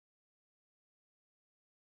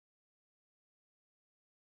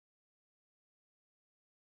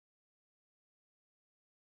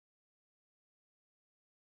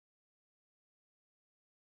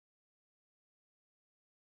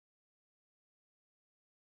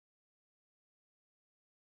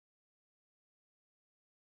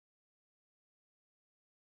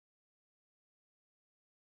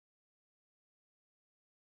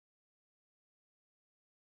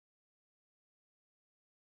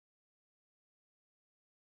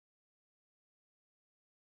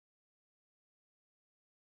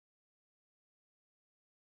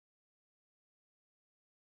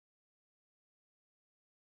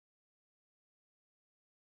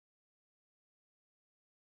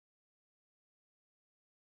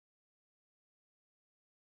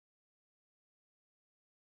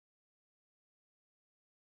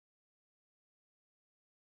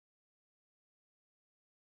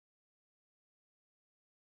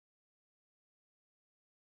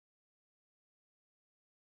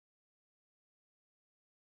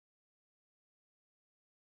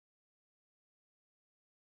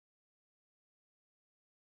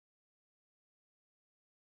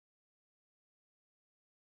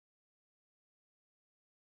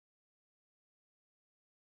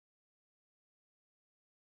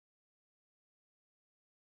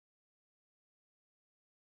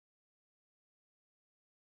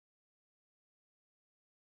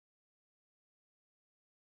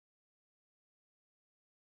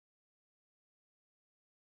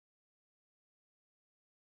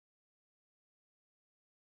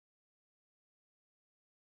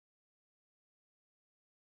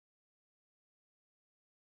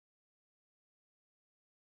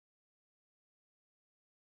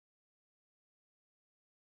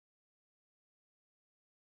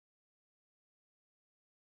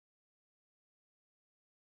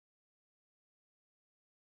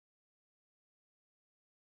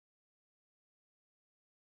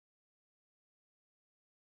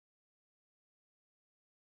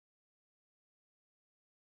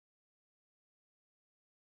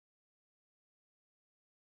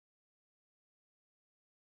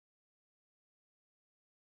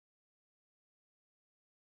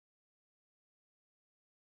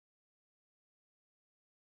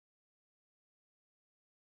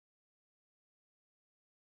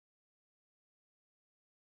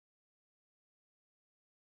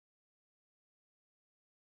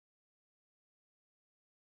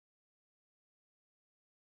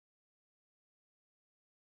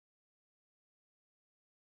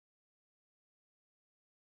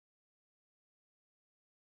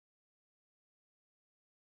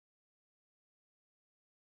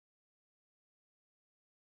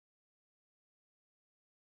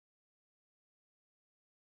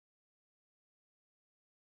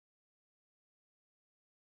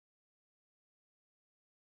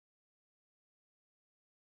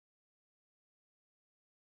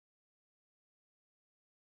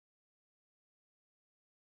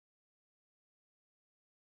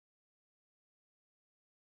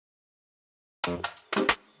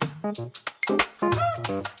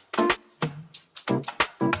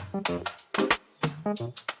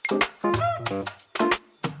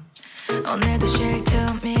오늘도 쉴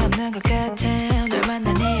틈이 없는 것 같아. 널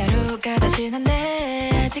만난 이 하루가 다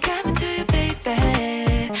지났네. 아직 I'm to you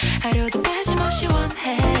baby. 하루도 빠짐없이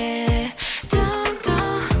원해. Don't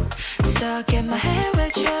stuck in my head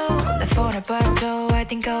with you. 내 폰을 봐도 I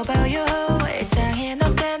think about you. 일상이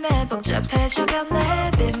너 때문에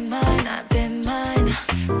복잡해져가네. Be mine, I've been mine.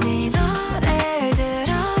 네 노래를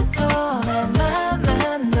들어도 내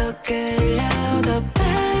맘은 더 끌려. 더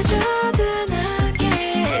빠져드는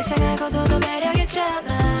게 이상하고도 너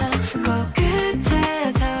매력있잖아.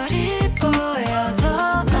 코끝에 털이 보여도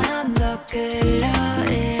난 더 끌려.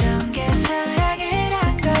 이런 게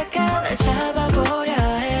사랑이란 걸까. 널 잡아보려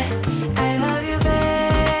해. I love you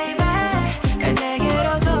baby. 날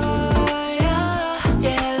내게로 돌려.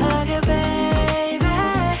 Yeah I love you baby.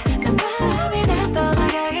 내 맘이 다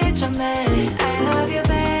떠나가기 전에 I love you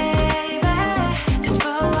baby. Just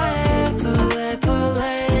pull it, pull it, pull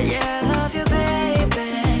it. Yeah I love you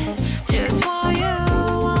baby. Just want you,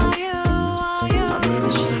 want you, want you. 오늘도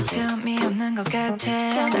쉴 틈이 없는 것 같아.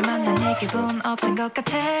 널 만난 이 기분 없는 것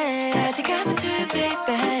같아. 아직 I'm to you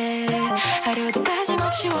baby. 하루도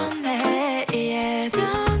빠짐없이 원해. Yeah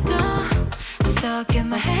don't stuck in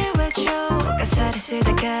my head with you. 가사를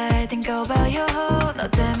쓰다가 I think about you. 너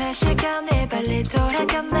때문에 시간이 빨리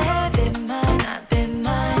돌아가네. Be mine, I've been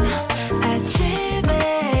mine.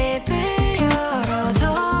 아침에 입을 열어도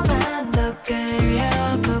난 더 끌려.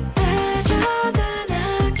 푹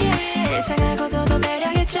빠져드는 게 이상하고도 너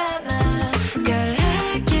매력있잖아.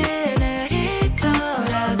 연락이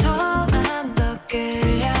느리더라도 난 더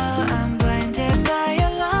끌려. I'm blinded by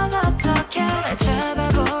your love. 어떻게 날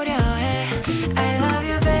잡아보려 해. I love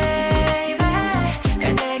you baby.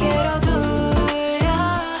 날 내게로 돌려.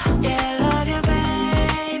 Yeah I love you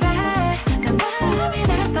baby. 내 맘이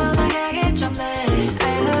다 떠나가기 전에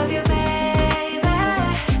I love you baby.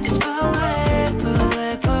 Just pull it, pull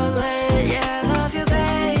it, pull it. Yeah I love you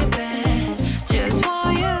baby. Just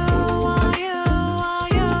want you, want you,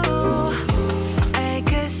 want you. I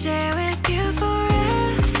could stay with you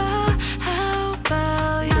forever. How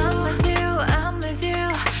about you? I'm with you.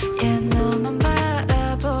 Yeah 너만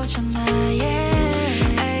바라보잖아.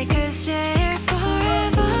 Yeah I could stay here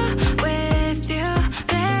forever with you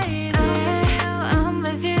baby. I'm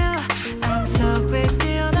with you. I'm stuck with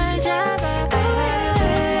you. 날 잡아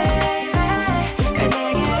baby. 날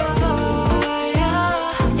내게로 돌려.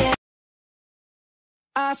 Yeah.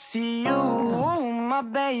 I see you, my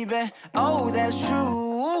baby. Oh, that's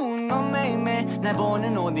true. 너 매일매일 날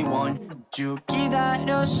보는 only one. 쭉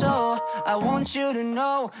기다렸어. I want you to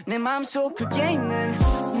know. 내 맘속 그게 있는.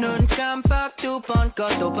 눈 깜빡 두 번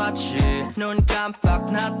꺼도 봤지. 눈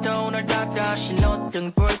깜빡 나도 널 다시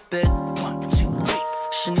놓던 불빛. One, two, three.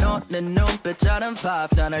 신호 내 눈빛 다른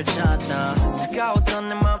vibe 난 알잖아. 차가웠던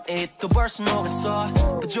내 맘이 또 벌써 녹았어.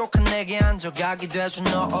 부족한 내게 안져가게 돼준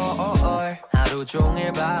너. 하루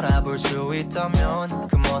종일 바라볼 수 있다면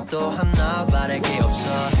그 뭐 또 하나 바랄 게 없어.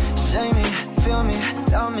 Say me, feel me,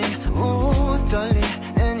 love me. 우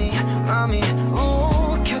떨리는 이 맘이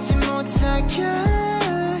욱하지 못하게.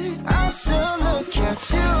 I still look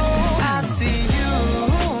at you. I see you,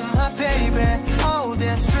 my baby. Oh,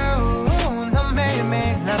 that's true. 넌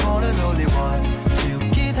매일매일 날 보는 only one. 쭉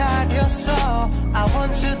기다렸어. I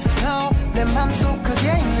want you to know. 내 맘속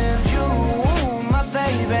그게 있는 you, my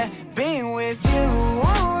baby. Being with you.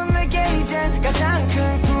 내게 이젠 가장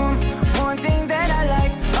큰 꿈. One thing that I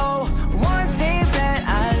like. Oh, one thing that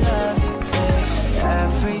I love is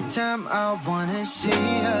every time I wanna see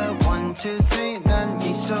her. 1, 2, 3 난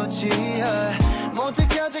미소 지어. 모두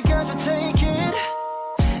가져가줘 take it.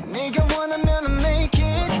 네가 원하면 I make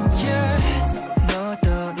it. Yeah.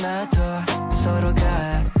 너도 나도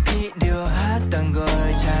서로가 필요했던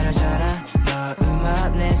걸 잘 알잖아. 마음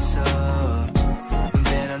안에서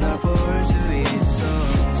언제나 널 볼 수 있어.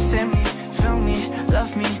 Send me, feel me,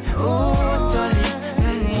 love me. 오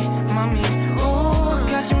떨리는 네 맘이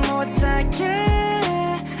가지 못하게.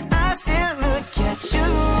 I still look at you.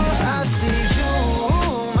 I see you,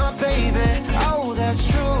 my baby. Oh, that's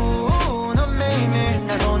true. 넌 매일매일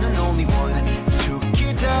날 보는 only one. 쭉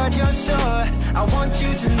기다렸어. I want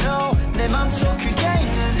you to know. 내 맘속 그게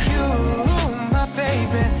있는 you, my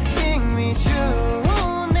baby. Being with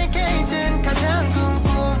you. 내게 이젠 가장 큰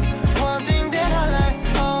꿈. One thing that I like.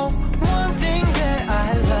 Oh, one thing that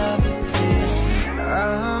I love is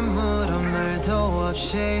아무런 말도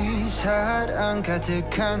없이 사랑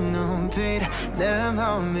가득한 눈빛. 내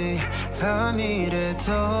마음이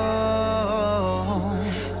밤이래도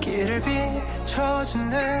길을 비춰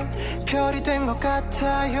비춰주는 별이 된 것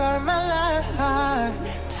같아. You're my light.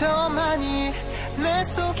 더 많이 내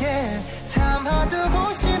속에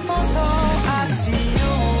담아두고 싶어서. I see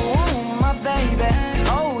you, my baby.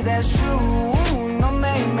 Oh, that's true. 너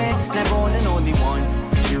매일매일 날 보는 only one.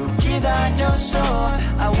 쭉 기다렸어.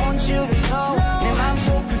 I want you to know. 내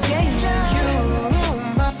맘속 그게 You,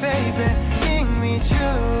 my baby. Make me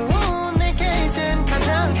true. 내게 이젠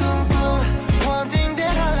가장 궁금. One thing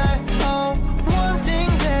that I like. Oh, one thing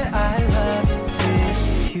that I love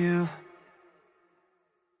is you.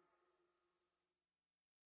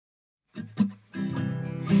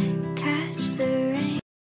 Catch the rain.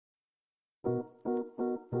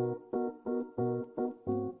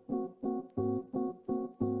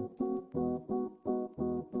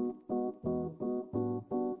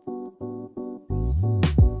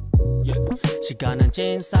 시간은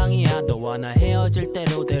진상이야. 너와 나 헤어질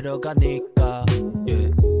대로 데려가니까.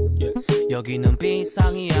 여기는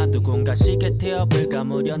비상이야. 누군가 시계 태엽을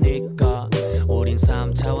감으려니까. 우린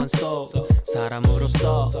 3차원 속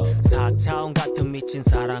사람으로서 4차원 같은 미친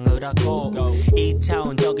사랑을 하고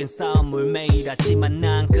 2차원적인 싸움을 매일 하지만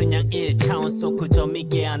난 그냥 1차원 속 그저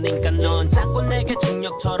미개하니까. 넌 자꾸 내게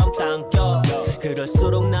중력처럼 당겨.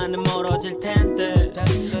 그럴수록 나는 멀어질 텐데.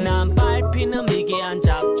 난 밟히는 미개한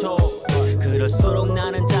잡초. 그럴수록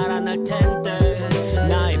나는 자라날 텐데.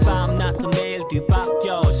 나의 밤낮은 매일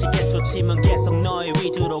뒤바뀌어. 시계초 치면 계속 너의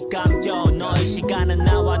위주로 감겨. 너의 시간은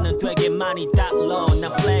나와는 되게 많이 달라.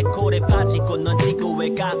 난 블랙홀에 빠지고 넌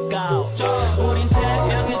지구에 가까워. 우린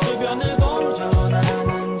태양의 주변을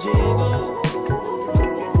공전하는 지구.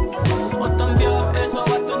 어떤 별에서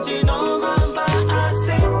왔던지 너만 봐. I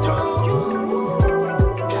see through.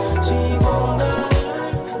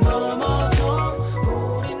 시공간을 넘어서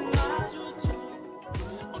우린 마주쳐.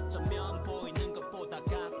 어쩌면 보이는 것보다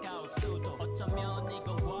가까울 수도. 어쩌면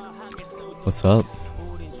이거와 함일 수도. What's up?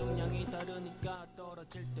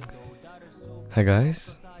 Hi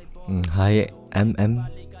guys. Hi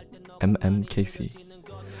MMKC.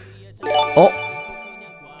 Oh,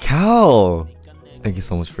 Cal. Thank you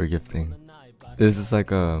so much for gifting. This is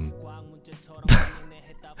like I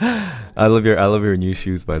love your new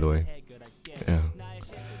shoes, by the way. Yeah.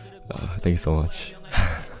 Thank you so much.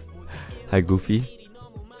 Hi Goofy.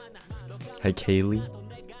 Hi Kaylee.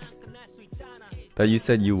 That you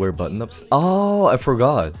said you wear button-ups. Oh, I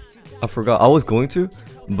forgot. I was going to,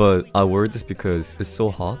 but I wore this because it's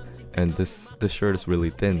so hot and this shirt is really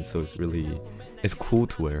thin, so it's cool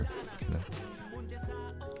to wear, you know.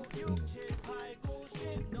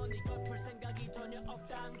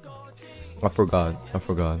 I forgot.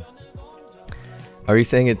 Are you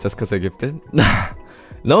saying it just because I gifted?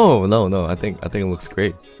 No. I think it looks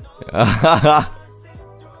great. I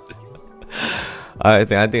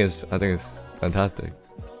think it's fantastic.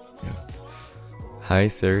 Yeah. Hi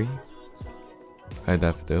Siri. Hi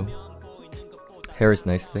Daffodil. Hair is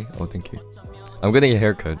nice today. Oh, thank you. I'm getting a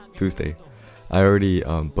haircut Tuesday. I already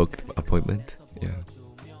booked appointment. Yeah.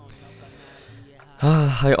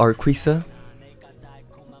 Hi Arquisa.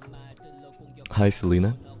 Hi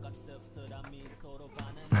Selena.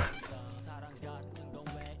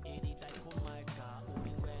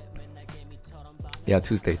 Yeah,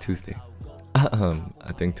 Tuesday.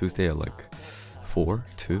 I think Tuesday at like 4,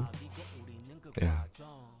 2. Yeah.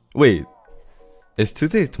 Wait, is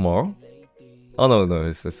Tuesday tomorrow? Oh no,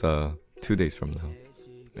 it's 2 days from now.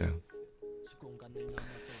 Yeah.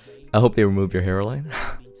 I hope they remove your hairline.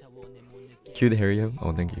 Cute hair, yo.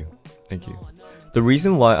 Oh, thank you. The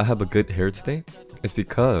reason why I have a good hair today is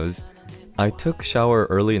because I took shower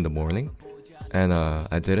early in the morning, and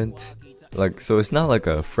I didn't so it's not like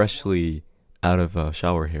a freshly out of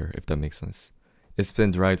shower hair, if that makes sense. It's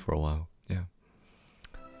been dried for a while. Yeah.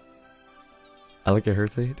 I like your hair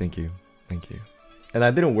today. Thank you. And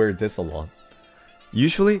I didn't wear this a lot.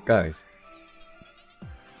 Usually, guys,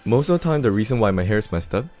 most of the time the reason why my hair is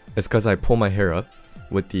messed up is because I pull my hair up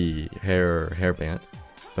with the hairband.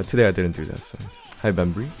 But today I didn't do that. So, hi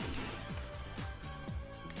Bembry.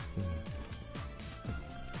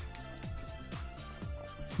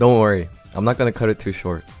 Don't worry, I'm not gonna cut it too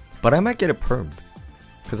short. But I might get it permed,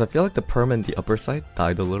 because I feel like the perm and the upper side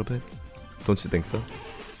died a little bit. Don't you think so?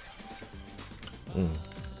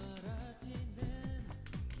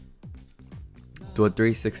 Do a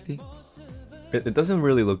 360? It doesn't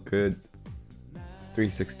really look good.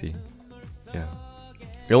 360. Yeah.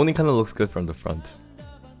 It only kind of looks good from the front.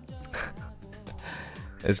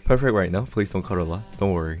 It's perfect right now. Please don't cut a lot.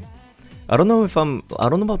 Don't worry. I don't know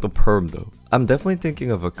about the perm though. I'm definitely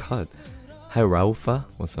thinking of a cut. Hi Raufa,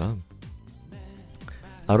 what's up?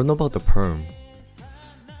 I don't know about the perm,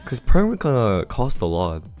 cause perm gonna cost a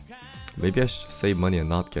lot. maybe I should just save money and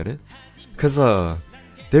not get it. Cause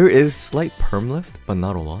there is slight perm lift, but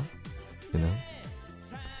not a lot. You know.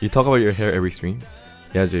 You talk about your hair every stream.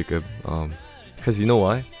 Yeah, Jacob. Cause you know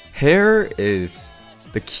why? Hair is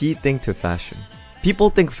the key thing to fashion. People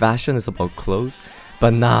think fashion is about clothes,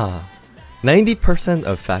 but nah. 90%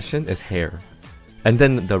 of fashion is hair, and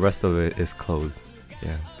then the rest of it is clothes.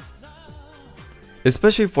 Yeah.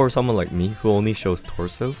 Especially for someone like me who only shows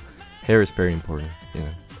torso, hair is very important. You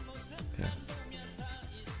know. Yeah.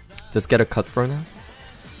 Just get a cut for now.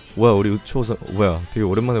 뭐야 우리 우초서 뭐야 되게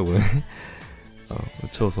오랜만에 보네.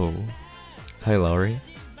 우초서. Hi Lowry.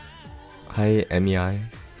 Hi MEI.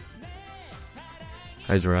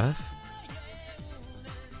 Hi Giraffe.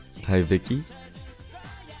 Hi Vicky.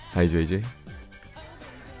 Hi JJ.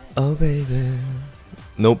 Oh baby.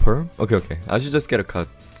 No perm? Okay. I should just get a cut.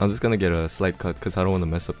 I'm just gonna get a slight cut because I don't want to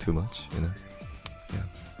mess up too much, you know?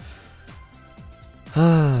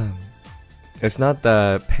 Yeah. It's not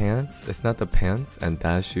the pants and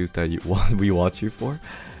dad shoes that we watch you for.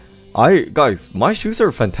 Guys, my shoes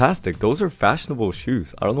are fantastic. Those are fashionable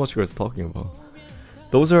shoes. I don't know what you guys are talking about.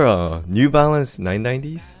 Those are New Balance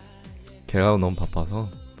 990s. 걔가 너무 바빠서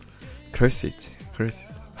그럴 수 있지.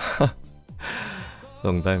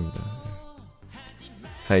 농담입니다.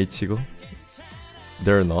 하이치고.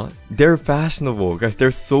 They're not. They're fashionable, guys.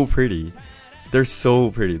 They're so pretty.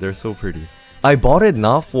 I bought it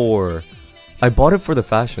for the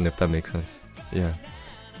fashion, if that makes sense. Yeah.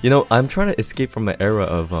 You know, I'm trying to escape from the era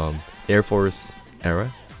of Air Force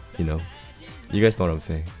era. You know, you guys know what I'm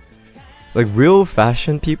saying. Like real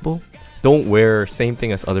fashion people don't wear same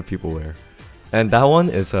thing as other people wear, and that one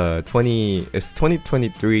is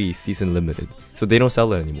 2023 season limited, so they don't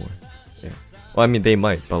sell it anymore. Yeah. Well, I mean they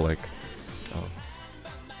might, but like,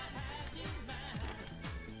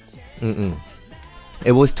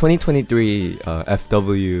 it was 2023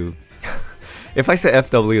 FW. If I say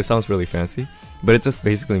FW, it sounds really fancy, but it just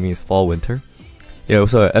basically means fall winter. Yeah, it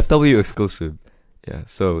was a FW exclusive. Yeah,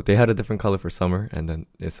 so they had a different color for summer, and then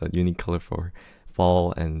it's a unique color for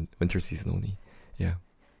fall and winter season only. Yeah,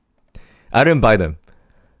 I didn't buy them.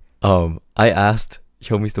 I asked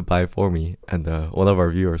Hyomis to buy it for me, and one of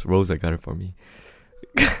our viewers, Rosa, got it for me.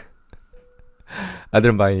 I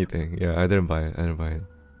didn't buy anything. Yeah, I didn't buy it.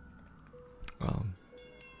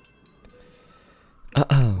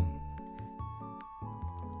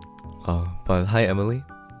 But hi Emily,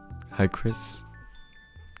 hi Chris,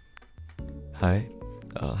 hi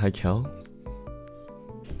Kel.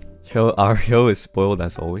 Our Hyo is spoiled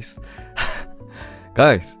as always.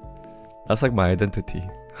 Guys, that's like my identity.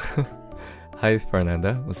 Hi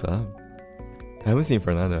Fernanda, what's up? I haven't seen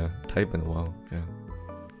Fernanda type in a while. Yeah.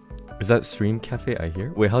 Is that Stream Cafe I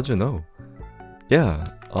hear? Wait, how'd you know? Yeah,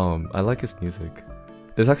 I like his music.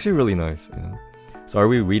 It's actually really nice, you know. So are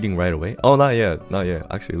we reading right away? Oh, not yet.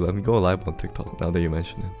 Actually, let me go live on TikTok now that you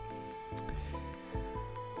mention it.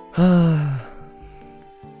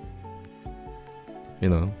 You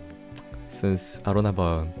know, since I don't have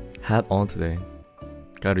a hat on today,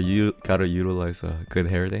 gotta utilize a good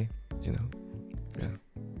hair day, you know. Yeah.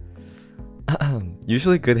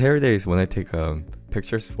 Usually good hair day is when I take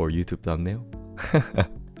pictures for YouTube thumbnail.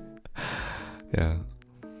 Yeah.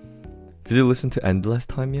 Did you listen to Endless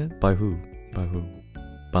Time yet? By who?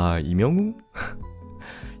 By Imyoung?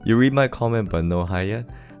 You read my comment but no hi yet?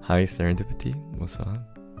 Hi Serendipity, what's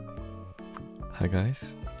up? Hi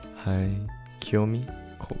guys. Hi Kiyomi,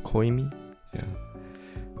 Koimi. Yeah.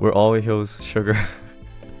 We're all Hyo's sugar.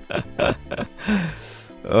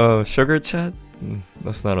 Sugar chat?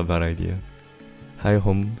 That's not a bad idea. Hi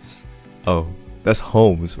Holmes. Oh, that's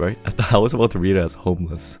Holmes, right? I was about to read it as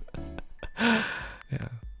homeless. Yeah.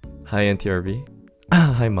 Hi NTRV.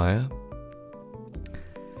 Hi Maya.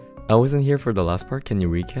 I wasn't here for the last part. Can you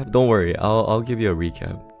recap? Don't worry, I'll give you a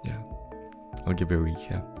recap. Yeah, I'll give you a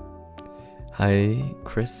recap. Hi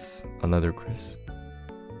Chris, another Chris.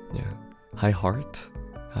 Yeah. Hi Heart.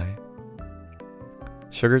 Hi.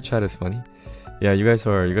 Sugar chat is funny. Yeah, you guys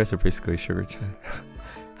are basically sugar chat.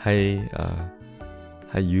 Hi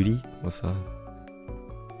Yuri, what's up?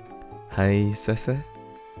 Hi Sese.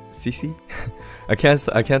 Cici? I can't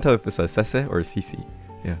tell if it's a Sese or Cici.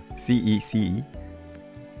 Yeah, CECE.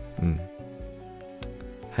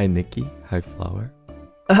 Hi Nikki. Hi Flower.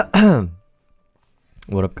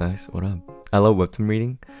 What up guys? What up? I love webtoon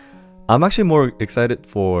reading. I'm actually more excited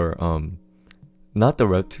for not the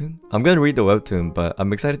webtoon. I'm gonna read the webtoon, but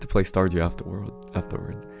I'm excited to play Stardew afterward.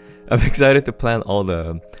 I'm excited to plan all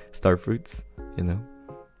the star fruits, you know?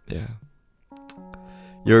 Yeah.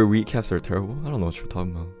 Your recaps are terrible. I don't know what you're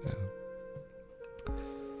talking about.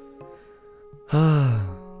 Yeah.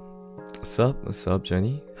 What's up? What's up,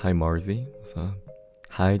 Jenny? Hi, Marzi. What's up?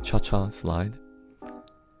 Hi, Cha-Cha Slide.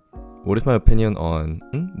 What is my opinion on...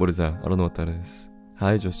 What is that? I don't know what that is.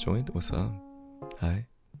 Hi, just joined. What's up? Hi.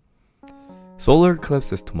 Solar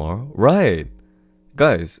eclipse is tomorrow? Right!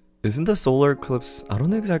 Guys, isn't the solar eclipse... I don't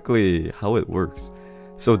know exactly how it works.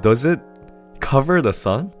 So does it cover the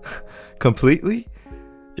sun? Completely?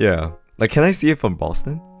 Yeah. Like, can I see it from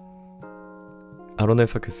Boston? I don't know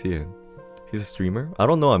if I could see it. He's a streamer? I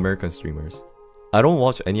don't know American streamers. I don't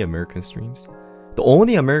watch any American streams. The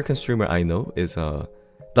only American streamer I know is that,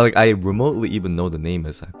 like, I remotely even know the name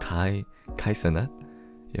is Kai Senet.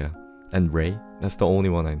 Yeah. And Ray. That's the only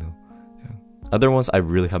one I know. Yeah. Other ones I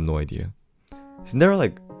really have no idea. Isn't there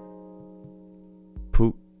like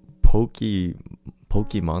Pokemon?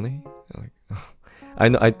 Like,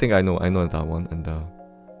 I think I know that one,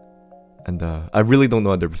 and I really don't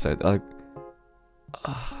know other besides. Like,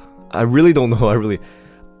 I really don't know.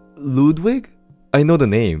 Ludwig? I know the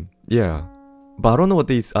name. Yeah. But I don't know what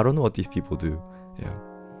these people do. Yeah.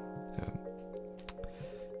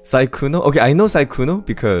 Saikuno? Okay, I know Saikuno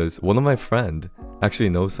because one of my friend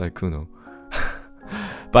actually knows Saikuno.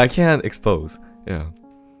 But I can't expose. Yeah.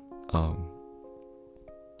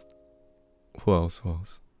 Who else?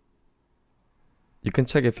 You can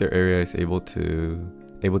check if your area is able to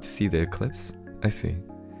see the eclipse. I see.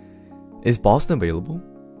 Is Boston available?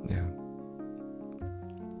 Yeah.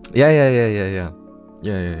 Yeah.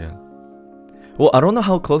 Well, I don't know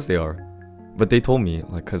how close they are, but they told me,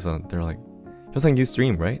 like, cause they're like, "Hyosang, you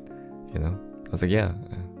stream, right?" You know. I was like, yeah.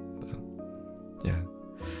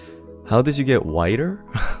 How did you get whiter?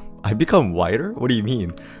 I become whiter? What do you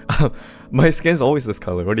mean? My skin's always this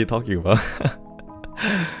color. What are you talking about?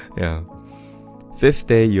 Yeah. 5th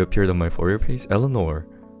day you appeared on my For You page. Eleanor,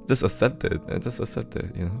 just accept it.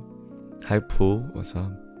 You know. Hi Pooh, what's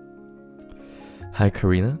up? Hi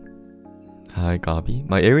Karina. Hi Gabi.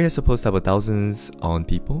 My area is supposed to have 1,000s on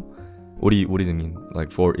people. What does it mean?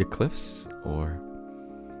 Like for eclipse or?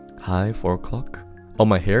 Hi 4 o'clock. Oh,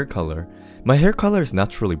 my hair color. My hair color is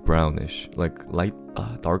naturally brownish, like light,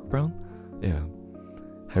 dark brown. Yeah.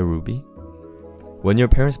 Hi Ruby. When your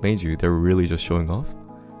parents made you, they were really just showing off.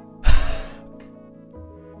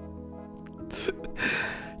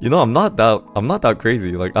 You know, I'm not that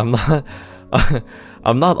crazy. Like, I'm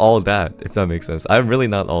not all that, if that makes sense. I'm really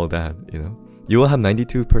not all that, you know. You will have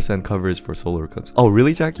 92% coverage for solar eclipse. Oh,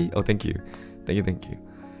 really, Jackie? Oh, thank you.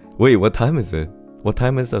 Wait, what time is it? What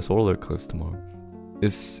time is the solar eclipse tomorrow?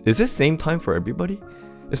 Is this same time for everybody?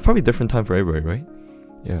 It's probably different time for everybody, right?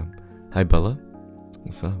 Yeah. Hi, Bella.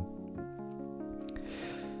 What's up?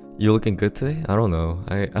 You looking good today? I don't know.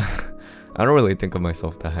 I don't really think of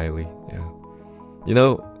myself that highly. Yeah. You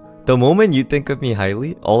know, the moment you think of me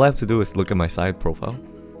highly, all I have to do is look at my side profile.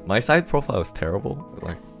 My side profile is terrible.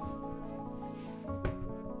 Like,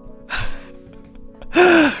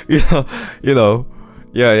 you know.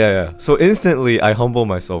 Yeah. So instantly, I humble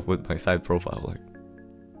myself with my side profile. Like,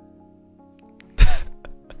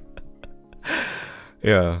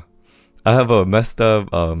 yeah, I have a messed up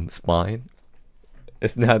spine.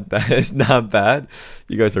 It's not bad.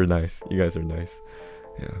 You guys are nice. Yeah.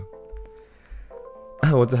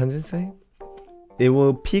 What did Hanjin say? It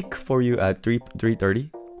will peak for you at 3:30.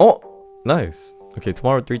 Oh, nice. Okay,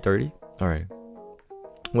 tomorrow 3:30. All right.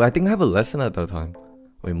 Well, I think I have a lesson at that time.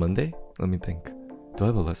 Wait, Monday? Let me think. Do I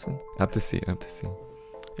have a lesson? I have to see.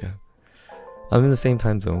 Yeah. I'm in the same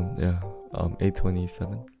time zone. Yeah.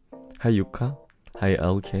 8:27. Hi Yuka. Hi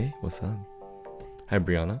LK. What's up? Hi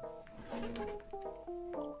Brianna.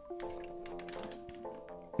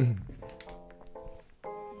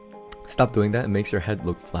 Stop doing that. It makes your head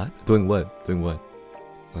look flat. Doing what?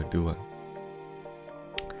 Like, do what?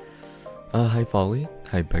 Hi Folly.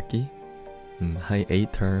 Hi Becky. Hi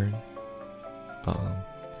A-Turn.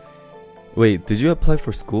 Wait, did you apply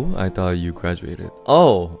for school? I thought you graduated.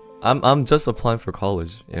 Oh, I'm just applying for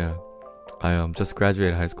college. Yeah. I just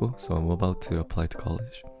graduated high school, so I'm about to apply to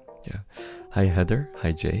college. Yeah. Hi Heather.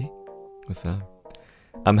 Hi Jay. What's up?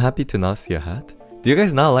 I'm happy to not see a hat. Do you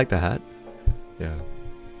guys not like the hat? Yeah.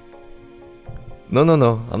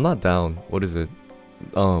 No. I'm not down. What is it?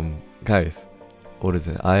 Guys, what is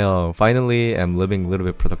it? I finally am living a little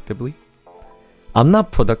bit productively. I'm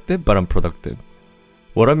not productive, but I'm productive.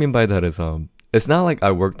 What I mean by that is it's not like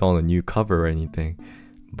I worked on a new cover or anything,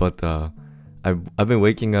 but I've been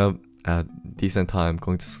waking up at decent time,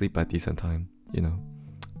 going to sleep at decent time, you know.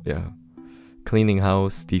 Yeah. Cleaning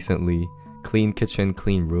house decently, clean kitchen,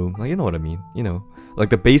 clean room. Like, you know what I mean? You know, like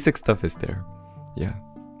the basic stuff is there. Yeah.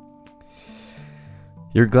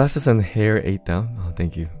 Your glasses and hair ate down. Oh,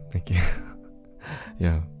 thank you.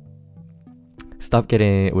 Yeah. Stop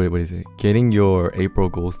getting, what is it? Getting your April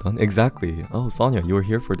goals done. Exactly. Oh, Sonia, you were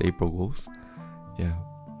here for the April goals. Yeah.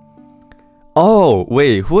 Oh,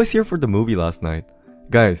 wait, who was here for the movie last night?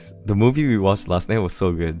 Guys, the movie we watched last night was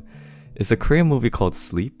so good. It's a Korean movie called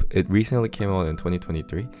Sleep. It recently came out in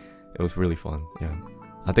 2023. It was really fun. Yeah.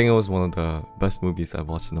 I think it was one of the best movies I've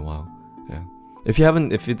watched in a while. Yeah. If you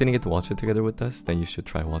didn't get to watch it together with us, then you should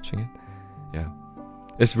try watching it. Yeah.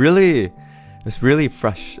 It's really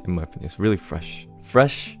fresh in my opinion. It's really fresh.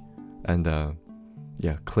 Fresh and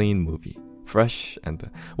yeah, clean movie. Fresh and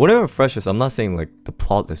whatever fresh is, I'm not saying like the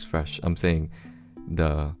plot is fresh. I'm saying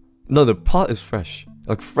the plot is fresh.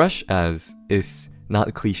 Like fresh as is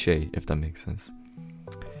not cliche, if that makes sense.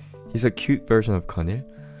 He's a cute version of Kanil.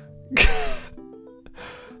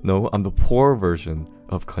 No, I'm the poor version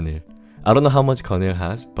of Kanil. I don't know how much Kanil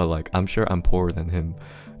has, but like I'm sure I'm poorer than him.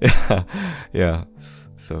 Yeah, yeah.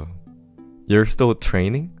 So you're still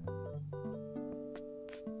training?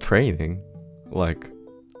 Training? Like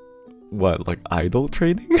what? Like idol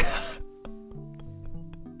training?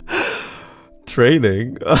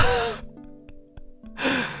 Training?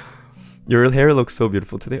 Your hair looks so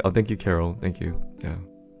beautiful today. Oh, thank you, Carol. Thank you. Yeah,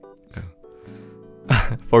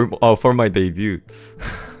 yeah. for my debut.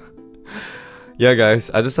 Yeah, guys,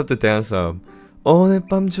 I just have to dance. 오늘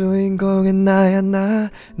밤 주인공은 나야 나.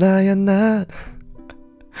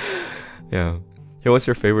 Yeah. Hey, what's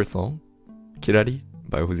your favorite song? Kirari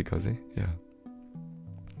by Huzikaze. Yeah.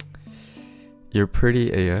 You're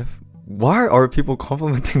pretty AF. Why are people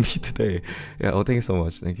complimenting me today? Yeah. Oh, thank you so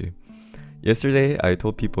much. Thank you. Yesterday, I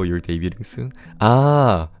told people you're debuting soon.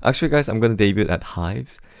 Actually, guys, I'm gonna debut at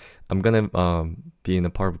Hives. I'm gonna be in a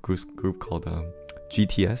part of a group called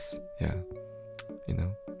GTS. Yeah, you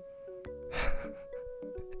know.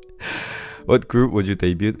 What group would you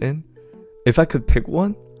debut in? If I could pick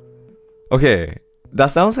one? Okay, that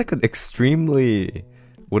sounds like an extremely,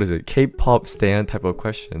 what is it, K-pop stan type of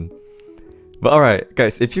question. But alright,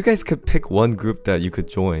 guys, if you guys could pick one group that you could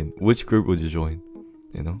join, which group would you join?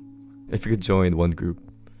 You know? If you could join one group.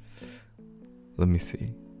 Let me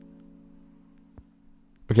see.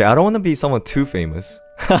 Okay, I don't want to be someone too famous.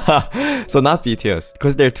 So not BTS,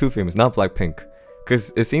 because they're too famous, not Blackpink.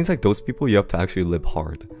 Because it seems like those people, you have to actually live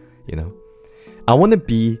hard, you know? I want to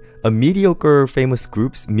be a mediocre famous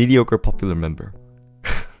group's mediocre popular member.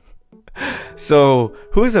 So,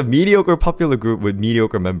 who is a mediocre popular group with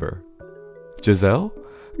mediocre member? Giselle?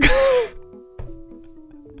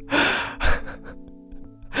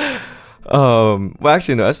 Well,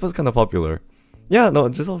 actually, no, aespa's kind of popular. Yeah, no,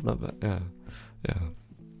 Giselle's not bad. Yeah, yeah.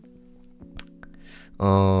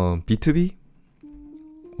 B2B?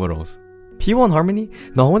 What else? P1 Harmony?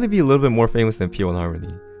 No, I want to be a little bit more famous than P1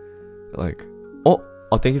 Harmony. Like, oh,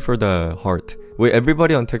 thank you for the heart. Wait,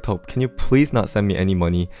 everybody on TikTok, can you please not send me any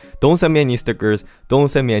money? Don't send me any stickers. Don't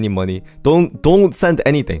send me any money. Don't send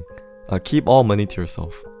anything. Keep all money to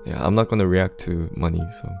yourself. Yeah, I'm not gonna react to money.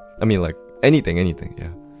 So, I mean, like anything.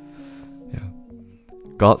 Yeah, yeah.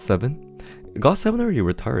 GOT7? GOT7 already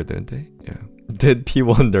retired, didn't they? Yeah. Did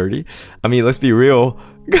P1 dirty? I mean, let's be real.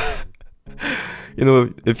 You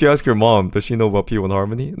know, if you ask your mom, does she know about P1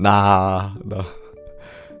 Harmony? Nah, no.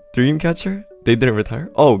 Dreamcatcher? They didn't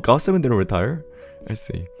retire? Oh, GOT7 didn't retire? I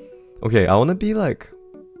see. Okay, I wanna be like...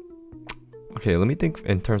 Okay, let me think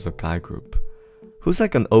in terms of guy group. Who's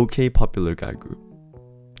like an okay popular guy group?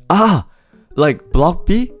 Like Block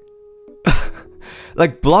B?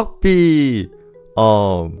 Like Block B,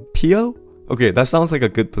 PO? Okay, that sounds like a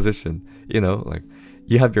good position. You know, like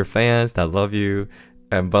you have your fans that love you,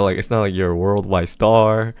 but like it's not like you're a worldwide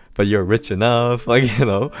star, but you're rich enough. Like, you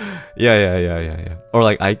know, yeah. Or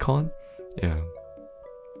like Icon, yeah.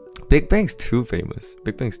 Big Bang's too famous.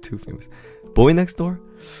 Boy Next Door,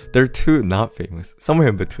 they're too not famous. Somewhere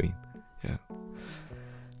in between, yeah.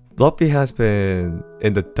 Block B has been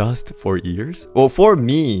in the dust for years. Well, for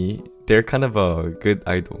me, they're kind of a good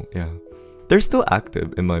idol. Yeah, they're still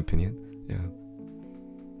active in my opinion. Yeah.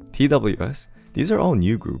 TWS, these are all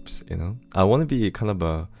new groups. You know, I want to be kind of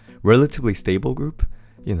a relatively stable group.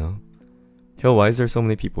 You know, yo, why is there so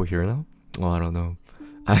many people here now? Oh, I don't know.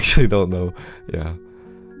 I actually don't know. Yeah.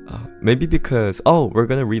 Maybe because we're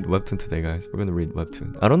gonna read webtoon today, guys. We're gonna read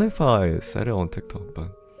webtoon. I don't know if I said it on TikTok,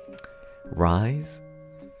 but Rise.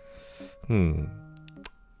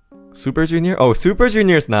 Super Junior? Oh, Super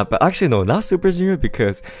Junior is not, but actually no, not Super Junior,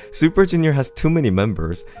 because Super Junior has too many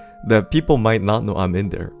members that people might not know I'm in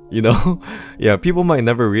there, you know? Yeah, people might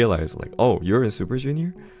never realize like, oh, you're in Super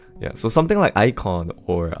Junior? Yeah, so something like Icon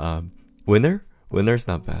or Winner? Winner's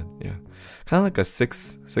not bad, yeah. Kind of like a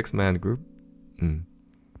six-man group.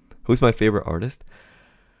 Who's my favorite artist?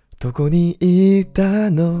 どこにい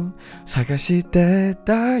たの探して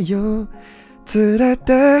たよ連れ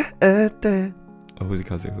てって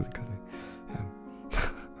Huzikaze.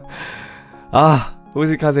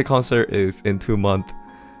 Huzikaze concert is in 2 months.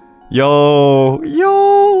 Yo,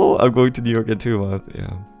 I'm going to New York in 2 months.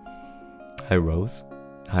 Yeah. Hi Rose.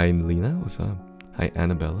 Hi Lena. What's up? Hi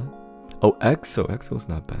Annabella. Oh, EXO's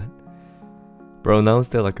not bad. Bro,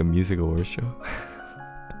 announced it like a music award show.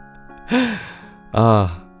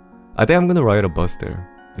 I think I'm gonna ride a bus there.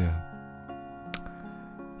 Yeah.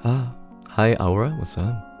 Hi Aura. What's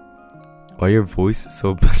up? Why your voice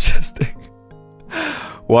so majestic?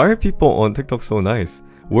 Why are people on TikTok so nice?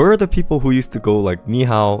 Where are the people who used to go like ni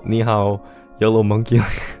hao, yellow monkey?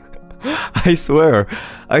 I swear.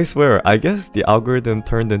 I guess the algorithm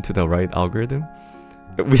turned into the right algorithm.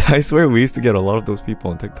 I swear we used to get a lot of those people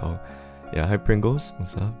on TikTok. Yeah, hi Pringles.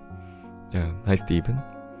 What's up? Yeah, hi Steven.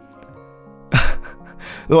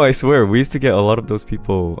 No, I swear we used to get a lot of those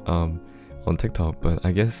people on TikTok, but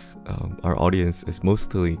I guess our audience is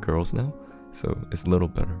mostly girls now. So it's a little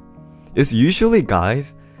better. It's usually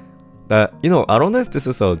guys that, you know, I don't know if this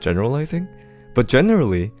is a generalizing, but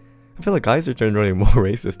generally, I feel like guys are generally more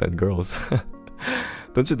racist than girls.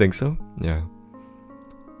 Don't you think so? Yeah.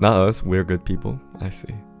 Not us, we're good people. I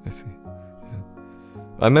see. Yeah.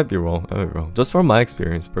 I might be wrong. Just from my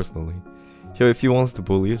experience, personally. Yo, if he wants to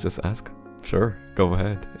bully you, just ask. Sure, go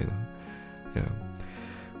ahead, you know. Yeah.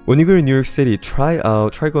 When you go to New York City, try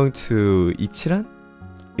going to Ichiran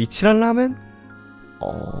ramen?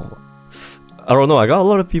 Oh, I don't know. I got a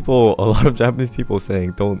lot of Japanese people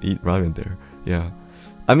saying don't eat ramen there. Yeah,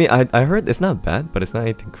 I mean, I heard it's not bad, but it's not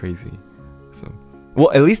anything crazy. So,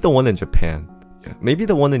 well, at least the one in Japan. Yeah, maybe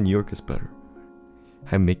the one in New York is better.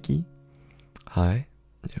 Hi Mickey. Hi.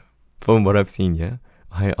 Yeah. From what I've seen, yeah.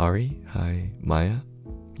 Hi Ari. Hi Maya.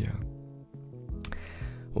 Yeah.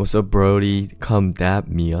 What's up, Brody? Come dab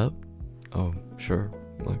me up. Oh, sure.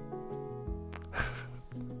 Like.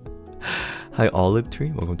 Hi, Olive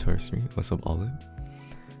Tree. Welcome to our stream. What's up, Olive?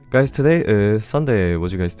 Guys, today is Sunday.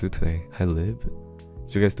 What'd you guys do today? Hi, Liv.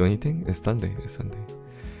 Did you guys do anything? It's Sunday.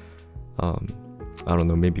 I don't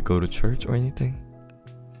know. Maybe go to church or anything.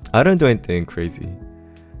 I don't do anything crazy.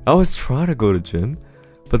 I was trying to go to gym,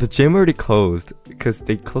 but the gym already closed because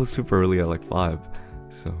they closed super early at like 5.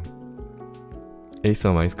 So. Ate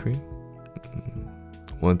some ice cream.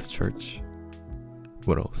 Went to church.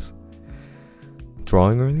 What else?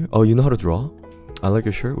 Drawing earlier? Oh, you know how to draw? I like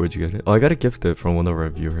your shirt. Where'd you get it? Oh, I got it gifted from one of our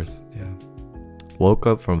viewers. Yeah. Woke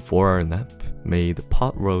up from 4-hour nap. Made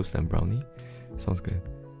pot roast and brownie. Sounds good.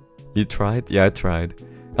 You tried? Yeah, I tried.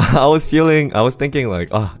 I was thinking like,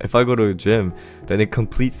 if I go to a gym, then it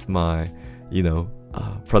completes my,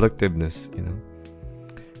 productiveness,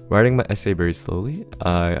 Writing my essay very slowly.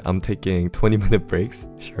 I'm taking 20-minute breaks.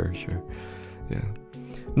 Sure. Yeah.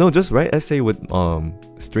 No, just write essay with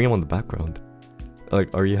stream on the background.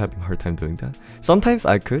 Like, are you having a hard time doing that? Sometimes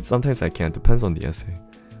I could, sometimes I can't. Depends on the essay.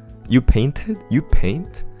 You painted? You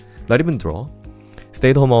paint? Not even draw?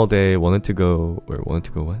 Stayed home all day. Wanted to go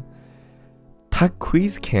what?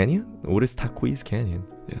 Taquiz Canyon? What is Taquiz Canyon?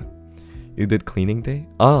 Yeah. You did cleaning day?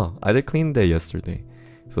 I did cleaning day yesterday.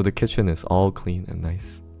 So the kitchen is all clean and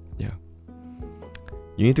nice. Yeah.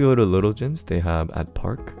 You need to go to little gyms they have at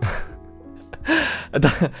park.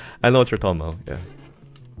 I know what you're talking about. Yeah.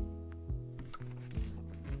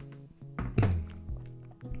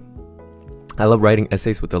 I love writing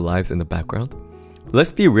essays with the lives in the background.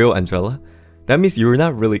 Let's be real, Angela. That means you're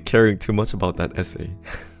not really caring too much about that essay.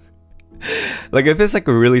 Like if it's like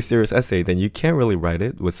a really serious essay, then you can't really write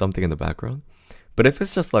it with something in the background. But if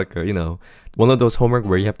it's just like a, one of those homework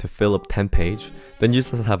where you have to fill up 10 page, then you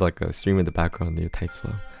just have like a stream in the background and you type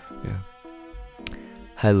slow. Yeah.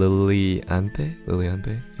 Hi Liliante.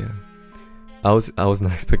 Yeah. I was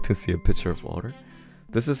not expecting to see a picture of water.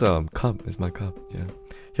 This is cup. It's my cup. Yeah.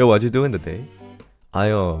 Yo, what'd you do in the day?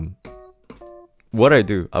 What I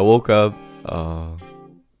do? I woke up.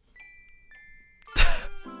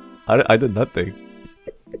 I did nothing.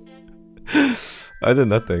 I did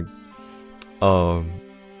nothing.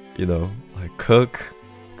 Like cook,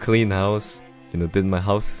 clean house, did my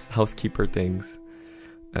housekeeper things,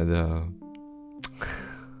 and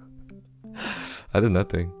I did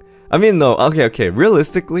nothing. I mean, no, okay.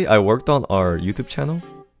 Realistically, I worked on our YouTube channel,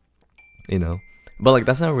 but like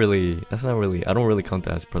that's not really. I don't really count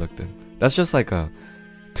that as productive. That's just like a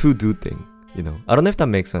to-do thing, I don't know if that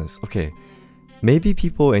makes sense. Okay, maybe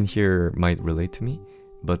people in here might relate to me,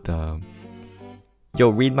 but yo,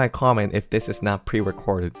 read my comment if this is not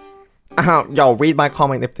pre-recorded. Yo, read my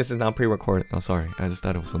comment if this is not pre-recorded. Oh, sorry. I just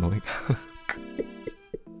thought it was annoying.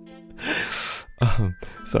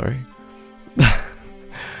 Sorry.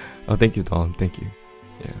 Oh, thank you, Dawn. Thank you.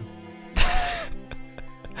 Yeah.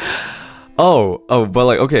 Oh, but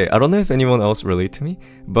like, okay, I don't know if anyone else relate to me,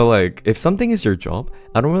 but like, if something is your job,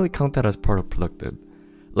 I don't really count that as part of productive.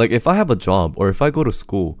 Like, if I have a job or if I go to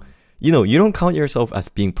school, you know, you don't count yourself as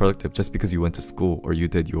being productive just because you went to school or you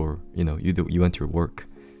did your, you know, you went to your work.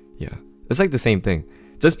 Yeah, it's like the same thing.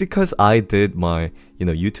 Just because I did my, you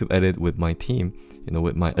know, YouTube edit with my team, you know,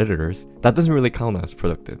 with my editors, that doesn't really count as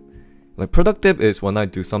productive. Like, productive is when I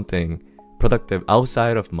do something productive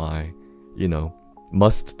outside of my, you know,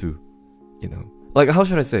 must do. You know, like, how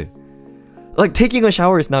should I say? Like, taking a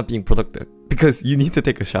shower is not being productive because you need to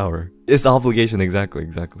take a shower. It's the obligation. Exactly.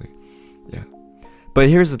 Yeah. But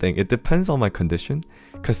here's the thing, it depends on my condition,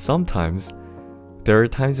 because sometimes there are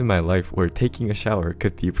times in my life where taking a shower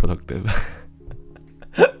could be productive.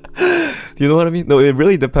 Do you know what I mean? No, it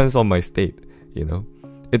really depends on my state, you know?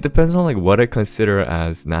 It depends on like what I consider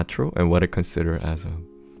as natural and what I consider as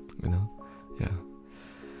you know?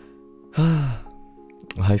 Yeah.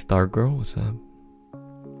 Hi Star Girl, what's up?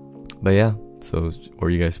 But yeah, so were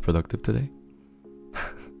you guys productive today?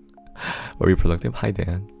 Were you productive? Hi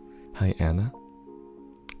Dan. Hi Anna.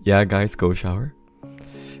 Yeah guys, go shower.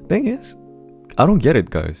 Thing is, I don't get it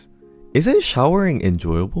guys. Isn't showering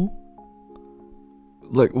enjoyable?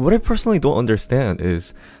 Like, what I personally don't understand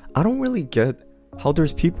is I don't really get how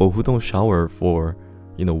there's people who don't shower for,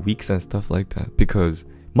 you know, weeks and stuff like that. Because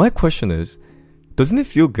my question is, doesn't it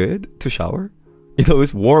feel good to shower? You know,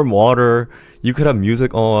 it's warm water, you could have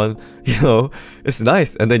music on, you know, it's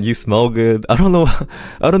nice, and then you smell good. I don't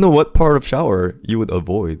know what part of shower you would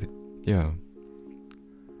avoid. Yeah.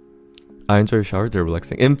 I enjoy shower, they're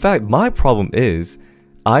relaxing. In fact, my problem is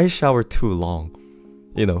I shower too long.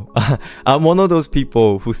 You know, I'm one of those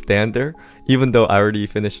people who stand there even though I already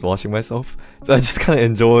finished washing myself. So I just kind of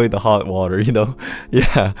enjoy the hot water, you know.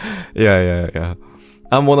 Yeah.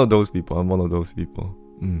 I'm one of those people. And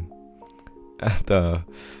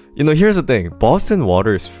you know, here's the thing, Boston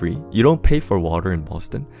water is free. You don't pay for water in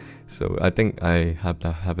Boston, so I think I have it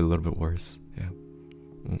a little bit worse. Yeah.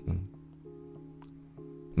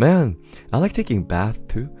 Man, I like taking bath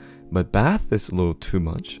too, but bath is a little too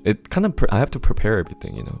much. It kind of I have to prepare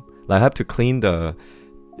everything, you know, like I have to clean the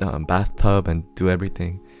bathtub and do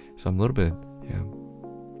everything, so I'm a little bit, yeah.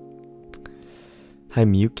 Hi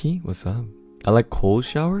Miyuki, what's up? I like cold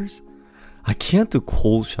showers. I can't do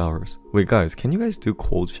cold showers. Wait guys, can you guys do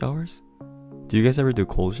cold showers? Do you guys ever do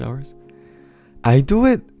cold showers? I do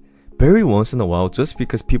it very once in a while just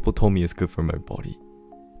because people told me it's good for my body.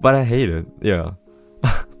 But I hate it, yeah.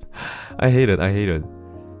 I hate it,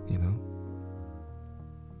 you know?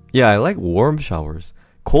 Yeah, I like warm showers.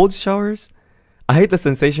 Cold showers, I hate the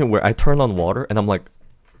sensation where I turn on water and I'm like,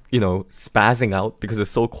 you know, spazzing out because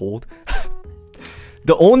it's so cold.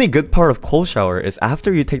 The only good part of cold shower is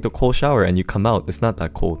after you take the cold shower and you come out, it's not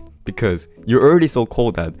that cold because you're already so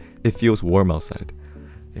cold that it feels warm outside.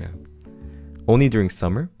 Yeah. Only during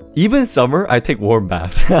summer. Even summer, I take warm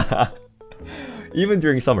bath. Even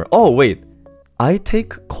during summer. Oh, wait. I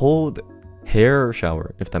take cold hair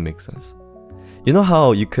shower, if that makes sense. You know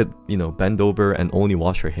how you could, you know, bend over and only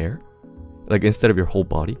wash your hair? Like instead of your whole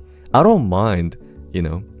body? I don't mind, you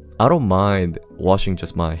know, I don't mind washing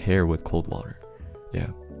just my hair with cold water. Yeah.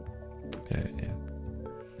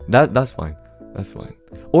 That's fine. That's fine.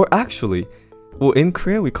 Or actually, well, in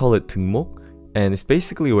Korea we call it 등목, and it's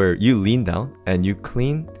basically where you lean down and you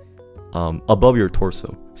clean above your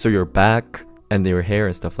torso, so your back and your hair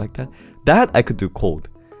and stuff like that. That I could do cold,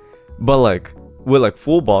 but like with like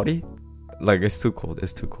full body, like it's too cold.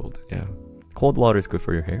 It's too cold. Yeah. Cold water is good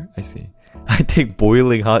for your hair. I see. I take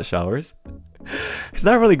boiling hot showers. It's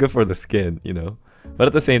not really good for the skin, you know. But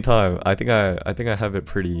at the same time, I think I have it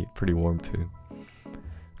pretty warm too.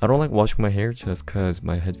 I don't like washing my hair just cause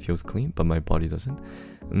my head feels clean, but my body doesn't.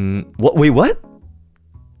 What? Wait, what?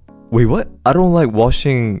 Wait, what? I don't like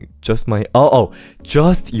washing just my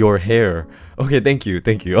just your hair. Okay, thank you.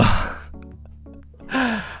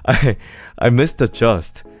 I missed the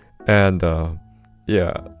just, and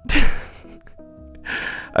yeah.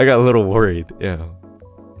 I got a little worried. Yeah.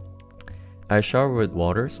 I shower with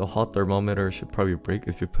water, so hot thermometer should probably break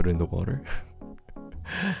if you put it in the water.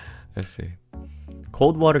 Let's see.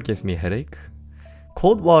 Cold water gives me a headache.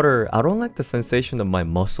 Cold water, I don't like the sensation of my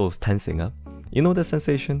muscles tensing up. You know the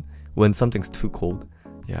sensation when something's too cold?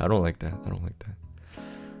 Yeah, I don't like that.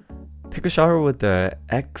 Take a shower with the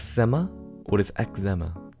eczema. What is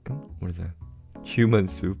eczema? What is that? Human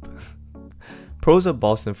soup. Pros of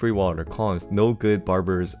Boston free water. Cons, no good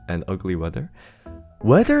barbers and ugly weather.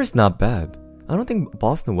 Weather is not bad. I don't think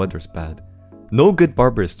Boston weather is bad. No good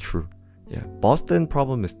barber is true. Yeah, Boston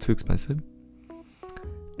problem is too expensive.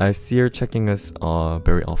 I see her checking us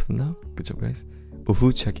very often now. Good job, guys. Oh,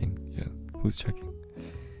 who's checking? Yeah, who's checking?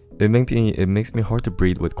 It makes me hard to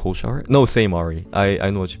breathe with cold shower. No, same, Ari. I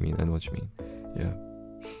know what you mean. I know what you mean. Yeah,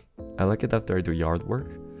 I like it after I do yard work.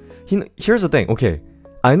 Here's the thing. Okay,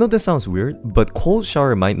 I know this sounds weird, but cold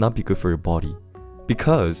shower might not be good for your body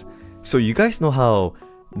because so you guys know how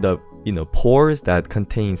the pores that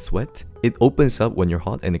contain sweat, it opens up when you're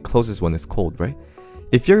hot and it closes when it's cold, right?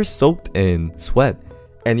 If you're soaked in sweat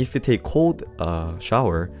and if you take cold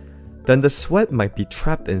shower, then the sweat might be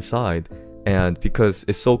trapped inside, and because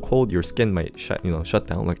it's so cold your skin might shut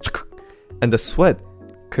down like, and the sweat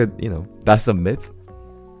could, that's a myth.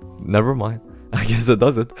 Never mind. I guess it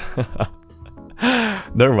doesn't.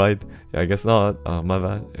 Never mind. Yeah, I guess not. My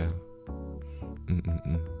bad. Yeah.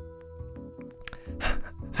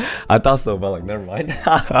 I thought so, but like, never mind.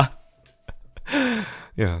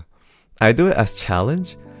 Yeah. I do it as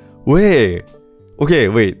challenge. Wait. Okay,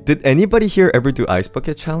 wait. Did anybody here ever do ice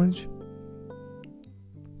bucket challenge?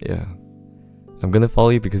 Yeah. I'm gonna follow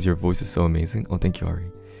you because your voice is so amazing. Oh, thank you,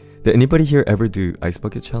 Ari. Did anybody here ever do ice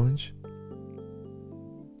bucket challenge?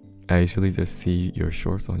 I usually just see your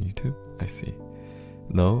shorts on YouTube. I see.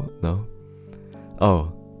 No?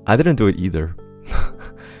 Oh, I didn't do it either.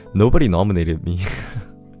 Nobody nominated me.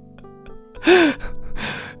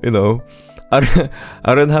 I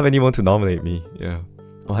don't have anyone to nominate me. Yeah.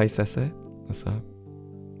 Oh, hi, Sese. What's up?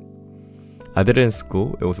 I did it in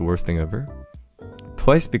school. It was the worst thing ever.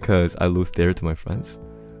 Twice because I lose dare to my friends.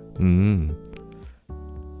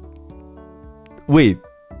 Wait,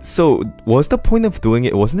 so what's the point of doing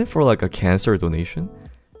it? Wasn't it for like a cancer donation?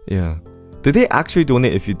 Yeah. Did they actually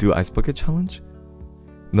donate if you do ice bucket challenge?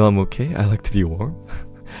 No, I'm okay. I like to be warm.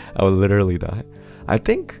 I would literally die. I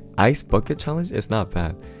think ice bucket challenge is not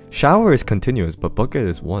bad. Shower is continuous, but bucket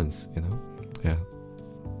is once, Yeah.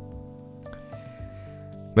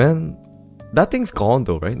 Man, that thing's gone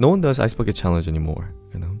though, right? No one does ice bucket challenge anymore,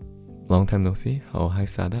 Long time no see. Oh, hi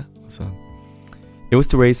Sada. What's up? It was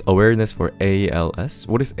to raise awareness for ALS.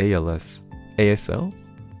 What is ALS? ASL?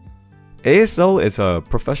 ASL is a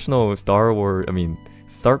professional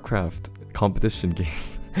StarCraft competition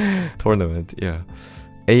game tournament. Yeah.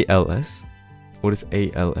 ALS? What does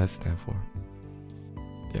ALS stand for?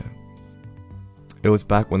 Yeah. It was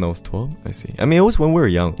back when I was 12. I see. I mean, it was when we were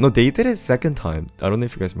young. No, they did it second time. I don't know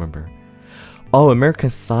if you guys remember. Oh, American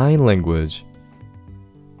Sign Language.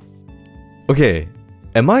 Okay.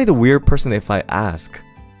 Am I the weird person if I ask,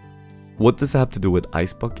 what does that have to do with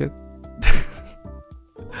ice bucket?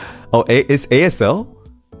 Oh, it's ASL?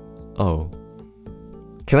 Oh.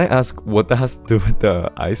 Can I ask what that has to do with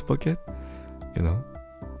the ice bucket? It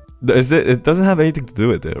doesn't have anything to do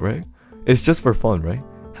with it, right? It's just for fun, right?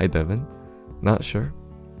 Hi, Devin. Not sure.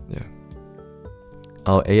 Yeah.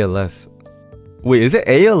 Oh, ALS. Wait, is it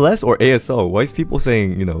ALS or ASL? Why is people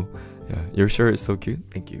saying, yeah, your shirt is so cute?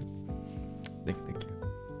 Thank you. Thank you.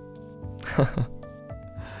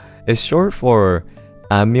 It's short for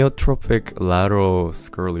amyotrophic lateral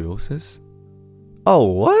sclerosis. Oh,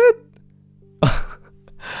 what?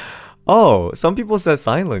 Oh, some people said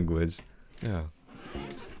sign language. Yeah.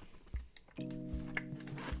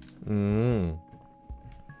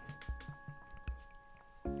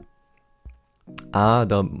 Ah,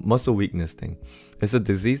 the muscle weakness thing. It's a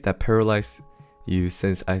disease that paralyzes you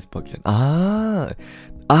since ice bucket.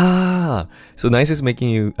 So ice is making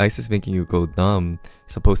you go numb,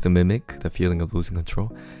 supposed to mimic the feeling of losing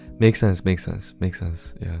control. Makes sense.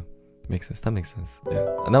 Yeah, makes sense. That makes sense.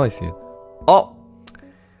 Yeah, now I see it. Oh,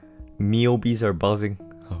 Mio bees are buzzing.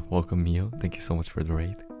 Oh, welcome, Mio. Thank you so much for the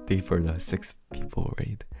raid. Thank you for the 6 people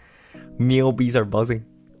raid. Mio bees are buzzing.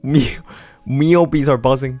 Mio bees are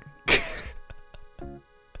buzzing.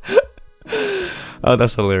 Oh,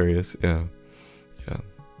 that's hilarious. Yeah.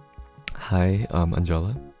 Hi,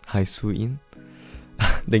 Angela. Hi, Suin.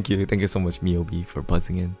 Thank you so much, Miobi, for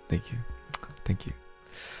buzzing in. Thank you.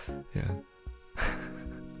 Yeah.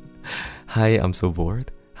 Hi, I'm so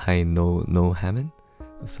bored. Hi, no Hammond.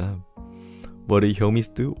 What's up? What do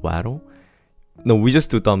homies do? Waddle? No, we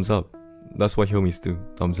just do thumbs up. That's what homies do.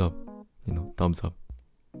 Thumbs up. Thumbs up.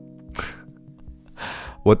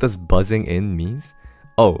 What does buzzing in means?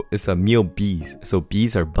 Oh, it's a meal bees. So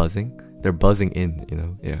bees are buzzing. They're buzzing in,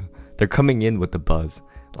 yeah. They're coming in with the buzz.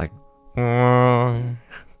 Like, how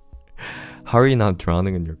are you not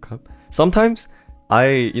drowning in your cup? Sometimes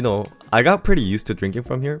I got pretty used to drinking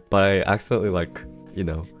from here, but I accidentally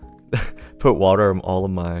put water all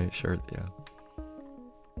on my shirt, yeah.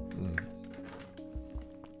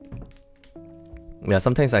 Yeah,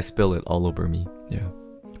 sometimes I spill it all over me, yeah.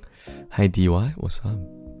 Hi DY, what's up?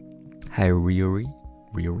 Hi Ryuri.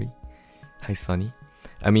 Ryuri. Hi Sunny.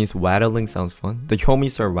 I mean, waddling sounds fun. The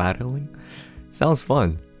homies are rattling. Sounds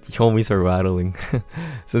fun. The homies are rattling.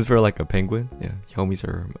 Since we're like a penguin, yeah, homies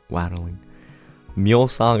are waddling.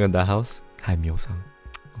 Myo-sang in the house. Hi Myo-sang.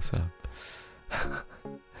 What's up?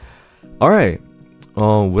 Alright.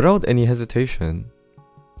 Without any hesitation,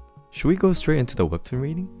 should we go straight into the webtoon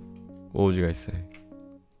reading? What would you guys say?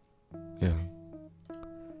 Yeah.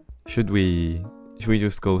 Should we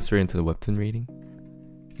just go straight into the webtoon reading?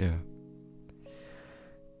 Yeah.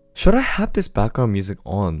 Should I have this background music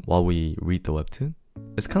on while we read the webtoon?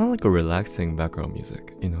 It's kind of like a relaxing background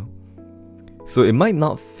music, you know? So it might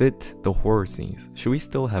not fit the horror scenes. Should we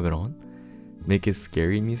still have it on? Make it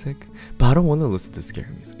scary music? But I don't want to listen to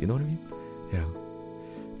scary music, you know what I mean? Yeah.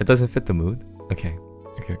 It doesn't fit the mood? Okay.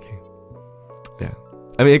 Yeah.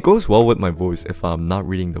 I mean, it goes well with my voice if I'm not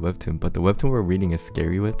reading the webtoon, but the webtoon we're reading is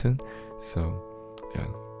scary webtoon. So, yeah.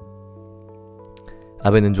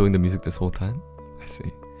 I've been enjoying the music this whole time. I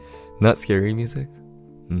see. Not scary music?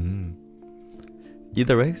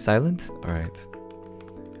 Either way, silent? Alright.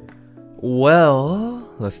 Well,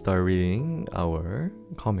 let's start reading our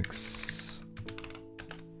comics.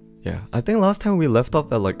 Yeah, I think last time we left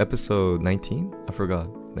off at like episode 19? I forgot.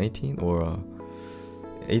 19 or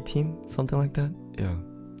 18? Something like that? Yeah.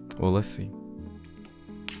 Well, let's see.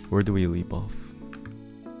 Where do we leave off?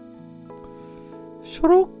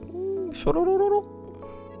 Shorok.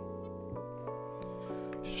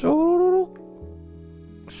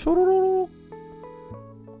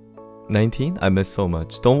 19? I missed so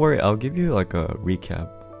much. Don't worry, I'll give you like a recap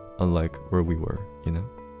on like where we were, you know?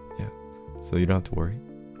 Yeah. So you don't have to worry.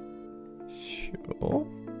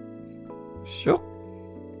 Shook.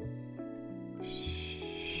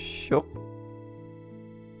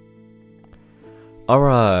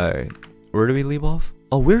 Alright. Where do we leave off?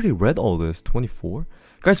 Oh, we already read all this. 24?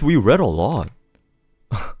 Guys, we read a lot.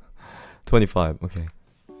 25, okay.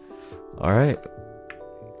 Alright.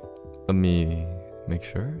 Let me make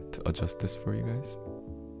sure to adjust this for you guys.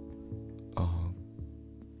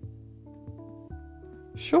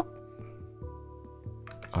 Shook.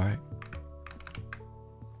 Alright.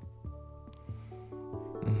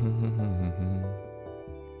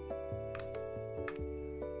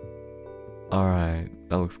 Alright,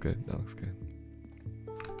 that looks good.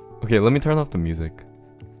 Okay, let me turn off the music.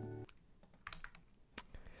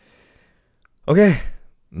 Okay.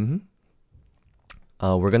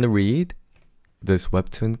 We're gonna read this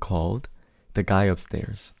webtoon called The Guy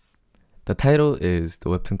Upstairs. The title is the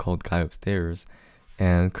webtoon called Guy Upstairs,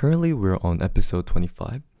 and currently we're on episode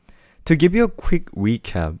 25. To give you a quick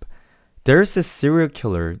recap, there's a serial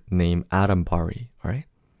killer named Adam Bari, alright?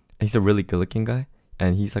 He's a really good-looking guy,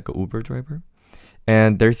 and he's like an Uber driver.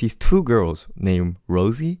 And there's these two girls named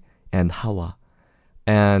Rosie and Hawa.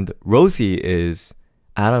 And Rosie is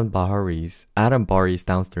Adam Bari's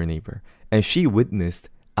downstairs neighbor, and she witnessed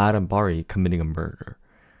Adam Bari committing a murder.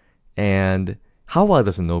 And Hawa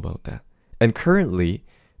doesn't know about that. And currently,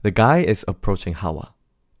 the guy is approaching Hawa.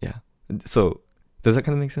 Yeah. So, does that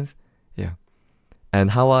kind of make sense? Yeah.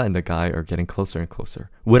 And Hawa and the guy are getting closer and closer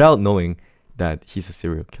without knowing that he's a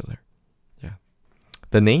serial killer. Yeah.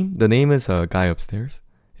 The name is Guy Upstairs.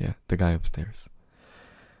 Yeah, The Guy Upstairs.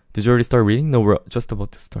 Did you already start reading? No, we're just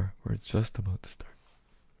about to start.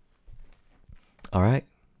 Alright.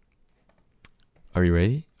 Are you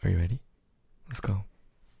ready? Let's go.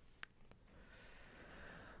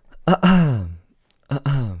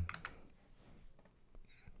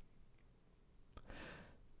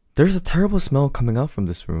 There's a terrible smell coming out from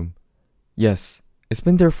this room. Yes, it's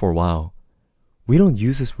been there for a while. We don't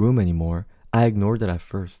use this room anymore. I ignored it at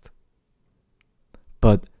first.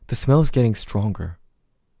 But the smell is getting stronger.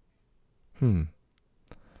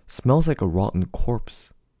 Smells like a rotten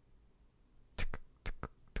corpse.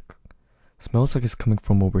 Smells like it's coming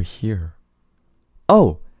from over here.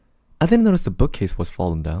 Oh, I didn't notice the bookcase was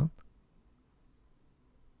fallen down.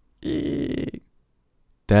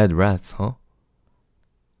 Dead rats, huh?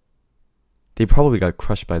 They probably got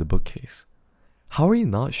crushed by the bookcase. How are you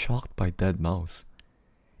not shocked by dead mouse?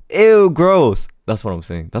 Ew, gross! That's what I'm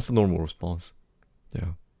saying. That's a normal response.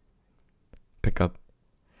 Yeah. Pick up.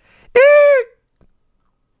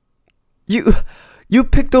 You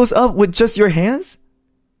picked those up with just your hands?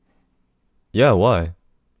 Yeah, why?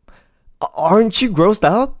 Aren't you grossed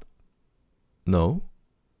out? No.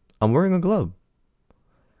 I'm wearing a glove.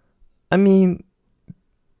 I mean,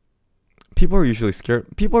 people are usually scared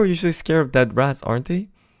of dead rats, aren't they?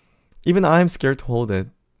 Even I'm scared to hold it.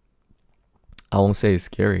 I won't say it's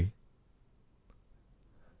scary.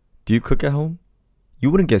 Do you cook at home? You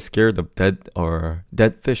wouldn't get scared of dead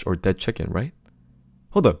fish or dead chicken, right?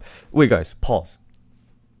 Hold up. Wait, guys, pause.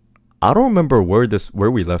 I don't remember where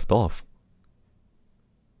we left off.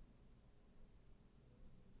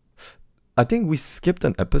 I think we skipped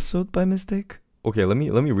an episode by mistake. Okay, let me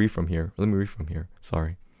read from here.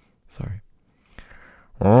 Sorry.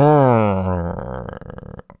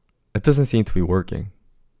 It doesn't seem to be working.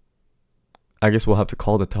 I guess we'll have to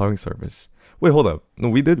call the towing service. Wait, hold up. No,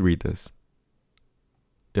 we did read this.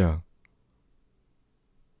 Yeah.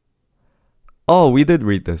 Oh, we did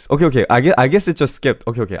read this. Okay. I guess it just skipped.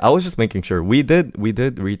 Okay. I was just making sure. We did read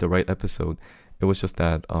the right episode. It was just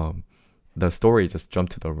that the story just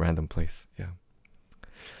jumped to the random place. Yeah.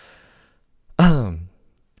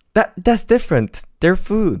 That's different. They're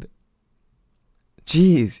food.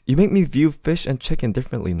 Jeez, you make me view fish and chicken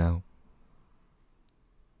differently now.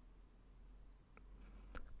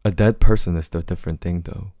 A dead person is the different thing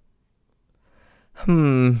though.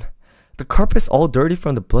 The carpet's all dirty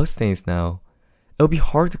from the bloodstains now. It'll be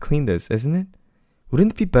hard to clean this, isn't it?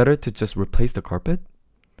 Wouldn't it be better to just replace the carpet?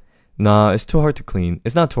 Nah, it's too hard to clean.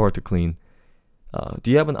 It's not too hard to clean.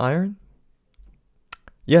 Do you have an iron?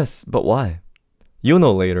 Yes, but why? You'll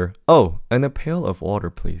know later. Oh, and a pail of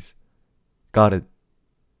water, please. Got it.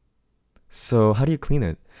 So, how do you clean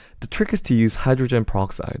it? The trick is to use hydrogen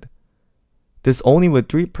peroxide. This only with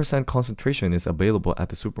 3% concentration is available at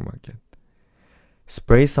the supermarket.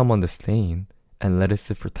 Spray some on the stain and let it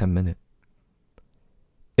sit for 10 minutes.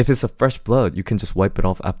 If it's a fresh blood, you can just wipe it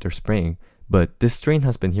off after spraying, but this stain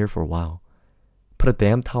has been here for a while. Put a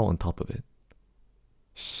damp towel on top of it.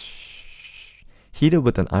 Shh. Heat it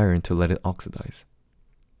with an iron to let it oxidize.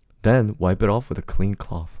 Then wipe it off with a clean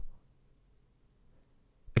cloth.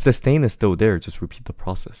 If the stain is still there, just repeat the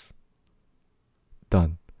process.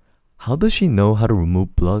 Done. How does she know how to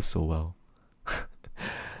remove blood so well?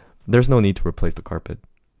 There's no need to replace the carpet.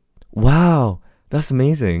 Wow, that's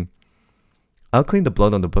amazing. I'll clean the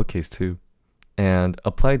blood on the bookcase too, and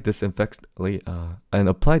apply disinfect later.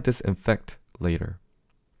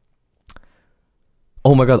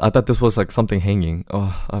 Oh my god, I thought this was like something hanging.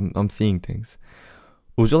 Oh, I'm seeing things.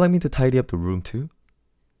 Would you like me to tidy up the room too?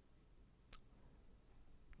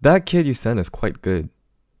 That kid you sent is quite good.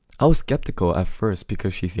 I was skeptical at first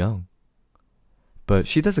because she's young, but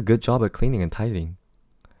she does a good job at cleaning and tidying.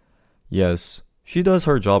 Yes, she does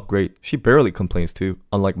her job great. She barely complains too,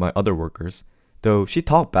 unlike my other workers, though she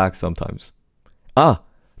talks back sometimes. Ah,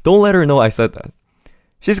 don't let her know I said that.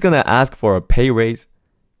 She's gonna ask for a pay raise.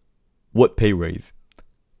 What pay raise?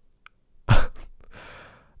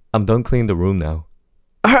 I'm done cleaning the room now.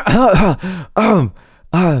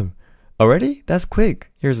 Already? That's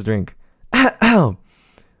quick. Here's a drink.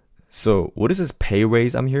 So, what is this pay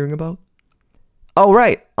raise I'm hearing about? Oh,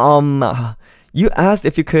 right. You asked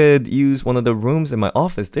if you could use one of the rooms in my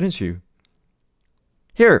office, didn't you?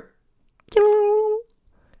 Here.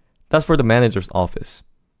 That's for the manager's office.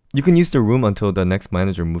 You can use the room until the next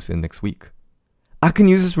manager moves in next week. I can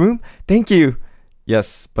use this room? Thank you.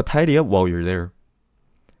 Yes, but tidy up while you're there.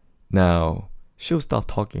 Now, she'll stop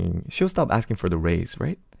talking. She'll stop asking for the raise,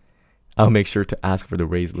 right? I'll make sure to ask for the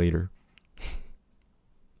raise later.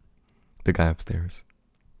 The guy upstairs.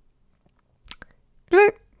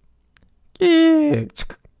 It's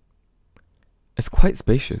quite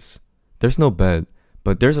spacious. There's no bed,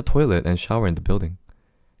 but there's a toilet and shower in the building.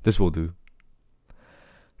 This will do.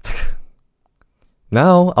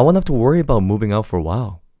 Now, I won't have to worry about moving out for a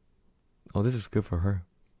while. Oh, this is good for her.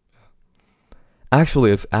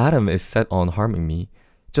 Actually, if Adam is set on harming me,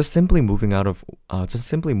 just simply moving out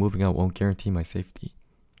won't guarantee my safety.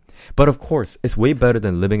 But of course, it's way better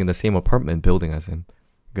than living in the same apartment building as him.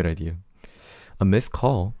 Good idea. A missed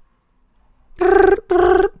call.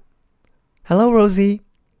 Hello, Rosie.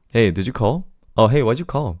 Hey, did you call? Oh, hey, why'd you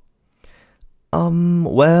call?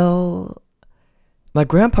 Well, my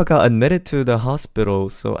grandpa got admitted to the hospital,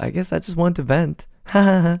 so I guess I just wanted to vent.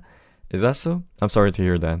 Is that so? I'm sorry to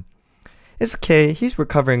hear that. It's okay, he's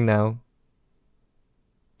recovering now.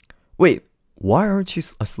 Wait, why aren't you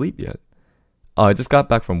asleep yet? Oh, I just got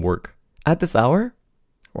back from work. At this hour?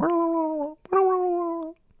 A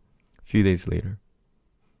few days later.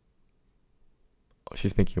 Oh,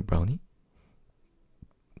 she's making a brownie?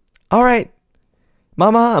 Alright.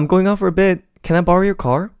 Mama, I'm going out for a bit. Can I borrow your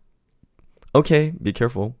car? Okay, be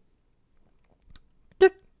careful. Ding.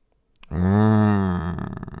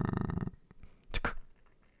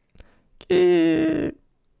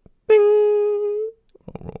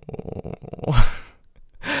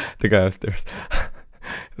 The guy upstairs.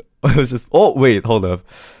 It was just. Oh wait, hold up.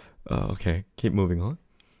 Okay, keep moving on.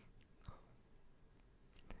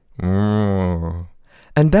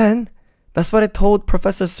 And then, that's what I told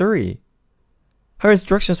Professor Suri. Her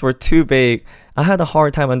instructions were too vague. I had a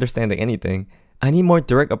hard time understanding anything. I need more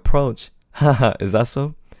direct approach. Haha, is that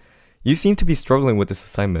so? You seem to be struggling with this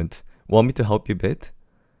assignment. Want me to help you a bit?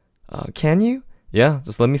 Can you? Yeah,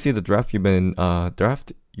 just let me see the draft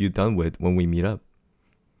you done with when we meet up.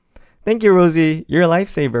 Thank you, Rosie. You're a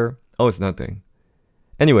lifesaver. Oh, it's nothing.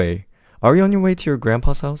 Anyway, are you on your way to your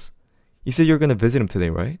grandpa's house? You said you're gonna visit him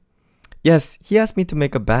today, right? Yes, he asked me to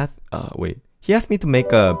make a He asked me to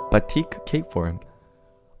make a batik cake for him.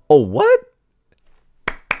 Oh, what?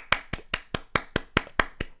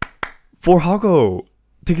 For Hago.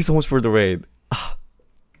 Thank you so much for the raid.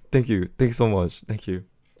 Thank you. Thank you so much. Thank you.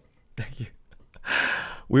 Thank you.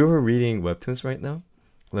 We were reading webtoons right now.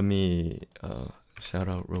 Let me shout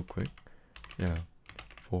out real quick. Yeah.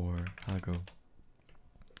 For Hago.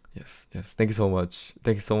 Yes, yes. Thank you so much.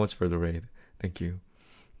 Thank you so much for the raid. Thank you.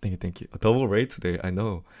 Thank you, thank you. A double raid today, I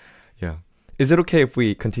know. Yeah. Is it okay if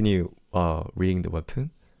we continue reading the webtoon?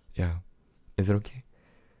 Yeah. Is it okay?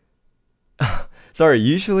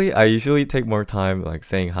 Sorry, I usually take more time like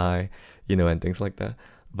saying hi, and things like that.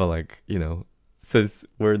 But like, since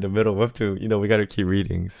we're in the middle of webtoon, we gotta keep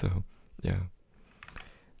reading. So yeah.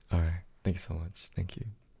 Alright. Thank you so much. Thank you.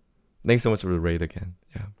 Thanks so much for the raid again.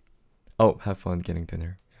 Yeah. Oh, have fun getting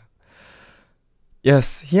dinner. Yeah.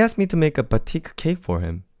 Yes, he asked me to make a batik cake for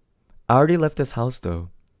him. I already left his house though.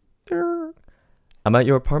 I'm at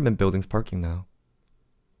your apartment building's parking now.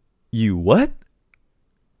 You what?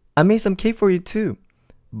 I made some cake for you too.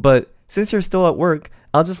 But since you're still at work,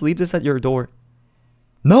 I'll just leave this at your door.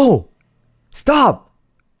 No! Stop!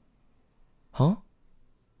 Huh?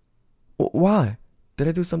 Why? Did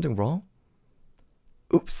I do something wrong?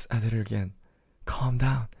 Oops, I did it again. Calm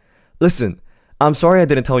down. Listen, I'm sorry I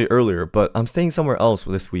didn't tell you earlier, but I'm staying somewhere else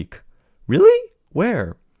this week. Really?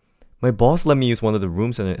 Where? My boss let me use one of the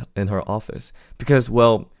rooms in her office because,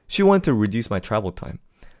 well, she wanted to reduce my travel time.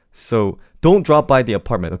 So don't drop by the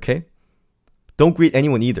apartment, okay? Don't greet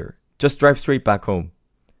anyone either. Just drive straight back home.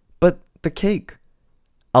 But the cake.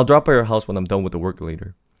 I'll drop by your house when I'm done with the work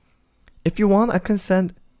later. If you want, I can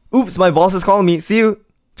send... Oops, my boss is calling me. See you.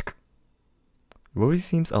 Rory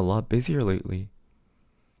seems a lot busier lately.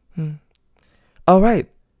 Alright.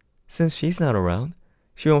 Since she's not around,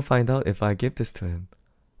 she won't find out if I give this to him.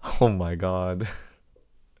 Oh my god.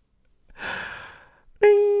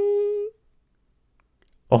 Ding.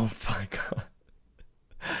 Oh my god.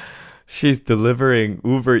 She's delivering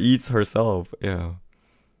Uber Eats herself. Yeah.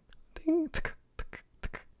 Ding.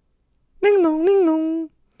 Ding dong, ding dong.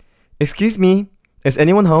 Excuse me. Is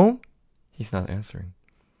anyone home? He's not answering.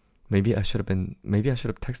 Maybe I should have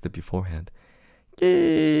texted beforehand.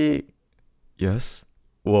 Yay. Yes.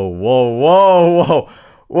 Whoa, whoa, whoa, whoa.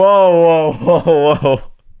 Whoa, whoa, whoa, whoa.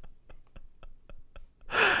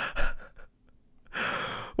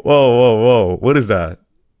 Whoa, whoa, whoa. What is that?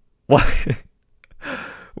 Why?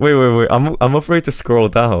 Wait. I'm afraid to scroll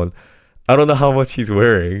down. I don't know how much he's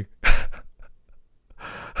wearing.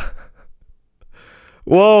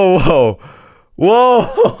 Whoa, whoa.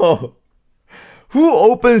 Whoa. Who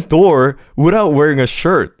opens door without wearing a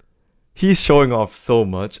shirt? He's showing off so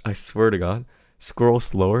much. I swear to God. Scroll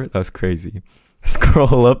slower. That's crazy.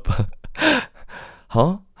 Scroll up.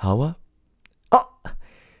 Huh? Hawa? Oh!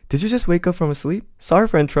 Did you just wake up from sleep? Sorry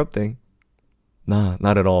for interrupting. Nah,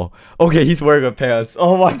 not at all. Okay, he's wearing a pants.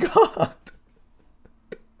 Oh my god.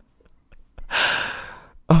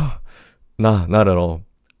 Oh, nah, not at all.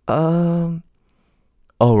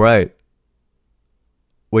 Alright.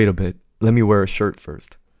 Wait a bit. Let me wear a shirt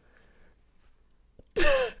first.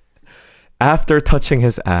 After touching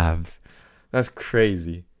his abs. That's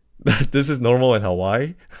crazy. This is normal in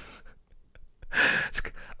Hawaii?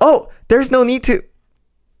 Oh, there's no need to...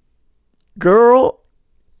 Girl.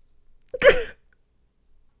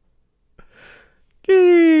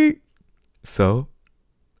 So,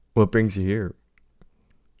 what brings you here?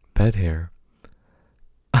 Bed hair.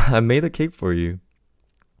 I made a cake for you.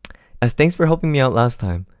 As thanks for helping me out last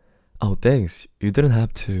time. Oh, thanks. You didn't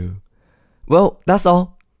have to. Well, that's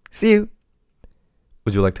all. See you.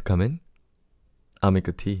 Would you like to come in? I'll make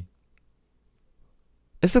a tea.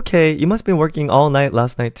 It's okay. You must have been working all night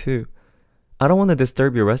last night too. I don't want to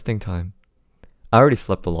disturb your resting time. I already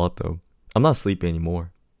slept a lot though. I'm not sleepy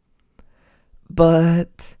anymore.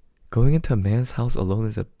 But going into a man's house alone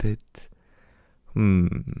is a bit...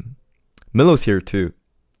 Millow's here too.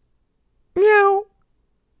 Meow.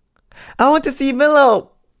 I want to see Millow.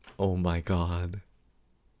 Oh my god.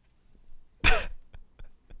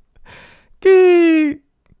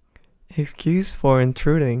 Excuse for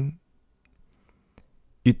intruding.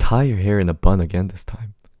 You tie your hair in a bun again this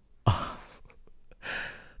time.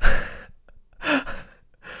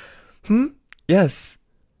 Yes.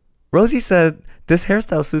 Rosie said this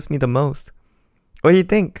hairstyle suits me the most. What do you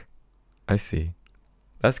think? I see.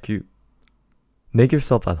 That's cute. Make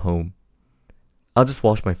yourself at home. I'll just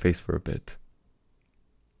wash my face for a bit.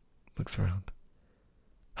 Looks around.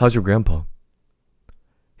 How's your grandpa?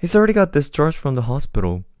 He's already got discharged from the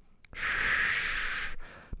hospital.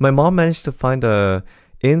 My mom managed to find a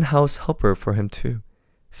in-house helper for him too.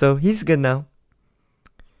 So he's good now.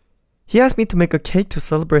 He asked me to make a cake to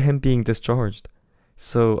celebrate him being discharged.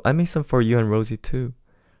 So I made some for you and Rosie too.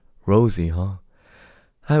 Rosie, huh?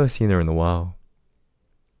 I haven't seen her in a while.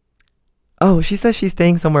 Oh, she says she's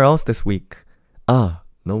staying somewhere else this week. Ah,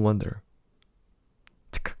 no wonder.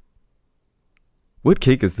 What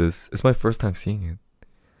cake is this? It's my first time seeing it.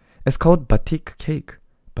 It's called batik cake.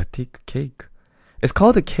 Batik cake. It's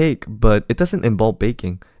called a cake, but it doesn't involve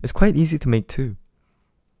baking. It's quite easy to make too.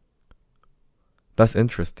 That's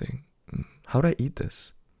interesting. How do I eat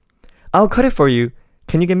this? I'll cut it for you.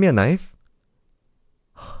 Can you give me a knife?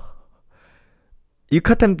 You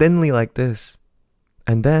cut them thinly like this.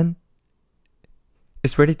 And then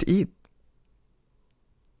it's ready to eat.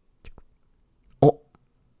 Oh,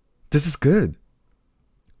 this is good.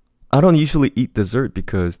 I don't usually eat dessert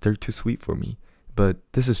because they're too sweet for me, but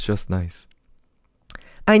this is just nice.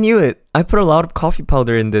 I knew it. I put a lot of coffee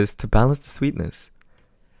powder in this to balance the sweetness.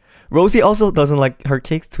 Rosie also doesn't like her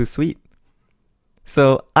cakes too sweet.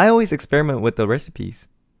 So I always experiment with the recipes.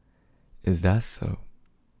 Is that so?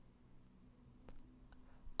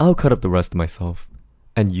 I'll cut up the rest myself.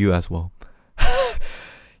 And you as well.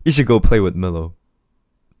 You should go play with Millo.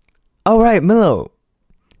 Alright, Millo.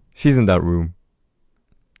 She's in that room.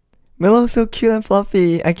 Millow's so cute and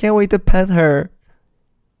fluffy. I can't wait to pet her.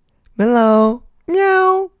 Millo.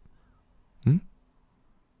 Meow.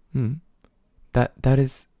 That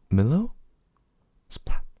is Millo?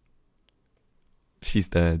 Splat. She's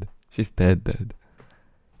dead. She's dead.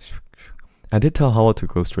 I did tell Hawa to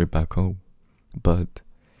go straight back home. But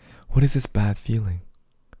what is this bad feeling?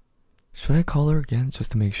 Should I call her again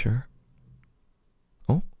just to make sure?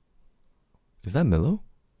 Oh? Is that Millo?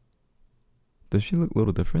 Does she look a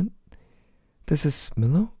little different? This is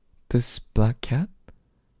Millo? This black cat?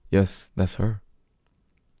 Yes, that's her.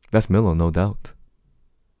 That's Millo, no doubt.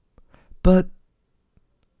 But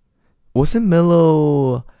wasn't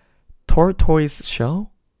Millo Tortoise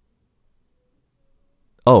Shell?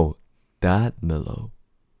 Oh, that Millo.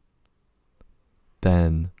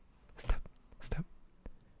 Then step.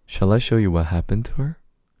 Shall I show you what happened to her?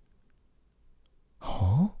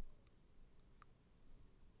 Huh?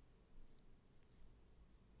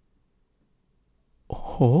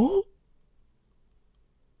 Oh?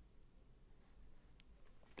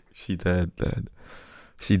 She dead.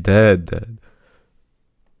 She dead.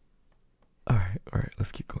 Alright,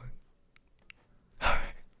 let's keep going. Alright.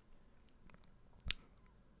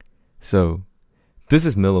 So, this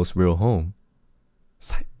is Millo's real home.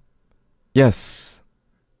 Yes,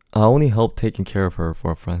 I only helped taking care of her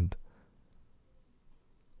for a friend.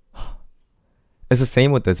 It's the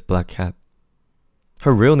same with this black cat.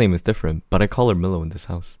 Her real name is different, but I call her Millo in this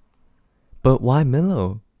house. But why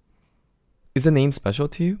Millo? Is the name special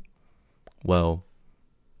to you? Well,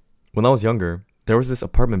 when I was younger, there was this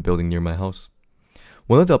apartment building near my house.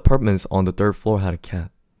 One of the apartments on the 3rd floor had a cat.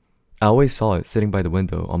 I always saw it sitting by the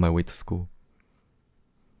window on my way to school.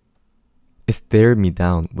 It stared me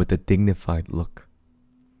down with a dignified look.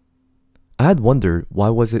 I had wondered why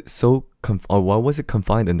was it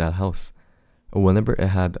confined in that house, or whenever it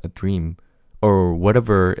had a dream, or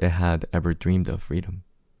whatever it had ever dreamed of freedom.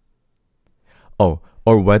 Oh,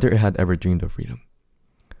 or whether it had ever dreamed of freedom.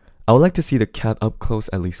 I would like to see the cat up close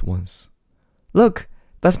at least once. Look,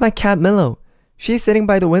 that's my cat Millo. She's sitting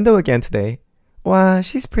by the window again today. Wow,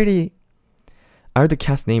 she's pretty. I heard the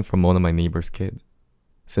cat's name from one of my neighbor's kids.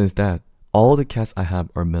 Since that, all the cats I have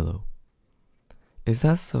are Millo. Is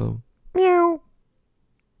that so? Meow.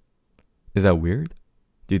 Is that weird?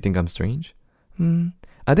 Do you think I'm strange?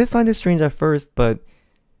 I did find it strange at first, but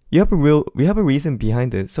we have a reason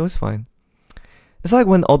behind it, so it's fine. It's like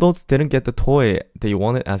when adults didn't get the toy they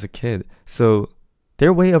wanted as a kid, so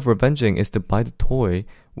their way of revenging is to buy the toy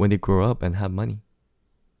when they grow up and have money.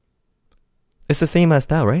 It's the same as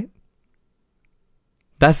that, right?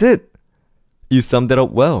 That's it! You summed it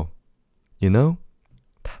up well. You know?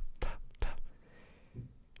 Tap, tap, tap.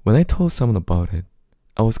 When I told someone about it,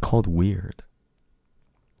 I was called weird.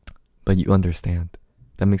 But you understand.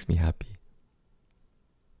 That makes me happy.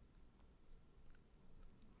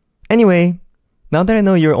 Anyway, now that I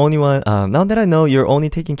know you're only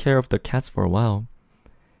taking care of the cats for a while,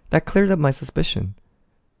 that cleared up my suspicion.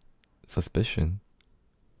 Suspicion?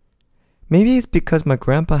 Maybe it's because my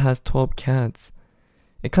grandpa has 12 cats.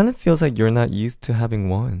 It kind of feels like you're not used to having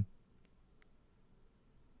one.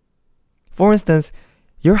 For instance,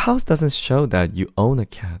 your house doesn't show that you own a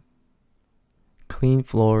cat. Clean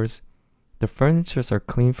floors, the furnitures are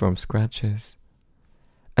clean from scratches,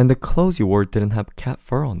 and the clothes you wore didn't have cat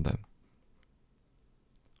fur on them.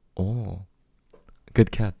 Oh,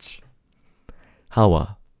 good catch.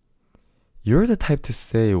 Hawa, you're the type to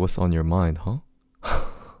say what's on your mind, huh?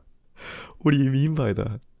 What do you mean by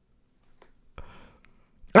that?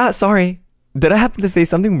 Sorry. Did I happen to say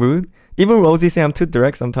something rude? Even Rosie say I'm too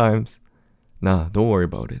direct sometimes. Nah, don't worry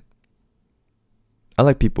about it. I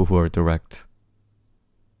like people who are direct.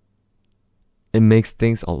 It makes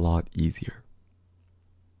things a lot easier.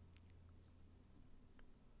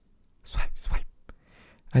 Swipe, swipe.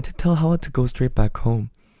 I did tell Hawa to go straight back home,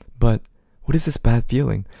 but what is this bad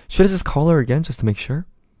feeling? Should I just call her again just to make sure?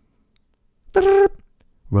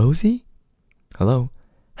 Rosie? Hello?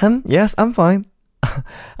 Yes, I'm fine.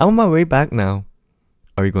 I'm on my way back now.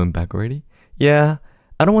 Are you going back already? Yeah,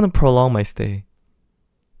 I don't want to prolong my stay.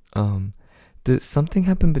 Did something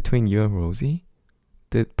happen between you and Rosie?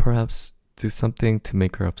 Did perhaps do something to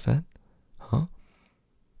make her upset? Huh?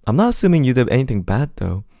 I'm not assuming you did anything bad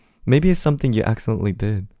though. Maybe it's something you accidentally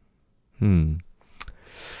did.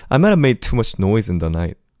 I might have made too much noise in the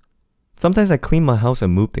night. Sometimes I clean my house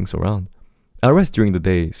and move things around. I rest during the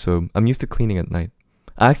day, so I'm used to cleaning at night.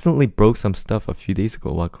 I accidentally broke some stuff a few days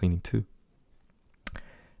ago while cleaning too.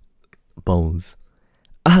 Bones.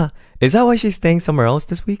 Is that why she's staying somewhere else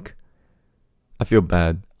this week? I feel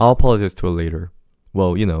bad. I'll apologize to her later.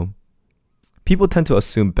 Well, you know, people tend to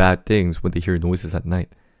assume bad things when they hear noises at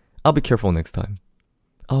night. I'll be careful next time.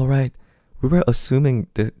 Alright, we were assuming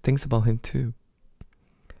things about him too.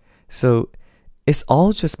 So, it's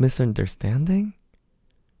all just misunderstanding?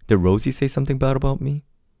 Did Rosie say something bad about me?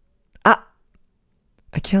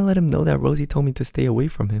 I can't let him know that Rosie told me to stay away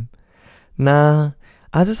from him. Nah,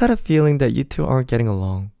 I just had a feeling that you two aren't getting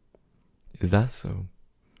along. Is that so?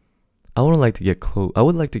 I would like to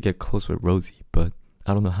get close with Rosie, but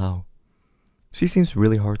I don't know how. She seems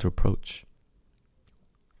really hard to approach.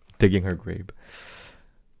 Digging her grave.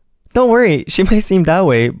 Don't worry, she might seem that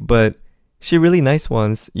way, but she's really nice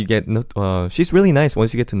once you get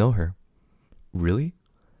to know her. Really?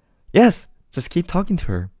 Yes, just keep talking to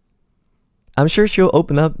her. I'm sure she'll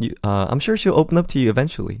open up to you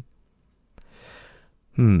eventually.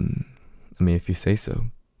 I mean, if you say so,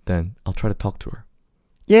 then I'll try to talk to her.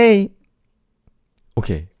 Yay!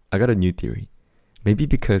 Okay, I got a new theory. Maybe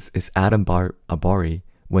because it's Adam Abari,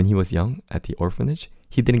 when he was young at the orphanage,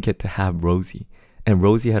 he didn't get to have Rosie, and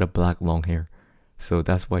Rosie had a black long hair. So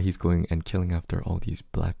that's why he's going and killing after all these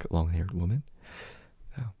black long-haired women.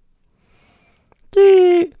 Yeah.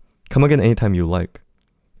 Yay! Come again anytime you like.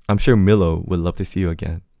 I'm sure Milo would love to see you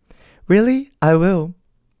again. Really? I will.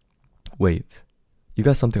 Wait, you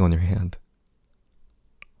got something on your hand.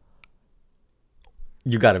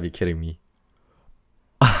 You gotta be kidding me.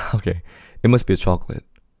 Okay, it must be a chocolate.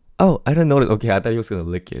 Oh, I didn't notice. Okay, I thought he was gonna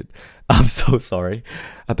lick it. I'm so sorry.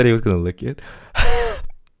 I thought he was gonna lick it.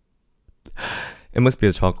 It must be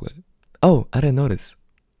a chocolate. Oh, I didn't notice.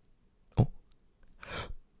 Oh.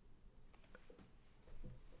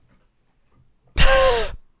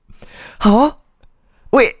 Huh?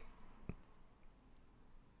 Wait.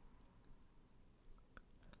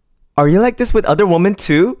 Are you like this with other women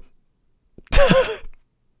too?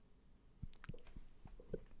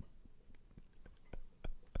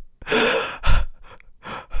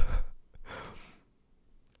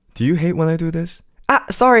 Do you hate when I do this?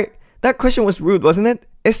 Sorry. That question was rude, wasn't it?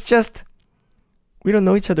 It's just, we don't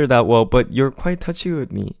know each other that well, but you're quite touchy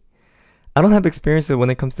with me. I don't have experience when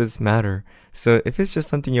it comes to this matter, so if it's just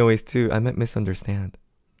something you always do, I might misunderstand.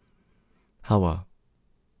 Hawa,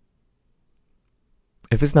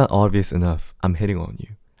 if it's not obvious enough, I'm hitting on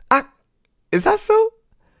you. Is that so?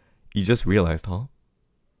 You just realized, huh?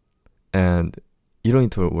 And you don't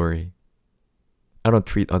need to worry. I don't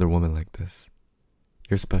treat other women like this.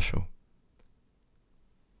 You're special.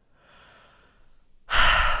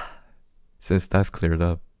 Since that's cleared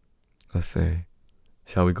up, let's say,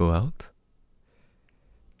 shall we go out?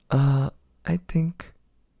 I think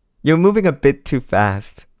you're moving a bit too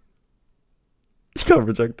fast. You got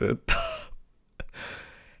rejected.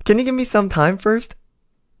 Can you give me some time first?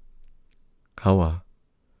 Hawa,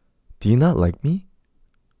 do you not like me?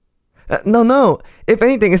 No. If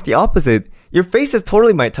anything, it's the opposite. Your face is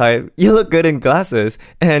totally my type. You look good in glasses,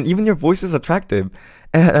 and even your voice is attractive.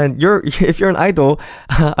 And if you're an idol,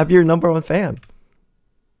 I'll be your #1 fan.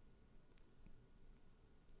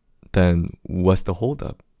 Then what's the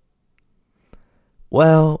holdup?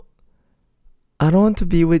 Well, I don't want to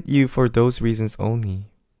be with you for those reasons only.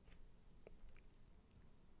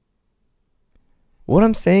 What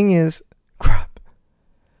I'm saying is, crap.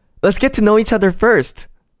 Let's get to know each other first.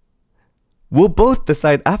 We'll both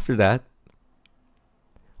decide after that.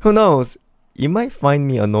 Who knows? You might find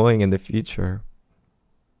me annoying in the future.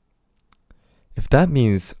 If that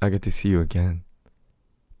means I get to see you again,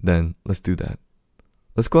 then let's do that.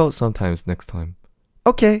 Let's go out sometimes next time.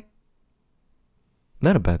 Okay.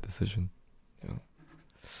 Not a bad decision. Yeah.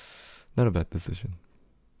 Not a bad decision.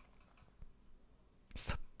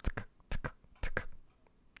 Stop.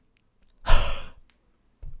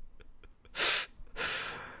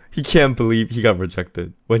 He can't believe he got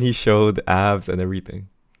rejected when he showed abs and everything.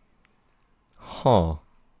 Huh.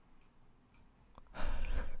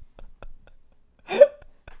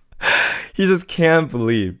 He just can't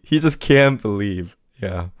believe. He just can't believe.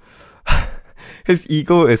 Yeah. His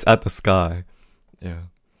ego is at the sky. Yeah.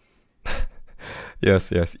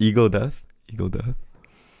 Yes, yes. Ego death. Ego death.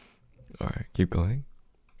 Alright, keep going.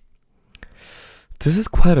 This is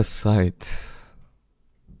quite a sight.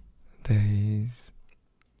 Days.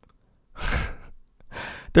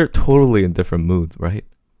 They're totally in different moods, right?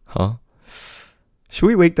 Huh? Should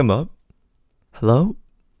we wake them up? Hello?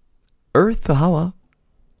 Earth to Hawa?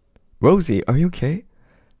 Rosie, are you okay?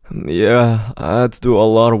 Yeah, I had to do a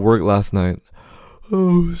lot of work last night.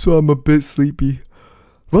 Oh, so I'm a bit sleepy.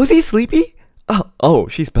 Rosie's sleepy? Oh,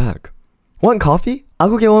 she's back. Want coffee? I'll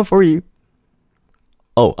go get one for you.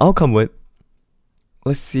 Oh, I'll come with.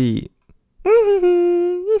 Let's see.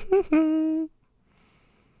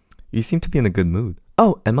 You seem to be in a good mood.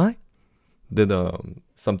 Oh, am I? Did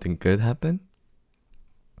something good happen?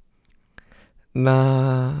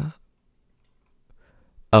 Nah.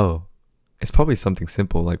 Oh, it's probably something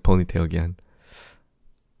simple like ponytail again.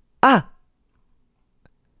 Ah!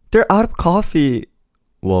 They're out of coffee.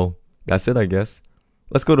 Well, that's it, I guess.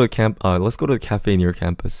 Let's go to the cafe near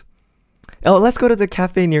campus. Oh, let's go to the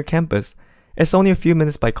cafe near campus. It's only a few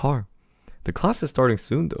minutes by car. The class is starting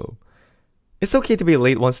soon though. It's okay to be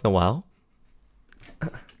late once in a while.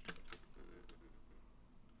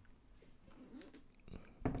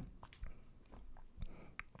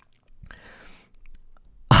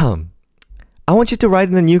 I want you to ride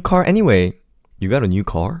in the new car anyway. You got a new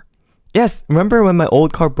car? Yes, remember when my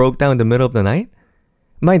old car broke down in the middle of the night?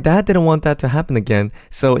 My dad didn't want that to happen again,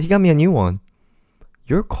 so he got me a new one.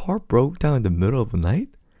 Your car broke down in the middle of the night?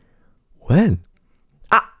 When?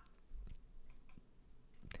 Ah!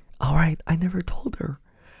 Alright, I never told her.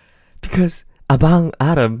 Because Abang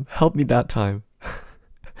Adam helped me that time.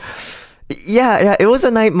 Yeah, it was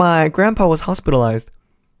the night my grandpa was hospitalized.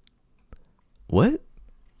 What?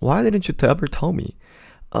 Why didn't you ever tell me?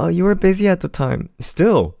 You were busy at the time.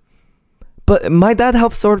 Still. But my dad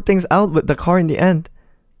helped sort things out with the car in the end.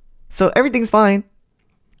 So everything's fine.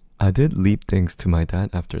 I did leave things to my dad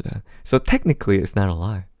after that. So technically it's not a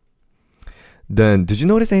lie. Then, did you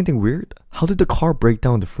notice anything weird? How did the car break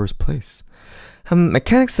down in the first place?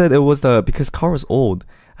 Mechanic said it was because car was old.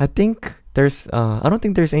 I don't think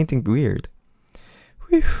there's anything weird.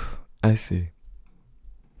 Whew, I see.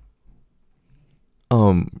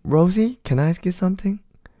 Rosie, can I ask you something?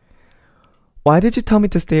 Why did you tell me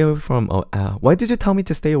to stay away from why did you tell me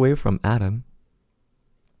to stay away from Adam?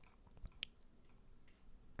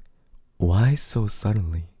 Why so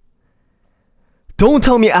suddenly? Don't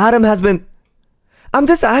tell me Adam has been... I'm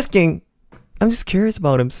just asking. I'm just curious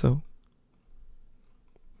about him, so...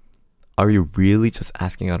 Are you really just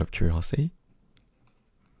asking out of curiosity?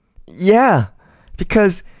 Yeah,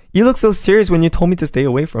 because you look so serious when you told me to stay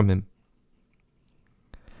away from him.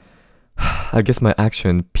 I guess my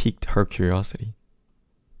action piqued her curiosity.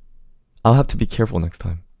 I'll have to be careful next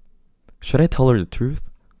time. Should I tell her the truth?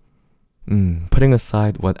 Putting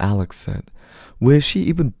aside what Alex said, will she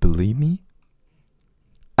even believe me?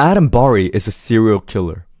 Adam Bari is a serial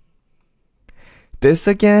killer. This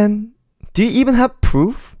again? Do you even have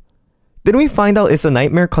proof? Didn't we find out it's a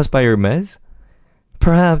nightmare caused by your mez?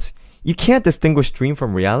 Perhaps you can't distinguish dream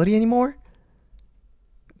from reality anymore?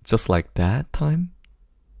 Just like that time?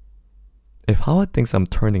 If Howard thinks I'm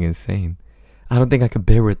turning insane, I don't think I can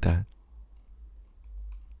bear with that.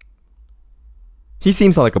 He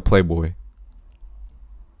seems like a playboy.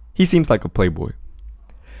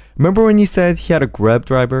 Remember when you said he had a Grab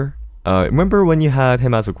driver? Remember when you had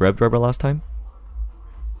him as a Grab driver last time?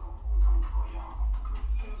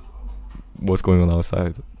 What's going on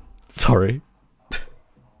outside? Sorry.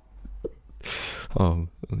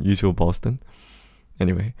 Usual Boston.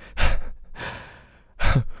 Anyway.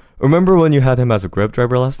 Remember when you had him as a Grab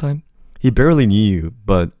driver last time? He barely knew you,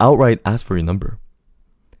 but outright asked for your number.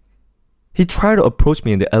 He tried to approach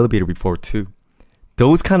me in the elevator before too.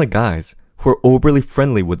 Those kind of guys who are overly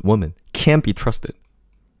friendly with women can't be trusted.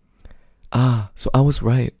 Ah, so I was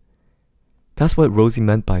right. That's what Rosie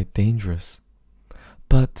meant by dangerous.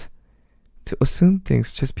 But to assume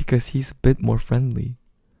things just because he's a bit more friendly,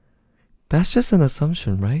 that's just an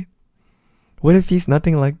assumption, right? What if he's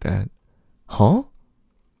nothing like that? Huh?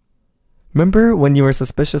 Remember when you were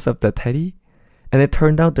suspicious of that Teddy? And it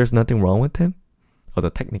turned out there's nothing wrong with him? Oh, the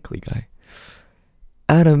technically guy.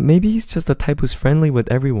 Adam, maybe he's just the type who's friendly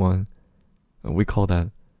with everyone. We call that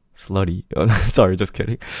slutty. Oh, sorry, just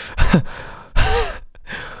kidding.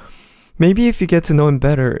 Maybe if you get to know him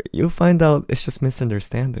better, you'll find out it's just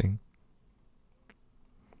misunderstanding.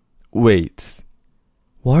 Wait,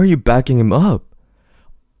 why are you backing him up?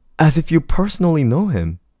 As if you personally know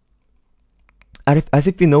him. As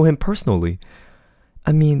if you know him personally.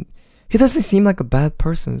 I mean, he doesn't seem like a bad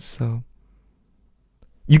person, so...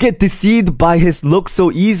 You get deceived by his looks so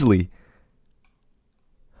easily.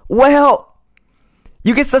 Well,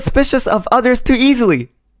 you get suspicious of others too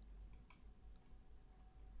easily.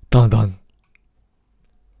 Dun dun.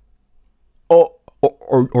 Oh,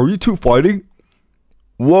 are you two fighting?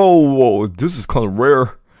 Whoa, this is kind of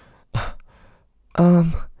rare.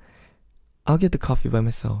 I'll get the coffee by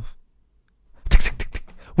myself.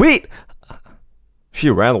 Wait! She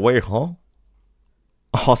ran away, huh?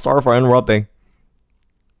 Oh, sorry for interrupting.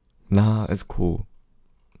 Nah, it's cool.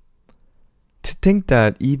 To think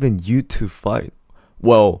that even you two fight.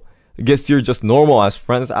 Well, I guess you're just normal as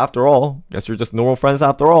friends after all. Guess you're just normal friends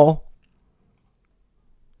after all.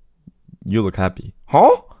 You look happy.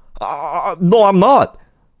 Huh? No, I'm not.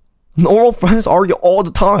 Normal friends argue all the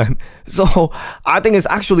time. So, I think it's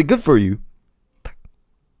actually good for you.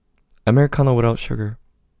 Americano without sugar.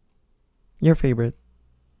 Your favorite.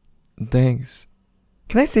 Thanks.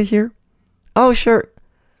 Can I sit here? Oh, sure.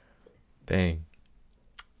 Dang.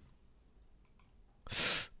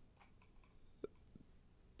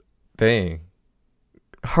 Dang.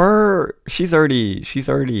 She's already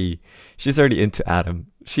into Adam.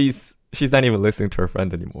 She's not even listening to her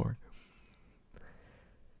friend anymore.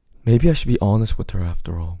 Maybe I should be honest with her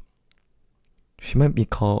after all. She might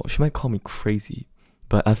call me crazy,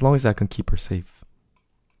 but as long as I can keep her safe.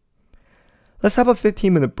 Let's have a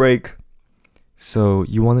 15-minute break. So,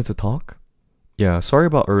 you wanted to talk? Yeah, sorry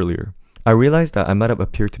about earlier. I realized that I might have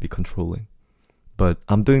appeared to be controlling. But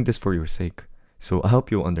I'm doing this for your sake, so I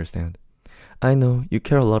hope you'll understand. I know, you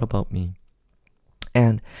care a lot about me.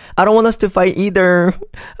 And I don't want us to fight either.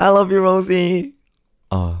 I love you, Rosie.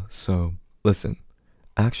 So, listen.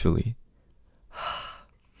 Actually,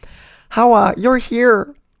 Hawa, you're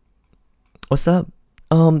here. What's up?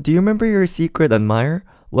 Do you remember your secret admirer?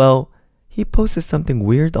 Well, he posted something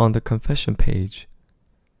weird on the confession page.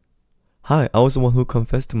 Hi, I was the one who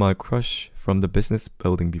confessed to my crush from the business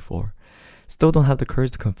building before. Still don't have the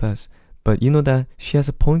courage to confess, but you know that she has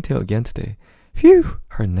a ponytail again today. Phew,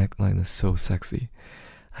 her neckline is so sexy.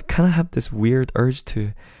 I kind of have this weird urge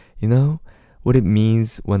to, you know, what it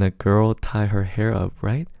means when a girl tie her hair up,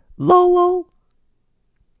 right? Lolo.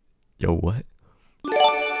 Yo, what?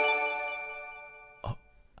 Oh,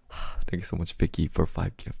 thank you so much, Vicky, for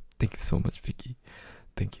 5 gifts. Thank you so much, Vicky.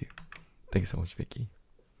 Thank you. Thank you so much, Vicky.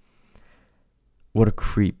 What a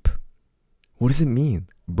creep. What does it mean?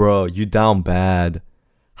 Bro, you down bad.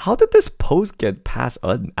 How did this post get past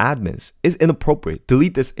admins? It's inappropriate.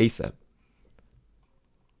 Delete this ASAP.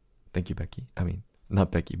 Thank you, Becky. I mean,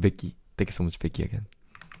 not Becky, Vicky. Thank you so much, Vicky, again.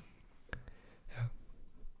 Yeah.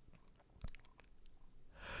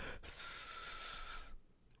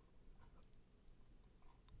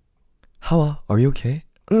 Hawa, are you okay?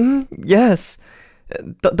 Yes.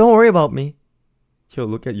 Don't worry about me. Yo,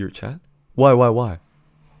 look at your chat. Why? Why?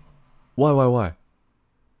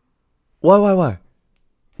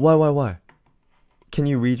 Can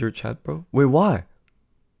you read your chat, bro? Wait, why?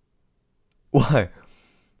 Why?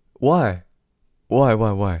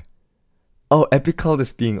 Oh, Epic called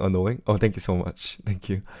this being annoying. Oh, thank you so much. Thank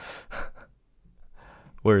you.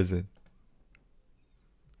 Where is it?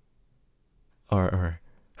 Alright.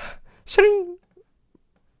 Shing.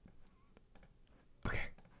 Okay.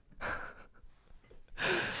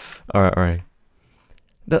 Alright.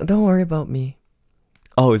 Don't worry about me.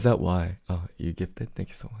 Oh, is that why? Oh, you gifted? Thank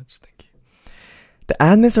you so much. Thank you. The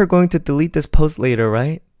admins are going to delete this post later,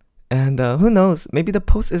 right? And who knows? Maybe the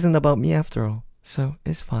post isn't about me after all. So,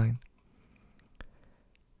 it's fine.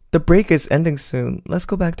 The break is ending soon. Let's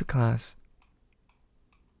go back to class.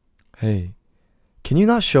 Hey, can you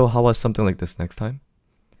not show Hawa something like this next time?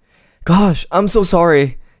 Gosh, I'm so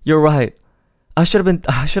sorry. You're right. I should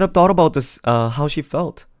have thought about this, how she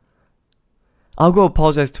felt. I'll go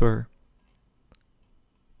apologize to her.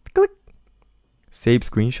 Click. Save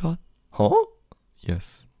screenshot? Huh?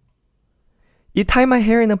 Yes. You tie my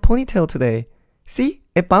hair in a ponytail today. See?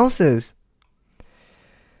 It bounces.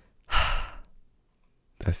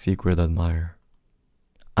 That secret admirer.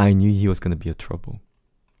 I knew he was gonna be a trouble.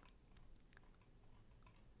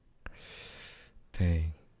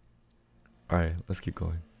 Dang. Alright, let's keep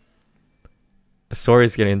going. The story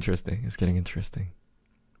is getting interesting. It's getting interesting.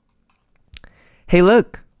 Hey,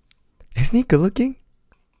 look! Isn't he good looking?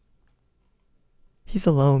 He's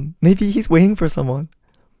alone. Maybe he's waiting for someone.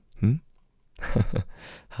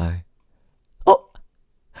 Hi. Oh!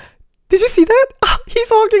 Did you see that? Oh,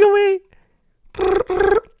 he's walking away!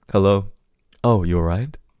 Hello. Oh, you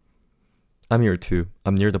arrived? I'm here too.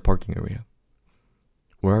 I'm near the parking area.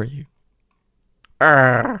 Where are you?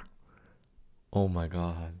 Oh my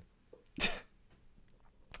god.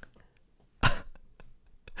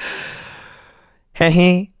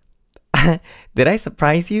 Hey, did I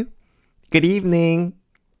surprise you? Good evening.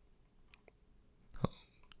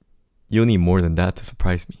 You'll need more than that to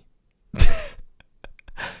surprise me.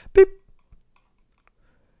 Beep.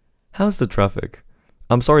 How's the traffic?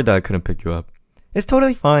 I'm sorry that I couldn't pick you up. It's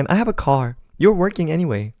totally fine. I have a car. You're working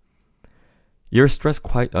anyway. You're dressed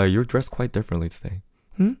quite differently today.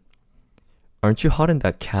 Aren't you hot in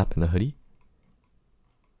that cap and a hoodie?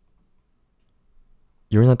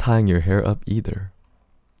 You're not tying your hair up either.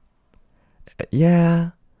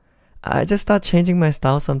 Yeah, I just thought changing my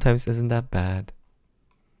style sometimes isn't that bad.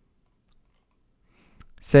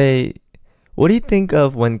 Say, what do you think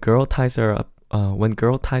of when girl ties up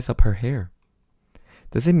her hair?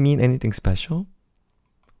 Does it mean anything special?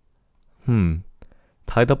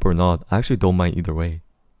 Tied up or not, I actually don't mind either way.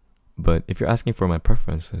 But if you're asking for my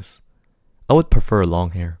preferences, I would prefer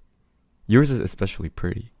long hair. Yours is especially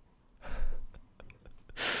pretty.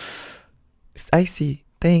 I see.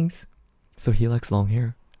 Thanks. So he likes long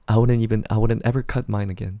hair. I wouldn't ever cut mine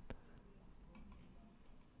again.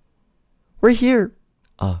 We're here.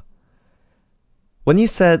 When you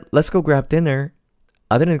said let's go grab dinner,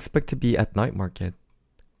 I didn't expect to be at night market.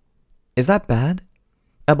 Is that bad?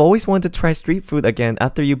 I've always wanted to try street food again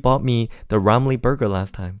after you bought me the Ramly burger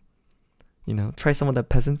last time. You know, try some of that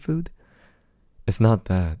peasant food. It's not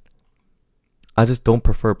that. I just don't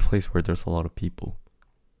prefer a place where there's a lot of people.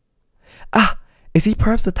 Is he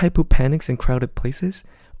perhaps the type who panics in crowded places?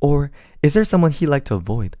 Or is there someone he'd like to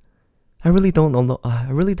avoid? I really don't know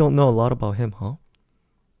a lot about him, huh?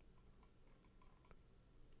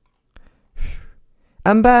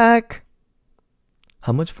 I'm back!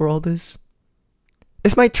 How much for all this?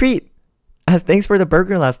 It's my treat! As thanks for the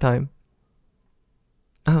burger last time.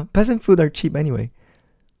 Peasant food are cheap anyway.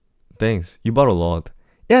 Thanks, you bought a lot.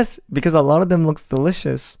 Yes, because a lot of them looks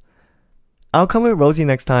delicious. I'll come with Rosie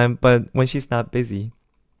next time, but when she's not busy.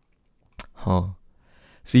 Huh.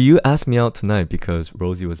 So you asked me out tonight because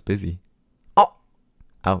Rosie was busy. Oh!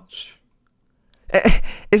 Ouch.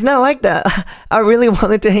 It's not like that. I really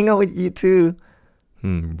wanted to hang out with you too.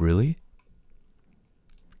 Really?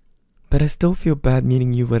 But I still feel bad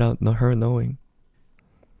meeting you without her knowing.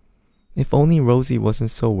 If only Rosie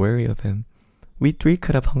wasn't so wary of him, we three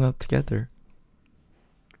could have hung out together.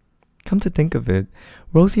 Come to think of it,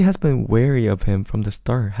 Rosie has been wary of him from the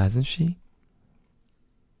start, hasn't she?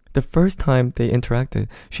 The first time they interacted,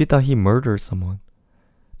 she thought he murdered someone.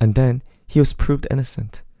 And then, he was proved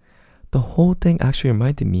innocent. The whole thing actually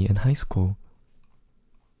reminded me in high school.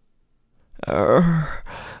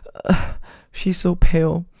 She's so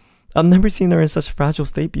pale. I've never seen her in such fragile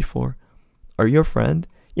state before. Are you a friend?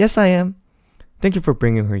 Yes, I am. Thank you for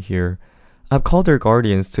bringing her here. I've called her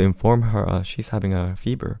guardians to inform her she's having a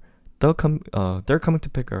fever. They're coming to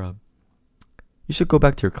pick her up. You should go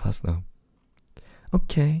back to your class now.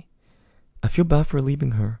 Okay. I feel bad for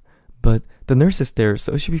leaving her, but the nurse is there,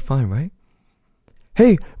 so it should be fine, right?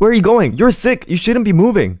 Hey, where are you going? You're sick. You shouldn't be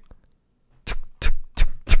moving.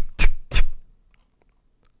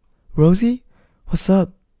 Rosie? What's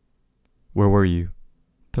up? Where were you?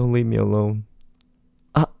 Don't leave me alone.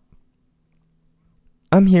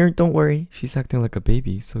 I'm here, don't worry. She's acting like a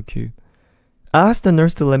baby, so cute. I asked the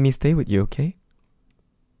nurse to let me stay with you, okay?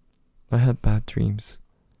 I had bad dreams.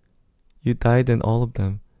 You died in all of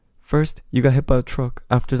them. First, you got hit by a truck.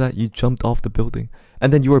 After that, you jumped off the building.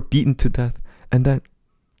 And then you were beaten to death. And then...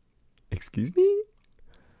 Excuse me?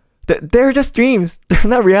 They're just dreams. They're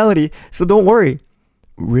not reality, so don't worry.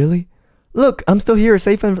 Really? Look, I'm still here,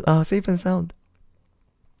 safe and sound.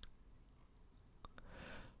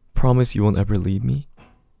 Promise you won't ever leave me?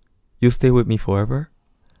 You'll stay with me forever?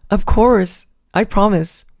 Of course, I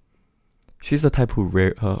promise. She's the type who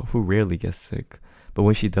rarely gets sick, but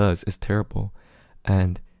when she does, it's terrible.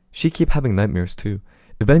 And she keep having nightmares too.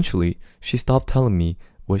 Eventually, she stopped telling me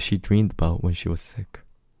what she dreamed about when she was sick.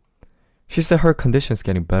 She said her condition's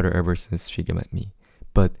getting better ever since she met me,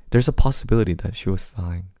 but there's a possibility that she was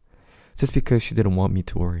sighing, just because she didn't want me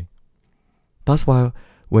to worry. That's why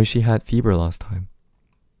when she had fever last time,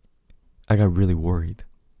 I got really worried.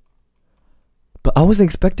 But I wasn't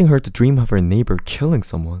expecting her to dream of her neighbor killing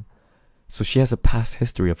someone, so she has a past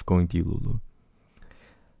history of going delulu.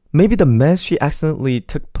 Maybe the mess she accidentally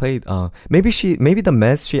took played a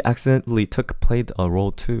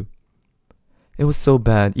role too. It was so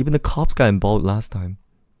bad, even the cops got involved last time.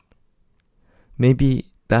 Maybe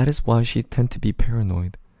that is why she tend to be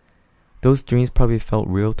paranoid. Those dreams probably felt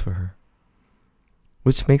real to her.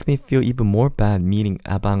 Which makes me feel even more bad meeting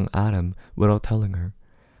Abang Adam without telling her.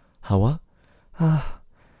 Hawa?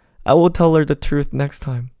 I will tell her the truth next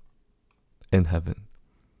time. In heaven.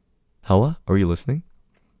 Hawa, are you listening?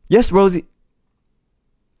 Yes, Rosie!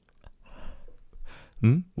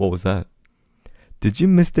 What was that? Did you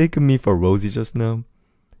mistake me for Rosie just now?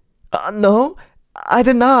 No, I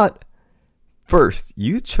did not. First,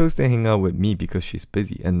 you chose to hang out with me because she's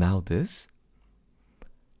busy, and now this?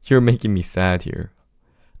 You're making me sad here.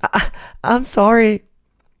 I'm sorry.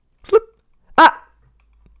 Slip.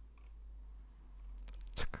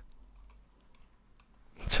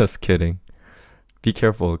 Just kidding. Be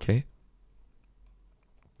careful, okay?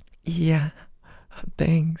 Yeah,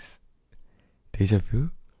 thanks. Deja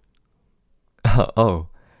vu? Oh,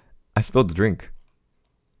 I spilled the drink.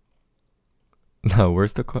 Now,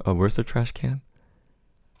 where's the trash can?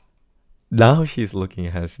 Now she's looking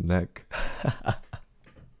at his neck.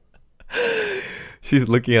 She's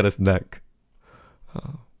looking at his neck.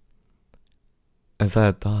 Oh. As I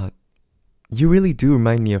had thought, you really do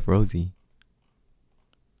remind me of Rosie.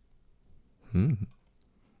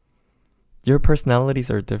 Your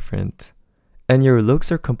personalities are different, and your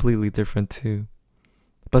looks are completely different too.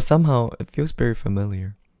 But somehow, it feels very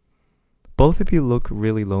familiar. Both of you look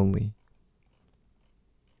really lonely.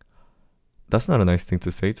 That's not a nice thing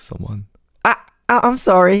to say to someone. I'm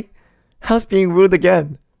sorry. How's being rude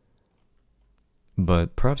again?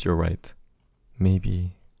 But perhaps you're right.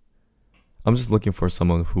 Maybe. I'm just looking for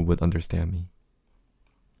someone who would understand me.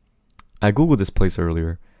 I googled this place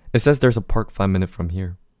earlier. It says there's a park 5 minutes from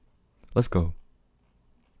here. Let's go.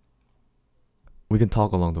 We can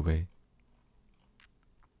talk along the way.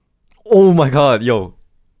 Oh my god, yo,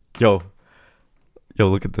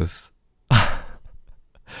 look at this.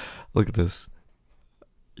 Look at this.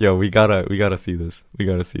 Yo, we gotta see this. We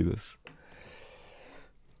gotta see this.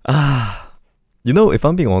 You know, if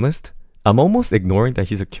I'm being honest, I'm almost ignoring that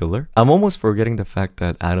he's a killer. I'm almost forgetting the fact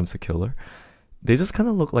that Adam's a killer. They just kind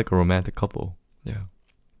of look like a romantic couple. Yeah.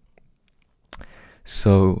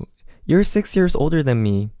 So, you're 6 years older than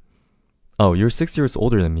me. Oh, you're 6 years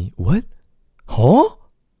older than me. What? Huh?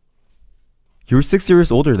 You're 6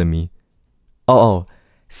 years older than me. Oh,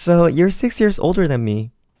 so you're 6 years older than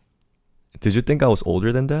me. Did you think I was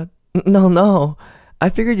older than that? No. I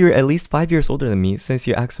figured you're at least 5 years older than me since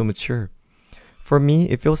you act so mature. For me,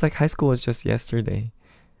 it feels like high school was just yesterday.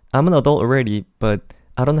 I'm an adult already, but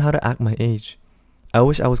I don't know how to act my age. I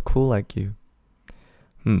wish I was cool like you.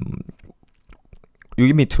 You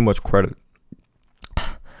give me too much credit.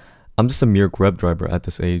 I'm just a mere Grab driver at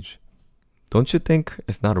this age. Don't you think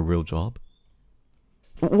it's not a real job?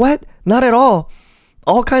 What? Not at all.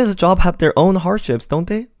 All kinds of jobs have their own hardships, don't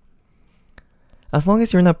they? As long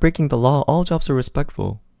as you're not breaking the law, all jobs are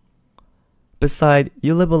respectful. Besides,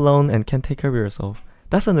 you live alone and can take care of yourself.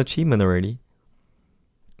 That's an achievement already.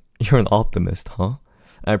 You're an optimist, huh?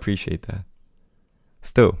 I appreciate that.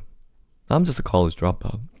 Still, I'm just a college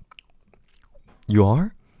dropout. You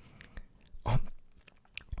are?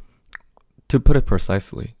 To put it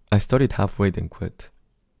precisely, I studied halfway then quit.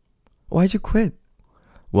 Why'd you quit?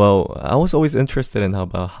 Well, I was always interested in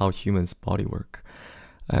how humans' body work.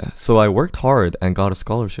 So I worked hard and got a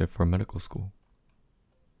scholarship for medical school.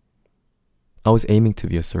 I was aiming to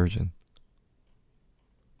be a surgeon.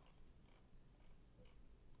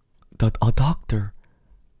 A doctor?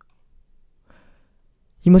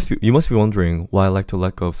 You must be wondering why I like to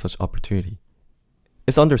let go of such opportunity.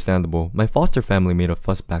 It's understandable. My foster family made a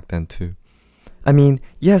fuss back then too. I mean,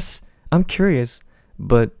 yes, I'm curious,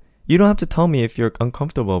 but you don't have to tell me if you're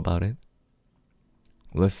uncomfortable about it.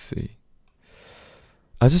 Let's see.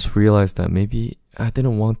 I just realized that maybe I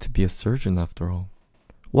didn't want to be a surgeon after all.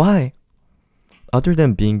 Why? Other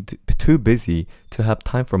than being too busy to have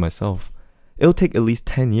time for myself, it'll take at least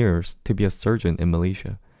 10 years to be a surgeon in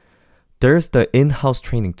Malaysia. There's the in-house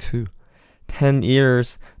training too. 10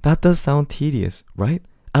 years, that does sound tedious, right?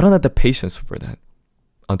 I don't have the patience for that.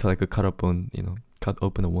 Until I could cut open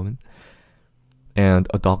a woman. And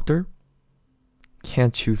a doctor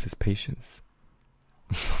can't choose his patients.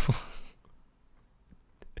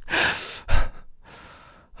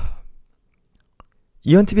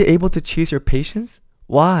 You want to be able to choose your patients?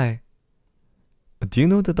 Why? Do you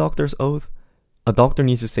know the doctor's oath? A doctor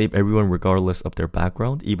needs to save everyone regardless of their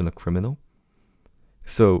background, even a criminal.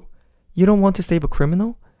 So, you don't want to save a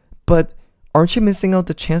criminal? But aren't you missing out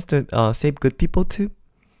the chance to save good people too?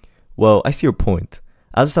 Well, I see your point.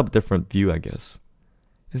 I just have a different view, I guess.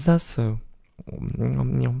 Is that so?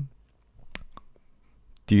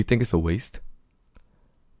 Do you think it's a waste?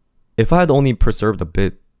 If I had only preserved a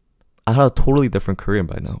bit, I'd have a totally different career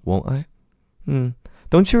by now, won't I?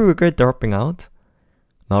 Don't you regret dropping out?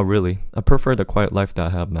 Not really. I prefer the quiet life that I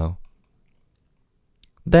have now.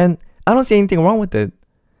 Then, I don't see anything wrong with it.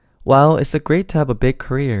 While it's great to have a big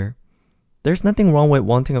career, there's nothing wrong with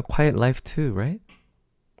wanting a quiet life too, right?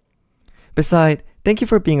 Besides, thank you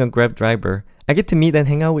for being a Grab driver. I get to meet and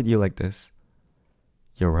hang out with you like this.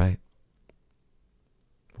 You're right.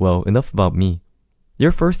 Well, enough about me.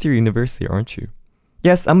 You're first year university, aren't you?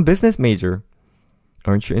 Yes, I'm a business major.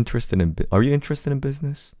 Are you interested in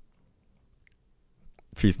business?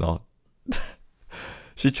 She's not.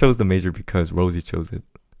 She chose the major because Rosie chose it.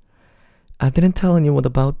 I didn't tell anyone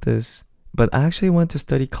about this, but I actually went to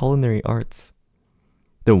study culinary arts.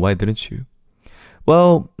 Then why didn't you?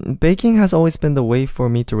 Well, baking has always been the way for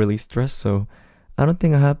me to release stress, so I don't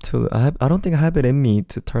think I have it in me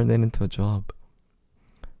to turn it into a job.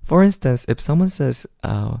 For instance, if someone says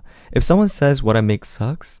what I make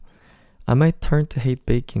sucks, I might turn to hate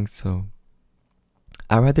baking, so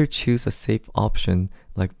I'd rather choose a safe option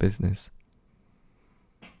like business.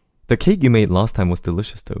 The cake you made last time was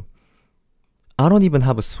delicious though. I don't even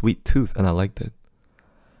have a sweet tooth and I liked it.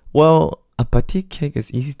 Well, a petite cake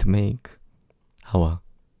is easy to make. Hawa,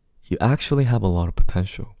 you actually have a lot of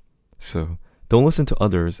potential. So don't listen to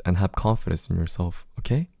others and have confidence in yourself,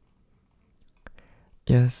 okay?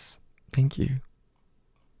 Yes, thank you.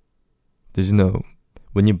 Did you know,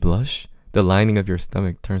 when you blush, the lining of your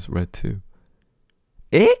stomach turns red too?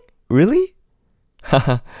 Eh? Really?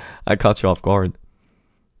 Haha, I caught you off guard.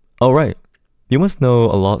 Alright, you must know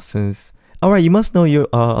a lot since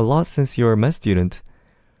you're a med student.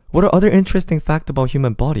 What are other interesting facts about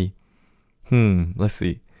human body? Let's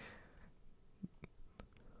see.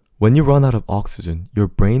 When you run out of oxygen, your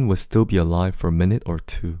brain will still be alive for a minute or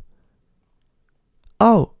two.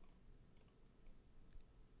 Oh!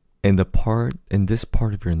 In this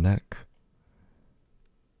part of your neck,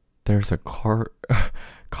 there's a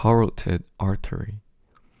carotid artery.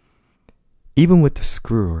 Even with the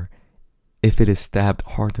screwer, if it is stabbed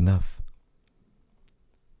hard enough,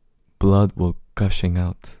 blood will gushing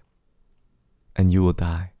out, and you will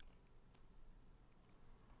die.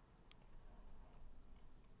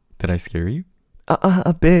 Did I scare you?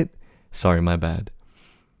 A bit. Sorry, my bad.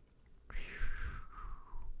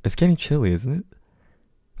 It's getting chilly, isn't it?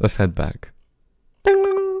 Let's head back.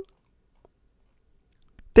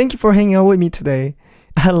 Thank you for hanging out with me today.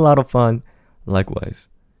 I had a lot of fun. Likewise.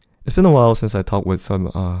 It's been a while since I talked this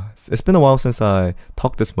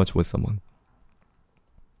much with someone.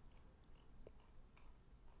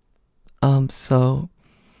 So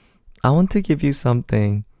I want to give you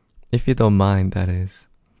something, if you don't mind, that is.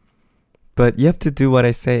 But you have to do what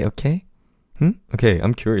I say, okay? Okay,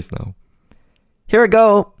 I'm curious now. Here we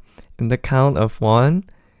go! In the count of 1,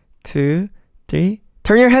 2, 3.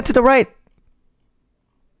 Turn your head to the right!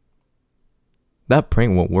 That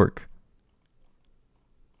prank won't work.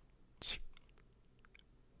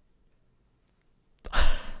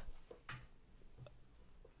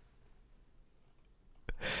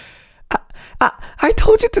 I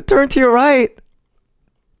told you to turn to your right!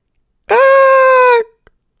 Ah!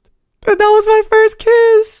 And that was my first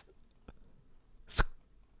kiss!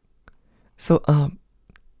 So,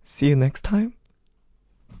 see you next time?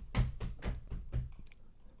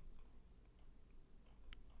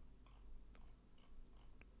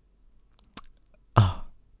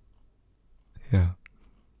 Yeah.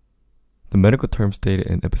 The medical terms stated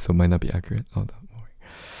in episode might not be accurate. Oh, don't worry.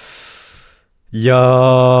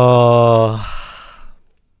 Yeah.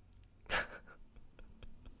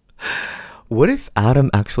 What if Adam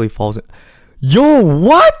actually falls in? Yo,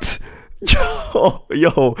 what?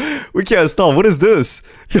 Yo, we can't stop. What is this?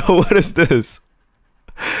 Yo, what is this?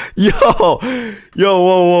 Yo,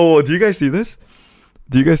 whoa. Do you guys see this?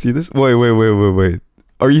 Wait.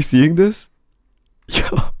 Are you seeing this?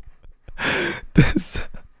 Yo, this.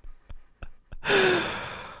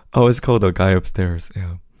 Oh, it's called the guy upstairs.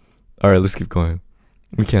 Yeah. All right, let's keep going.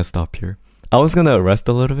 We can't stop here. I was gonna rest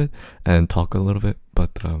a little bit and talk a little bit,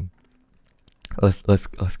 but let's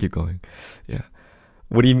keep going. Yeah.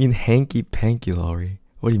 What do you mean hanky panky, Laurie?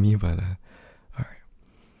 What do you mean by that? Alright.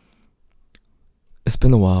 It's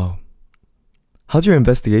been a while. How'd your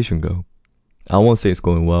investigation go? I won't say it's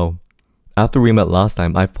going well. After we met last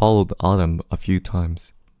time, I followed Autumn a few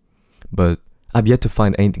times. But I've yet to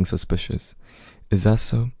find anything suspicious. Is that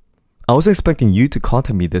so? I wasn't expecting you to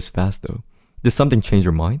contact me this fast though. Did something change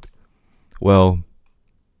your mind? Well,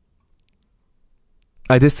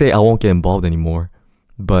 I did say I won't get involved anymore,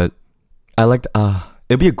 but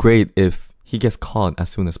it'd be great if he gets caught as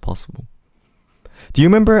soon as possible. Do you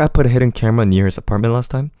remember I put a hidden camera near his apartment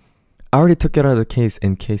last time? I already took it out of the case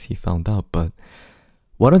in case he found out, but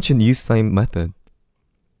why don't you use the same method?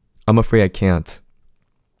 I'm afraid I can't.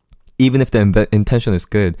 Even if the intention is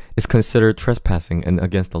good, it's considered trespassing and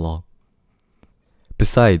against the law.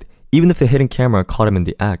 Besides, even if the hidden camera caught him in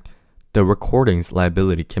the act, the recording's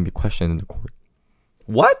liability can be questioned in the court.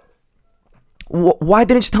 What? Why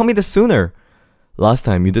didn't you tell me this sooner? Last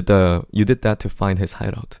time you did that to find his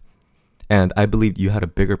hideout. And I believed you had a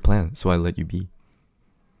bigger plan, so I let you be.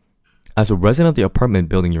 As a resident of the apartment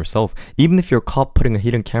building yourself, even if you're caught putting a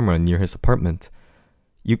hidden camera near his apartment,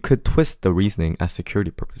 you could twist the reasoning as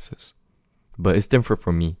security purposes. But it's different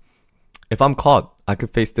for me. If I'm caught, I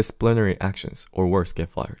could face disciplinary actions, or worse, get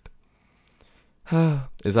fired.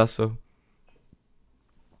 Is that so?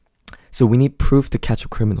 So we need proof to catch a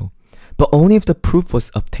criminal. But only if the proof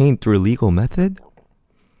was obtained through a legal method?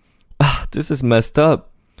 This is messed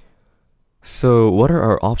up. So what are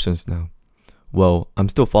our options now? Well, I'm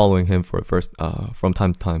still following him from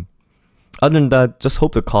time to time. Other than that, just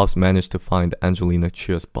hope the cops manage to find Angelina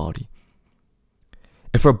Chia's body.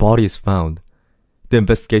 If her body is found, the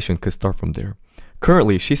investigation could start from there.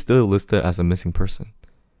 Currently, she's still listed as a missing person.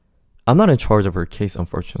 I'm not in charge of her case,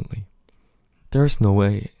 unfortunately. There's no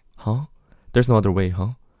way, huh? There's no other way,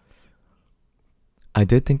 huh? I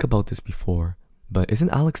did think about this before, but isn't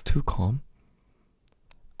Alex too calm?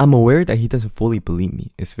 I'm aware that he doesn't fully believe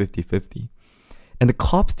me. It's 50-50. And the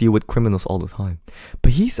cops deal with criminals all the time.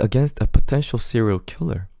 But he's against a potential serial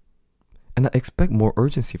killer. And I expect more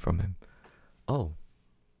urgency from him. Oh.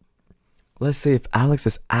 Let's say if Alex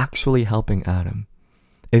is actually helping Adam,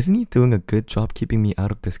 isn't he doing a good job keeping me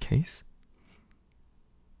out of this case?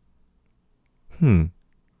 How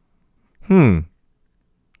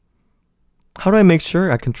do I make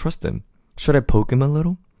sure I can trust him? Should I poke him a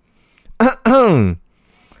little?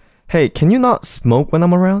 Hey, can you not smoke when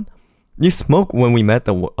I'm around? You smoked when we met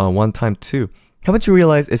the one time too. Haven't you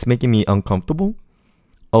realized it's making me uncomfortable?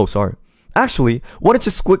 Oh, sorry. Actually, why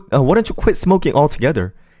don't you quit smoking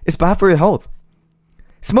altogether? It's bad for your health.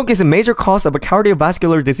 Smoke is a major cause of a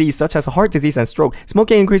cardiovascular disease such as heart disease and stroke.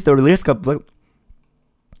 Smoking increases the risk of...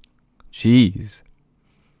 Jeez.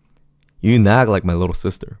 You nag like my little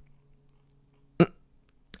sister.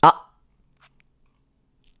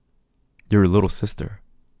 Your little sister.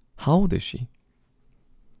 How old is she?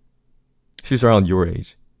 She's around your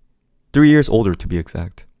age. 3 years older to be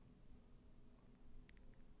exact.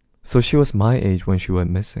 So she was my age when she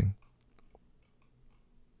went missing.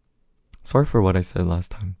 Sorry for what I said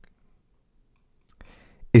last time.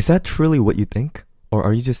 Is that truly what you think? Or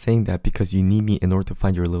are you just saying that because you need me in order to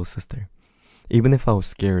find your little sister? Even if I was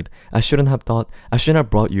scared, I shouldn't have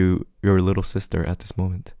brought you your little sister at this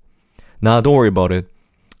moment. Nah, don't worry about it.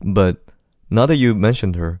 But now that you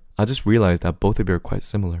mentioned her, I just realized that both of you are quite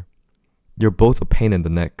similar. You're both a pain in the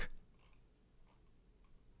neck.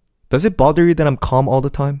 Does it bother you that I'm calm all the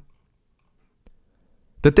time?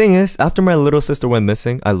 The thing is, after my little sister went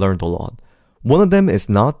missing, I learned a lot. One of them is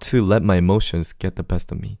not to let my emotions get the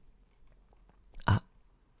best of me.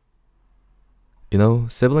 You know,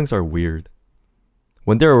 siblings are weird.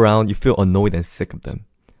 When they're around, you feel annoyed and sick of them.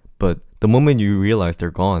 But the moment you realize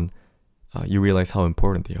they're gone, you realize how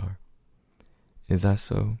important they are. Is that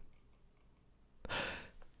so?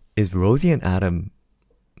 Is Rosie and Adam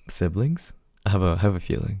siblings? I have a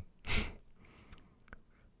feeling.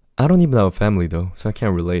 I don't even have a family though, so I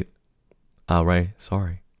can't relate. Right,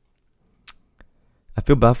 sorry. I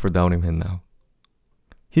feel bad for doubting him now.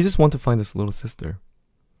 He just wants to find his little sister.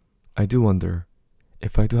 I do wonder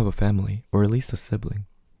if I do have a family, or at least a sibling.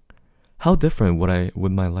 How different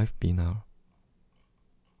would my life be now?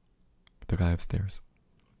 The guy upstairs.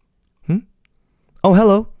 Oh,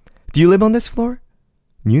 hello. Do you live on this floor?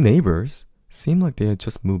 New neighbors? Seem like they had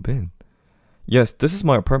just moved in. Yes, this is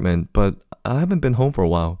my apartment, but I haven't been home for a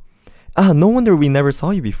while. No wonder we never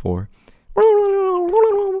saw you before.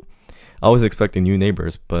 I was expecting new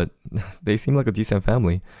neighbors, but they seem like a decent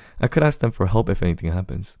family. I could ask them for help if anything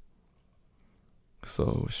happens.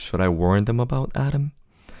 So, should I warn them about Adam?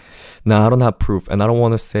 Nah, I don't have proof, and I don't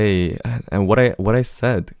want to say... And what I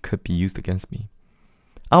said could be used against me.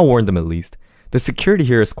 I'll warn them at least. The security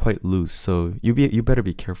here is quite loose, so you better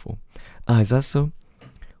be careful. Is that so?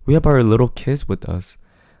 We have our little kids with us.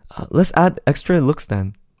 Let's add extra looks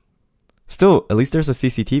then. Still, at least there's a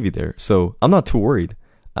CCTV there, so I'm not too worried.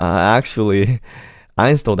 Actually, I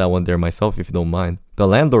installed that one there myself if you don't mind. The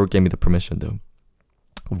landlord gave me the permission though.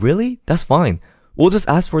 Really? That's fine. We'll just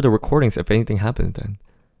ask for the recordings if anything happens then.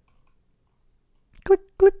 Click,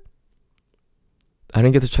 click. I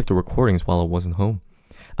didn't get to check the recordings while I wasn't home.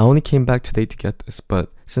 I only came back today to get this,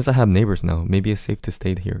 but since I have neighbors now, maybe it's safe to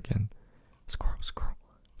stay here again. Scroll, scroll,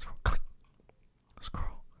 scroll, click,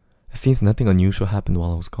 scroll. It seems nothing unusual happened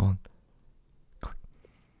while I was gone. Click.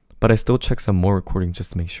 But I still checked some more recordings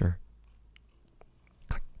just to make sure.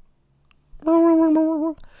 Click.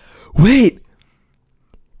 Wait!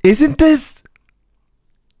 Isn't this...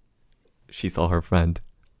 She saw her friend.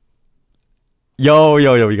 Yo,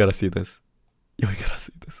 we gotta see this. Yo, we gotta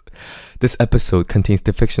see this. This episode contains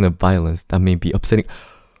depiction of violence that may be upsetting.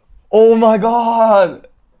 Oh my god!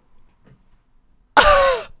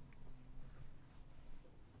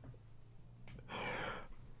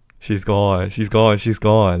 She's gone. She's gone. She's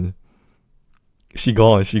gone. She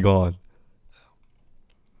gone. She gone.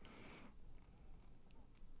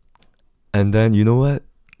 And then, you know what?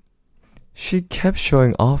 She kept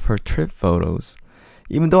showing off her trip photos.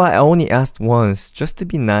 Even though I only asked once, just to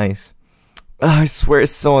be nice. I swear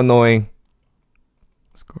it's so annoying.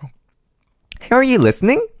 Scroll. Hey, are you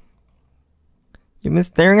listening? You've been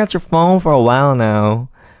staring at your phone for a while now.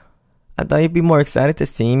 I thought you'd be more excited to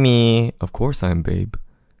see me. Of course I am, babe.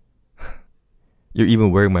 You're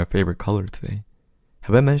even wearing my favorite color today.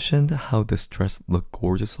 Have I mentioned how this dress looked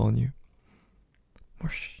gorgeous on you?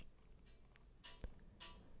 Whoosh.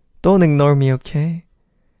 Don't ignore me, okay?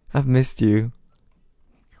 I've missed you.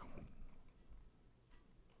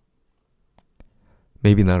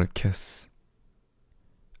 Maybe not a kiss.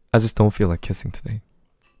 I just don't feel like kissing today.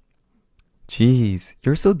 Jeez,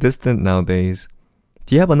 you're so distant nowadays.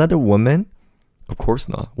 Do you have another woman? Of course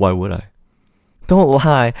not. Why would I? Don't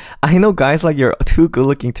lie. I know guys like you're too good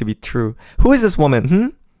looking to be true. Who is this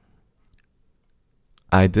woman,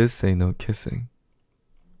 I did say no kissing.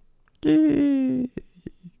 Yay.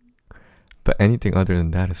 But anything other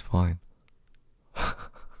than that is fine.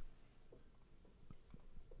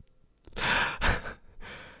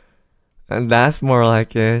 And that's more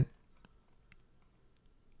like it.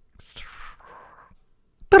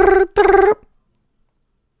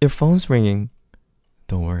 Your phone's ringing.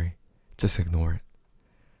 Don't worry. Just ignore it.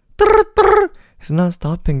 It's not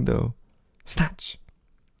stopping though. Snatch.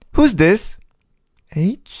 Who's this?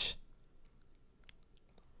 H?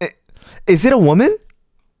 Is it a woman?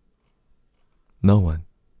 No one.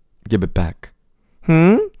 Give it back.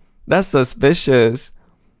 That's suspicious.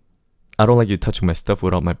 I don't like you touching my stuff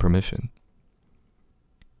without my permission.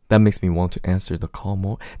 That makes me want to answer the call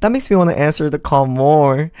more.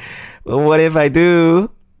 But what if I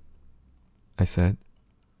do? I said,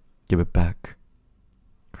 give it back.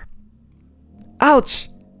 Ouch!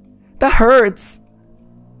 That hurts!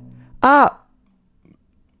 Ah!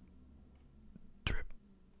 Drip.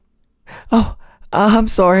 Oh, I'm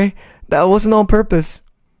sorry. That wasn't on purpose.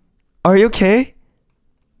 Are you okay?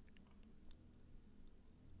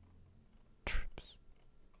 Drips.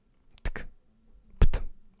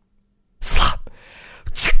 Slap.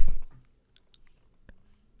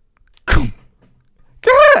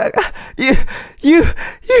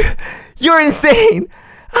 You're insane.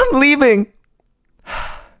 I'm leaving.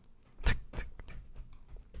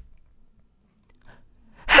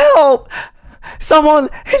 Help!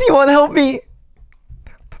 Anyone help me!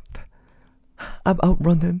 I've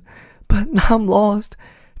outrun him, but now I'm lost.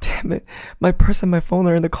 Damn it, my purse and my phone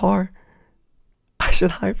are in the car. I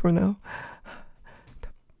should hide for now.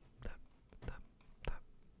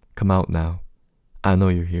 Come out now. I know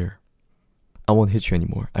you're here. I won't hit you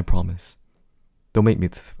anymore, I promise. Don't make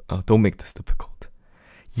this difficult.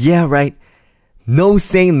 Yeah, right. No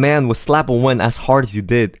sane man would slap a woman as hard as you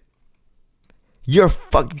did. You're a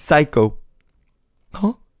fucking psycho.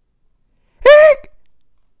 Huh?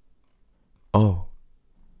 Oh.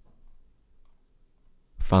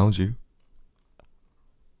 Found you.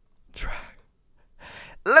 Try.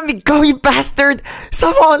 Let me go, you bastard!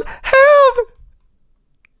 Someone help!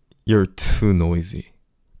 You're too noisy.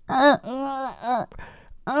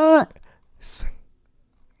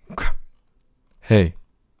 Hey.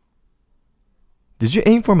 Did you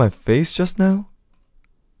aim for my face just now?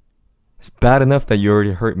 It's bad enough that you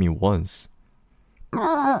already hurt me once.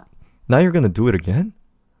 Now you're gonna do it again?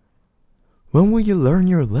 When will you learn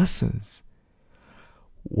your lessons?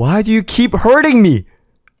 Why do you keep hurting me?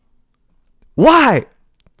 Why?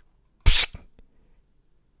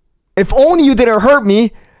 If only you didn't hurt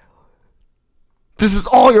me. This is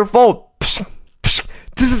all your fault.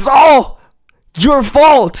 This is all your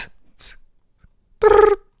fault.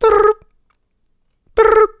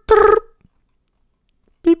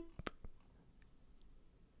 Beep.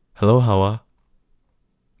 Hello, Hawa.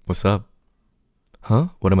 What's up? Huh?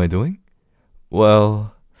 What am I doing?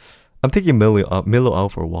 Well, I'm taking Milo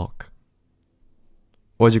out for a walk.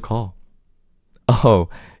 What'd you call? Oh,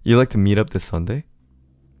 you like to meet up this Sunday?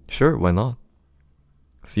 Sure, why not?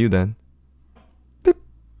 See you then. Beep.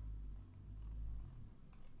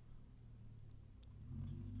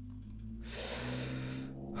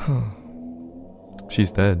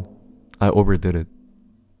 She's dead. I overdid it.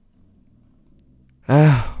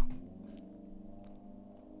 Ah.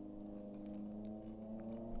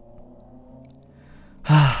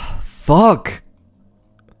 Fuck!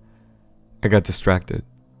 I got distracted.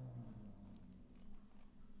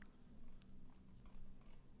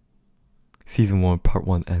 Season 1, Part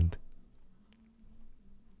 1 end.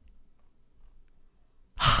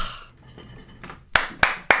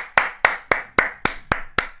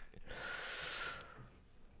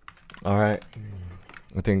 Alright.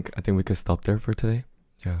 I think we could stop there for today.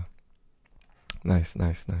 Yeah. Nice.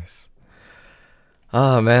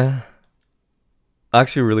 Ah, man.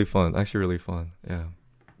 Actually really fun. Yeah.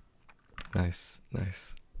 Nice.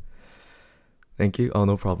 Thank you. Oh,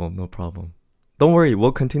 no problem. Don't worry,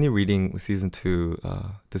 we'll continue reading season 2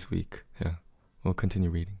 this week. Yeah. We'll continue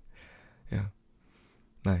reading. Yeah.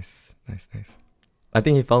 Nice. I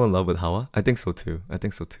think he fell in love with Hawa. I think so too. I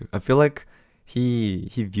feel like he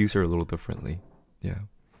views her a little differently. Yeah.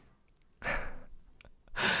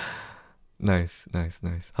 Nice.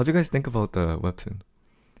 How'd you guys think about the webtoon?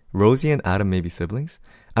 Rosie and Adam may be siblings?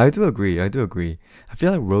 I do agree. I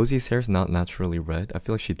feel like Rosie's hair is not naturally red. I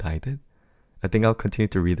feel like she dyed it. I think I'll continue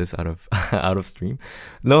to read this out of stream.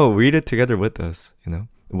 No, read it together with us, you know.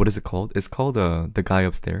 What is it called? It's called The Guy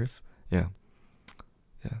Upstairs. Yeah.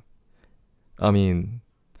 I mean,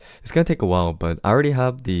 it's gonna take a while, but I already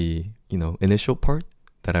have the, initial part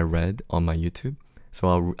that I read on my YouTube. So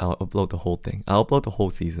I'll upload the whole thing. I'll upload the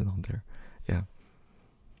whole season on there. Yeah.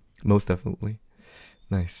 Most definitely.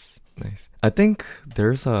 Nice. I think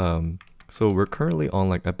there's so we're currently on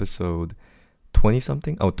like episode 20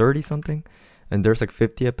 something, 30 something, and there's like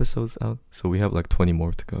 50 episodes out, so we have like 20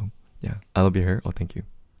 more to go. Yeah. I'll be here. Oh, thank you.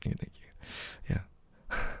 Thank you. Yeah.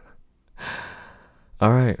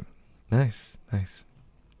 All right. Nice.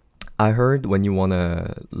 I heard when you want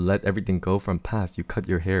to let everything go from past, you cut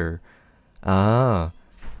your hair. I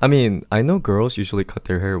mean, I know girls usually cut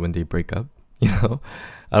their hair when they break up, I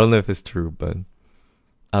don't know if it's true, but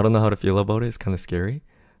I don't know how to feel about it. It's kind of scary.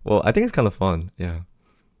 Well, I think it's kind of fun, yeah.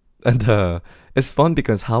 And it's fun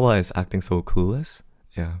because Hawa is acting so clueless,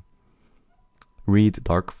 yeah. Read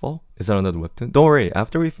Darkfall. Is that another webtoon? Don't worry,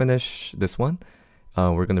 after we finish this one,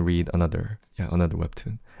 we're gonna read another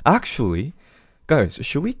webtoon. Actually, guys,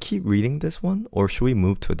 should we keep reading this one or should we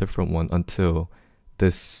move to a different one until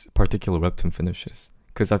this particular webtoon finishes?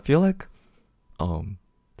 Because I feel like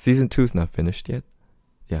season 2 is not finished yet.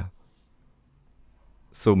 Yeah.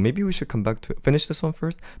 So maybe we should come back to finish this one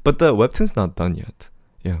first. But the webtoon's not done yet.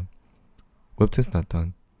 Yeah. Webtoon's not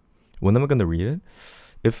done. When am I gonna read it?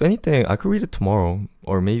 If anything, I could read it tomorrow.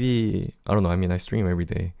 Or maybe, I don't know, I mean, I stream every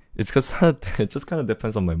day. It's just it just kind of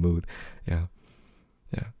depends on my mood. Yeah.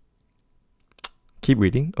 Keep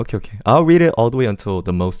reading? Okay. I'll read it all the way until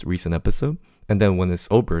the most recent episode. And then when it's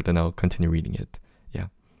over, then I'll continue reading it. Yeah.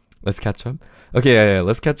 Let's catch up. Okay, yeah.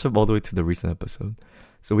 Let's catch up all the way to the recent episode.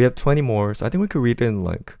 So we have 20 more. So I think we could read in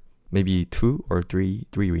like maybe 2 or 3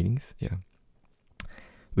 readings. Yeah.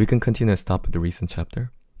 We can continue to stop at the recent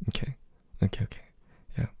chapter. Okay.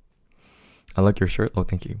 Yeah. I like your shirt. Oh,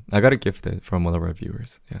 thank you. I got it gifted from one of our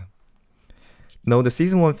viewers. Yeah. No, the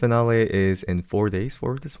season 1 finale is in 4 days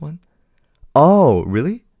for this one. Oh,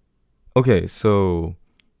 really? Okay, so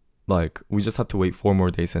like we just have to wait 4 more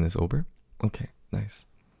days and it's over. Okay, nice.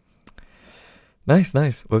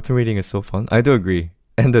 Webtoon reading is so fun. I do agree.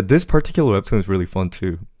 And this particular webtoon is really fun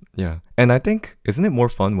too. Yeah. And I think, isn't it more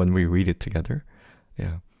fun when we read it together?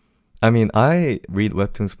 Yeah. I mean, I read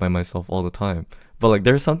webtoons by myself all the time, but like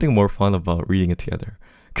there's something more fun about reading it together.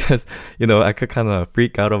 Because, I could kind of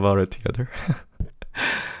freak out about it together.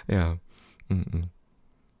 Yeah.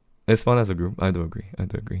 It's fun as a group. I do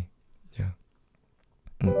agree. Yeah.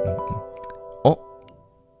 Oh.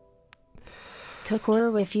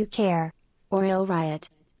 Kokoro if you care. Or I'll riot.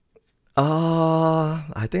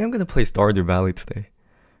 I think I'm gonna play Stardew Valley today.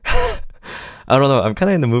 I don't know. I'm kind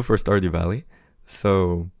of in the mood for Stardew Valley.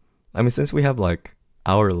 So, I mean, since we have like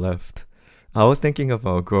hour left, I was thinking of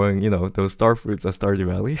growing, those star fruits at Stardew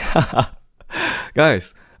Valley.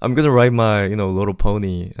 Guys, I'm gonna ride my, little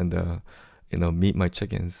pony and, meet my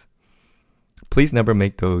chickens. Please never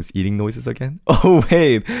make those eating noises again. Oh,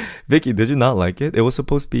 wait. Vicky, did you not like it? It was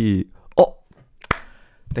supposed to be... Oh!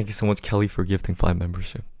 Thank you so much, Kelly, for gifting 5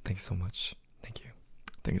 membership. Thank you so much. Thank you.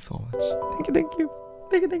 Thank you so much. Thank you, thank you.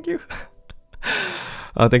 Thank you, thank you.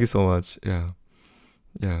 Thank you so much. Yeah.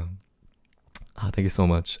 Yeah. Thank you so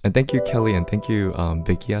much. And thank you, Kelly, and thank you,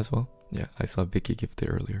 Vicky, as well. Yeah, I saw Vicky gifted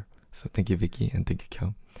earlier. So thank you, Vicky, and thank you,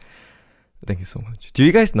 Kel. Thank you so much. Do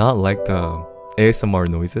you guys not like the ASMR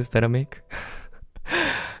noises that I make?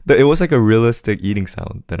 It was like a realistic eating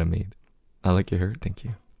sound that I made. I like your hair. Thank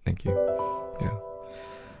you. Thank you.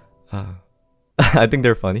 Yeah. I think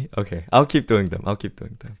they're funny. Okay, I'll keep doing them. I'll keep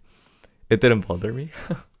doing them. It didn't bother me.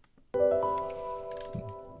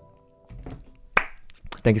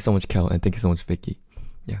 Thank you so much, Kel, and thank you so much, Vicky.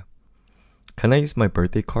 Yeah. Can I use my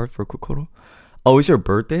birthday card for Kokoro? Oh, it's your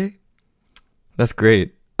birthday? That's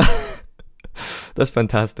great. That's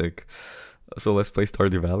fantastic. So let's play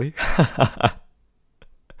Stardew Valley.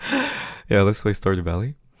 Yeah, let's play Stardew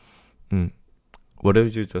Valley. What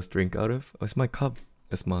did you just drink out of? Oh, it's my cup.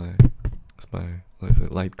 It's my what is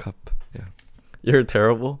it, light cup. Yeah. You're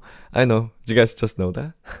terrible. I know. Did you guys just know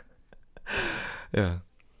that? Yeah.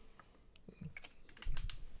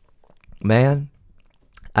 Man,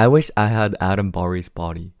 I wish I had Adam Bari's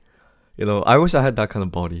body. I wish I had that kind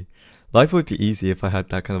of body. Life would be easy if I had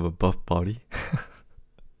that kind of a buff body.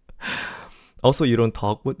 Also, you don't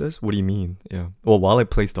talk with this? What do you mean? Yeah. Well, while I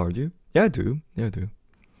play Stardew? Yeah, I do. Yeah, I do.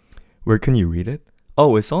 Where can you read it?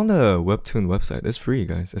 Oh, it's on the webtoon website. It's free,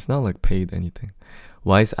 guys. It's not like paid anything.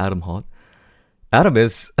 Why is Adam hot? Adam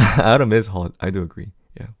is hot. I do agree.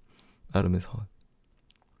 Yeah. Adam is hot.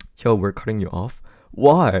 Yo, we're cutting you off.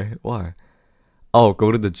 Why? Oh,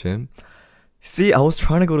 go to the gym? See, I was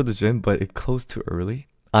trying to go to the gym, but it closed too early.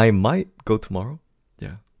 I might go tomorrow.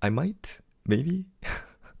 Yeah, I might. Maybe.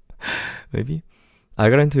 Maybe. I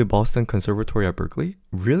got into Boston Conservatory at Berkeley.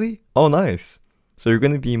 Really? Oh, nice. So you're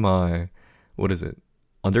going to be my, what is it?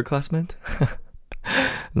 Underclassman?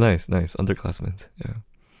 Nice. Underclassman. Yeah.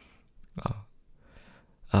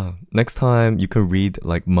 Next time you can read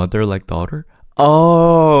like Mother Like Daughter.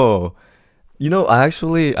 Oh, I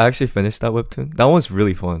actually finished that webtoon. That one's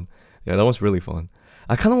really fun. Yeah, that one's really fun.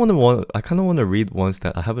 I kind of want to read ones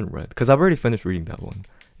that I haven't read because I've already finished reading that one.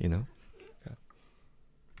 Yeah.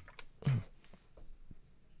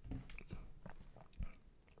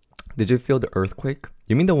 Did you feel the earthquake?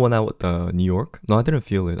 You mean the one out New York? No, I didn't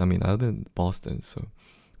feel it. I mean, I live in Boston, so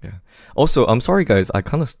yeah. Also, I'm sorry guys, I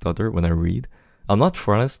kind of stutter when I read. I'm not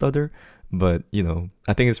trying to stutter, but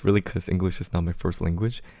I think it's really because English is not my first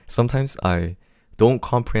language. Sometimes I don't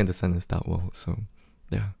comprehend the sentence that well, so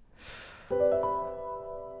yeah.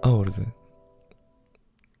 Oh, what is it?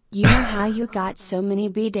 You know how you got so many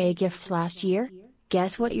B-Day gifts last year?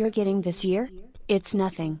 Guess what you're getting this year? It's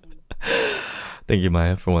nothing. Thank you,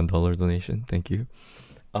 Maya, for $1 donation. Thank you.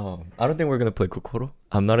 I don't think we're gonna play Kokoro.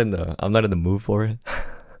 I'm not in the mood for it.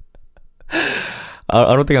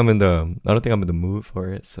 I don't think I'm in the mood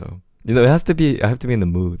for it. So I have to be in the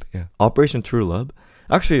mood. Yeah. Operation True Love.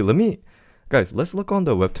 Actually, let's look on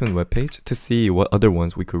the webtoon webpage to see what other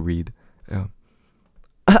ones we could read. Yeah.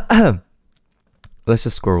 Let's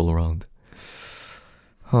just scroll around.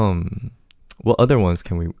 What other ones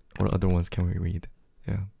can we read?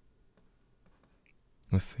 Yeah.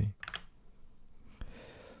 Let's see.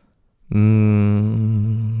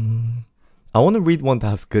 I want to read one that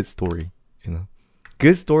has good story,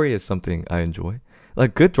 Good story is something I enjoy.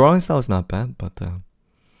 Like, good drawing style is not bad, but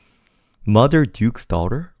Mother Duke's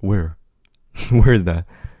Daughter? Where? Where is that?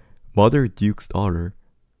 Mother Duke's Daughter.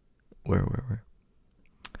 Where?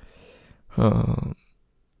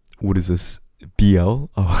 What is this? BL?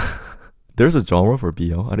 Oh, there's a genre for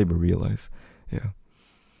BL. I didn't even realize. Yeah.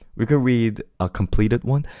 We can read a completed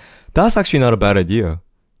one. That's actually not a bad idea.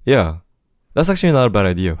 Yeah. That's actually not a bad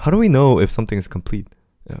idea. How do we know if something is complete?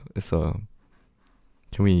 Yeah,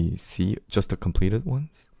 can we see just the completed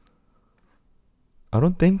ones? I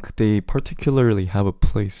don't think they particularly have a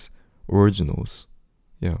place. Originals.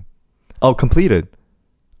 Yeah. Oh, completed.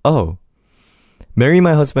 Oh. Marry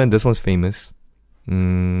My Husband. This one's famous.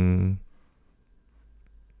 My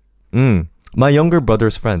Younger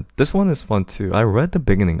Brother's Friend. This one is fun too. I read the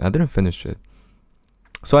beginning. I didn't finish it.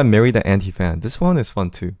 So I Married the Anti-Fan. This one is fun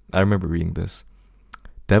too. I remember reading this.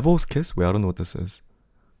 Devil's Kiss? Wait, I don't know what this is.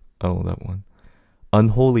 I don't know that one.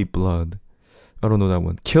 Unholy Blood. I don't know that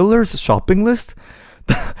one. Killer's Shopping List?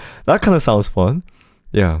 That kind of sounds fun.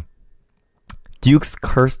 Yeah. Duke's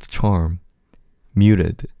Cursed Charm.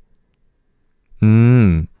 Muted.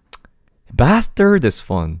 Bastard is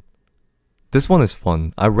fun. This one is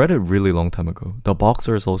fun. I read it really long time ago. The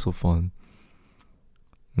Boxer is also fun.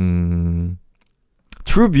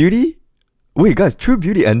 True Beauty? Wait, guys, True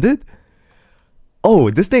Beauty ended? Oh,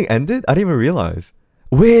 this thing ended? I didn't even realize.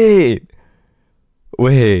 Wait.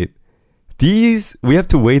 These, we have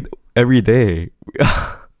to wait every day.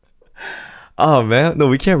 Oh, man. No,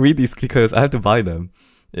 we can't read these because I have to buy them.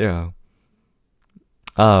 Yeah.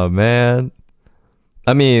 Oh, man.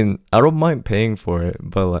 I mean, I don't mind paying for it,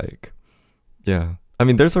 but like, yeah. I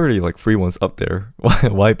mean, there's already like free ones up there.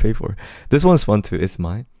 Why pay for it? This one's fun too. It's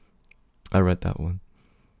Mine. I read that one.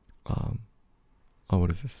 Oh, what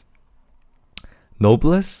is this?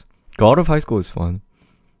 Noblesse? God of High School is fun.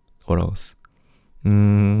 What else?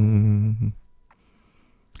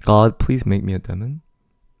 God, Please Make Me a Demon.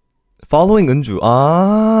 Following Unju.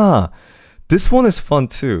 Ah, this one is fun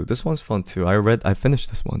too. This one's fun too. I finished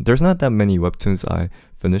this one. There's not that many webtoons I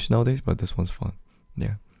finish nowadays, but this one's fun.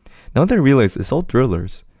 Yeah. Now that I realize it's all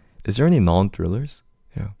thrillers. Is there any non-thrillers?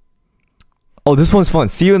 Yeah. Oh, this one's fun.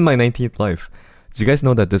 See You in My 19th Life. Did you guys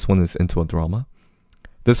know that this one is into a drama?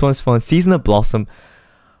 This one's fun. Season of Blossom.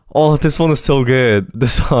 Oh, this one is so good.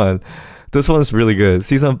 This one's really good.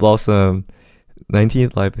 Season of Blossom.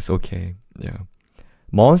 19th Life is okay. Yeah.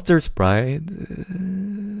 Monster's Bride.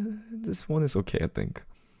 This one is okay, I think.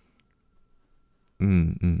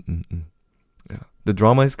 Yeah. The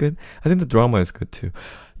drama is good. I think the drama is good too.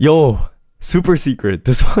 Yo, Super Secret.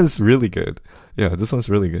 This one's really good. Yeah, this one's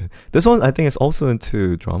really good. This one I think is also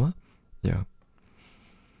into drama. Yeah.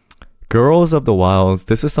 Girls of the Wilds.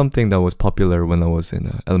 This is something that was popular when I was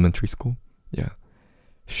in elementary school. Yeah.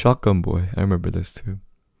 Shotgun Boy. I remember this too.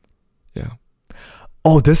 Yeah.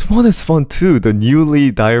 Oh, this one is fun too. The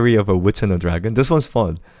Newly Diary of a Witch and a Dragon. This one's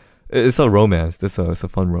fun. It's a romance. It's a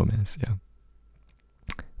fun romance. Yeah.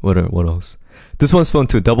 What else? This one's fun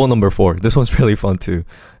too. Double Number 4. This one's really fun too.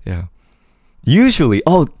 Yeah. Usually,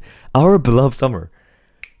 Our Beloved Summer.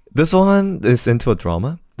 This one is into a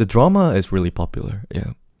drama. The drama is really popular.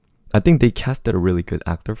 Yeah. I think they casted a really good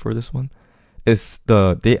actor for this one. They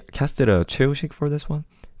casted a Cheo-shik for this one.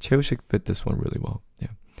 Cheo-shik fit this one really well.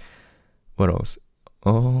 Yeah. What else?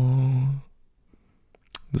 Oh,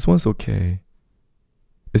 this one's okay.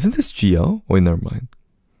 Isn't this GL? Wait, never mind.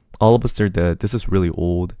 All of Us Are Dead. This is really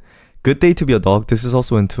old. Good Day to Be a Dog. This is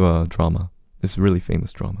also into a drama. This is really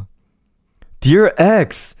famous drama. Dear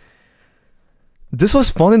X. This was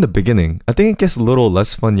fun in the beginning. I think it gets a little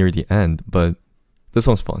less fun near the end, but this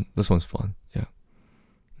one's fun. This one's fun. Yeah.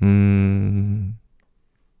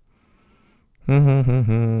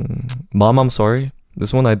 Mom, I'm Sorry.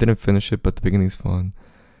 This one I didn't finish it, but the beginning's fun.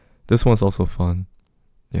 This one's also fun.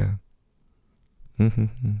 Yeah.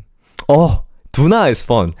 Oh, Duna is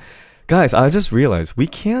fun. Guys, I just realized we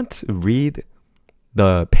can't read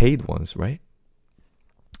the paid ones, right?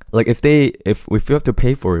 Like if we have to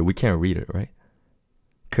pay for it, we can't read it, right?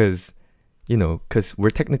 Cause we're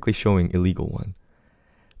technically showing illegal one.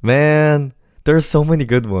 Man, there are so many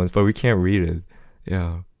good ones, but we can't read it.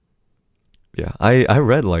 Yeah. Yeah, I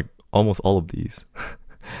read like almost all of these.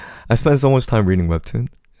 I spent so much time reading webtoon.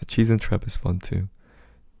 Cheese and Trap is fun too.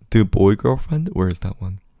 Do Boy Girlfriend? Where is that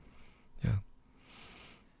one? Yeah.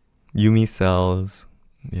 Yumi Cells.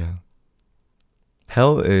 Yeah.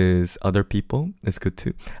 Hell is Other People. It's good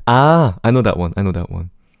too. Ah, I know that one.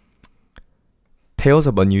 Tales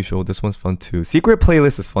of Unusual. This one's fun too. Secret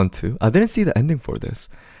Playlist is fun too. I didn't see the ending for this.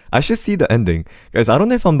 I should see the ending. Guys, I don't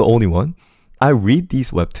know if I'm the only one. I read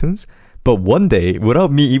these webtoons, but one day,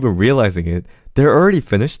 without me even realizing it, they're already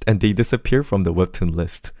finished and they disappear from the webtoon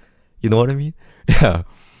list. You know what I mean? Yeah.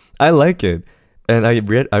 I like it. And I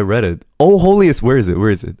read it. Oh Holy is where is it?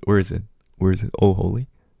 Oh Holy?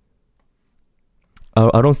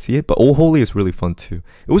 I don't see it, but Oh Holy is really fun too.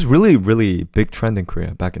 It was really, really big trend in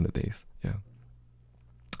Korea back in the days. Yeah.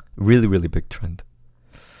 Really, really big trend.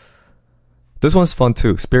 This one's fun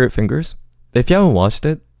too. Spirit Fingers. If you haven't watched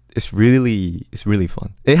it, it's really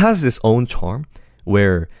fun. It has its own charm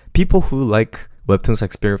where people who like webtoons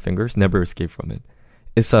like Spirit Fingers never escape from it.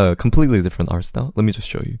 It's a completely different art style. Let me just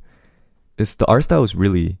show you. The art style is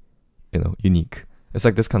really, unique. It's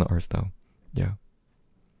like this kind of art style. Yeah.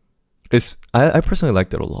 I personally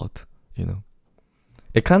liked it a lot,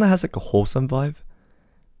 It kind of has like a wholesome vibe.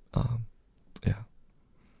 Yeah.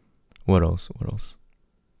 What else?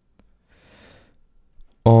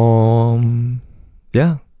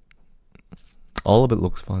 Yeah. All of it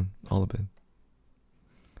looks fun. All of it.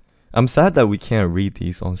 I'm sad that we can't read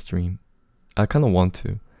these on stream. I kind of want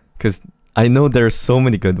to, because I know there are so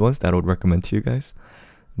many good ones that I would recommend to you guys.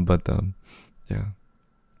 But yeah.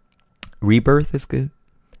 Rebirth is good.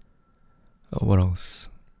 What else?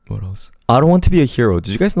 What else? I Don't Want to Be a Hero.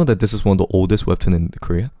 Did you guys know that this is one of the oldest webtoon in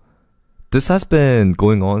Korea? This has been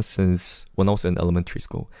going on since when I was in elementary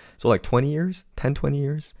school. So like 20 years? 10, 20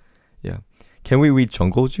 years? Yeah. Can we read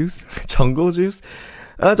Jungle Juice? Jungle Juice?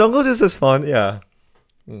 Jungle Juice is fun, yeah.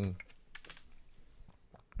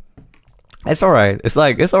 It's alright. It's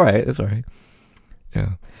alright. Yeah.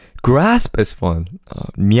 Grasp is fun.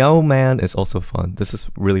 Meow Man is also fun. This is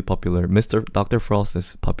really popular. Dr. Frost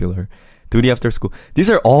is popular. Duty After School. These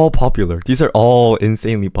are all popular. These are all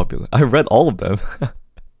insanely popular. I read all of them.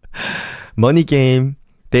 Money Game.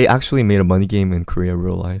 They actually made a money game in Korea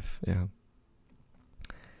real life. Yeah.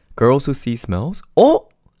 Girls Who See Smells. Oh!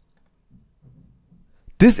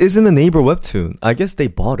 This isn't a Neighbor webtoon. I guess they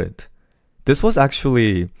bought it. This was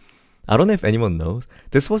actually... I don't know if anyone knows.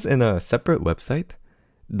 This was in a separate website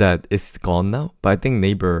that is gone now. But I think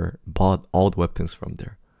Neighbor bought all the webtoons from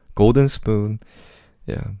there. Golden Spoon.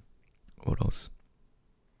 Yeah. What else?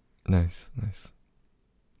 Nice.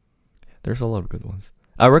 There's a lot of good ones.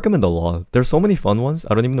 I recommend a lot. There's so many fun ones.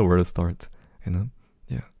 I don't even know where to start. You know?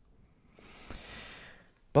 Yeah.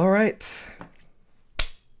 Alright.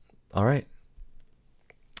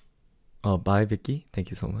 Oh, bye, Vicky.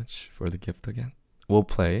 Thank you so much for the gift again. We'll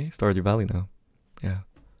play Stardew Valley now. Yeah.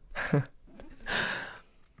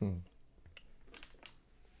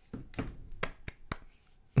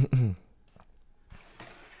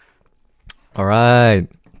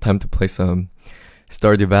 Alright. Time to play some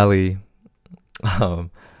Stardew Valley.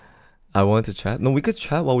 I wanted to chat. No, we could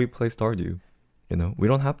chat while we play Stardew. You know, we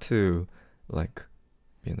don't have to, like,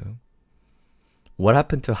 you know. What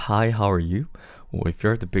happened to hi, how are you? Well, if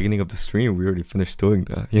you're at the beginning of the stream, we already finished doing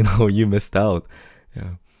that. You know, you missed out.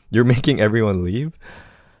 Yeah. You're making everyone leave?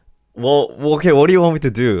 Well, okay, what do you want me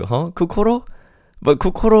to do? Huh? Kokoro? But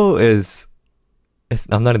Kokoro is...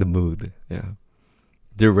 I'm not in the mood. Yeah.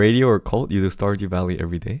 Do radio or cult? You do Stardew Valley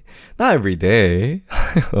every day? Not every day.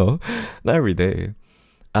 No, not every day.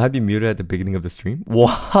 I'd be muted at the beginning of the stream?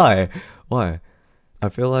 Why? Why? I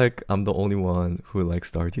feel like I'm the only one who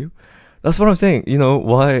likes Stardew. That's what I'm saying. You know,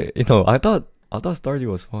 why? You know, I thought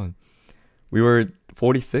Stardew was fun. We were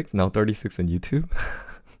 46, now 36 on YouTube.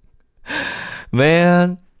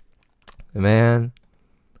 Man.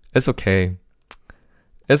 It's okay.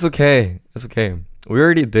 We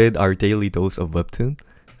already did our daily dose of webtoon,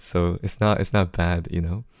 so it's not bad, you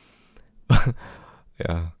know.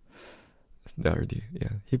 Yeah.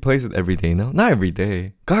 Yeah. He plays it every day now. Not every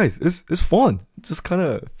day. Guys, it's fun. Just kind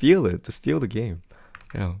of feel it. Just feel the game.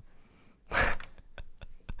 Yeah.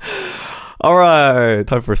 Alright,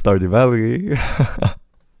 time for Stardew Valley.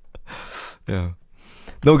 Yeah.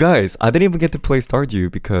 No, guys, I didn't even get to play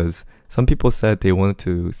Stardew because some people said they wanted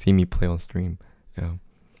to see me play on stream. Yeah.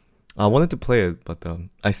 I wanted to play it, but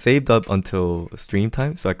I saved up until stream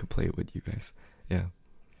time so I could play it with you guys. Yeah.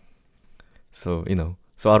 So, you know,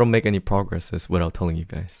 so I don't make any progresses without telling you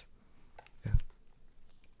guys. Yeah.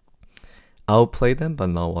 I'll play them, but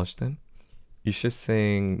not watch them. You should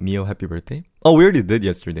sing Mio Happy Birthday. Oh, we already did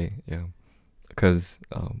yesterday. Yeah. Because,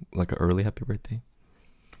 like an early happy birthday.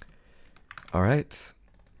 Alright.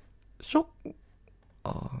 Shook.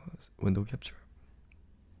 Window capture.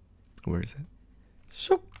 Where is it?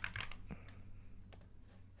 Shook.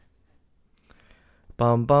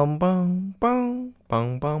 Bum bum bum bum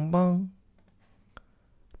bum bum bum.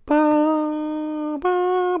 Ba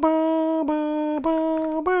ba ba ba ba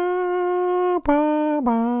ba ba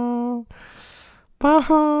ba. Ba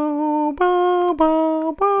ba ba ba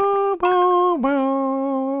ba ba.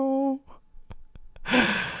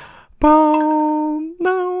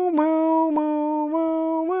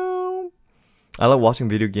 I like watching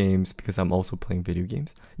video games because I'm also playing video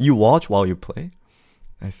games. You watch while you play?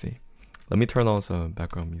 I see. Let me turn on some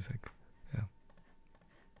background music. Yeah.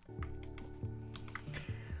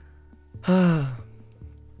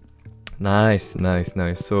 Nice.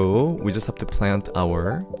 So we just have to plant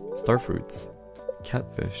our star fruits.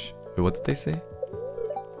 Catfish. Wait, what did they say?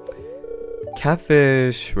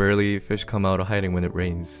 Catfish. Rarely fish come out of hiding when it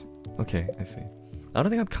rains. Okay, I see. I don't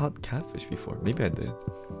think I've caught catfish before. Maybe I did.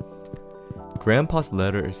 Grandpa's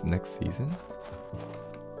letter is next season.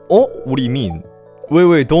 Oh, what do you mean?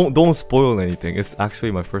 Wait, don't spoil anything. It's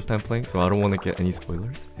actually my first time playing, so I don't want to get any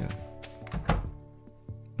spoilers. Yeah.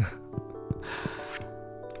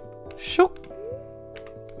 Shook.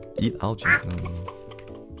 Eat algae. No.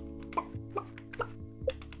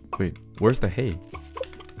 Wait, where's the hay?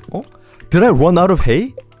 Oh, did I run out of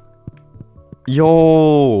hay?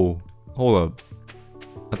 Yo, hold up.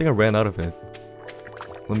 I think I ran out of it.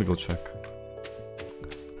 Let me go check.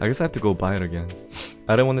 I guess I have to go buy it again.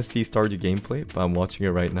 I don't want to see Stardew gameplay, but I'm watching it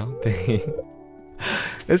right now. Dang.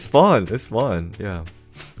 It's fun. It's fun. Yeah.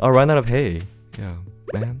 I ran out of hay. Yeah,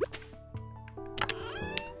 man.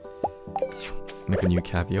 Make a new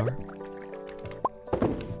caviar.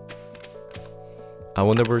 I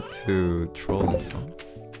wonder where to troll and sell.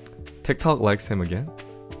 TikTok likes him again?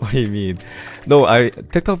 What do you mean? No,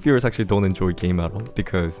 TikTok viewers actually don't enjoy game at all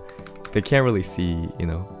because they can't really see, you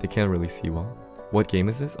know, they can't really see well. What game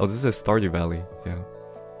is this? Oh, this is Stardew Valley. Yeah.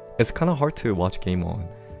 It's kind of hard to watch game on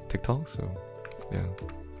TikTok, so yeah,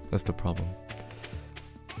 that's the problem.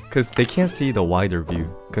 Because they can't see the wider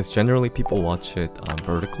view. Because generally people watch it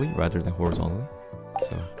vertically rather than horizontally.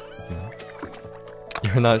 So, you know.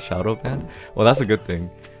 You're not shadow banned? Well, that's a good thing.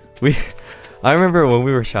 I remember when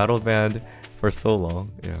we were shadow banned for so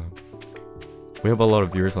long. Yeah. We have a lot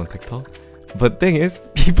of viewers on TikTok. But thing is,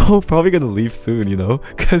 people are probably gonna leave soon, you know?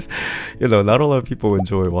 Because, you know, not a lot of people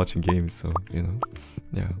enjoy watching games, so, you know.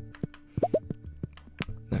 Yeah.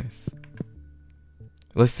 Nice.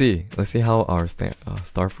 Let's see how our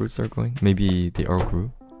star fruits are going. Maybe they all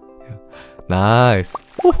grew. Yeah. Nice.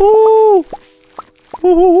 Woohoo!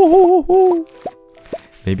 Woohoo!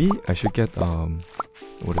 Maybe I should get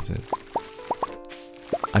what is it?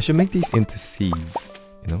 I should make these into seeds,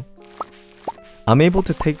 you know? I'm able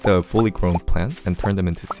to take the fully grown plants and turn them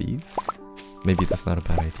into seeds. Maybe that's not a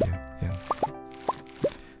bad idea. Yeah.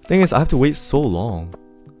 Thing is, I have to wait so long.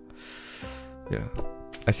 Yeah.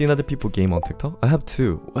 I seen other people game on TikTok. I have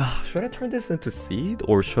two. Wow, should I turn this into seed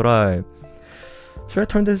or should I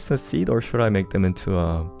turn this into seed or should I make them into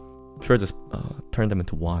should I just turn them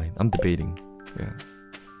into wine? I'm debating. Yeah.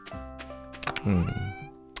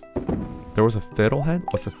 There was a fiddlehead?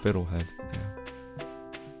 What's a fiddlehead? Yeah.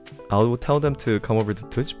 I will tell them to come over to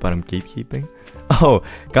Twitch, but I'm gatekeeping. Oh,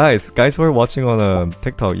 guys who are watching on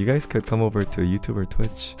TikTok, you guys could come over to YouTube or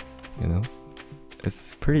Twitch. You know,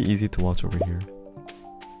 it's pretty easy to watch over here.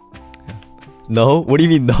 Yeah. No? What do you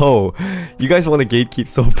mean no? You guys want to gatekeep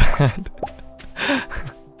so bad.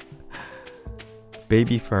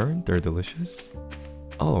 Baby fern, they're delicious.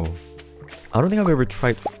 Oh, I don't think I've ever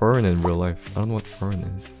tried fern in real life. I don't know what fern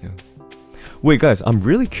is. Yeah. Wait, guys, I'm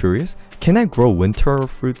really curious. Can I grow winter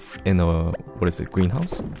fruits in a, what is it,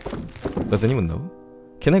 greenhouse? Does anyone know?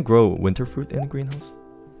 Can I grow winter fruit in a greenhouse?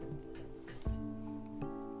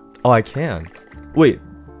 Oh, I can. Wait,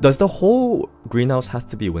 does the whole greenhouse have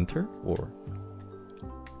to be winter, or?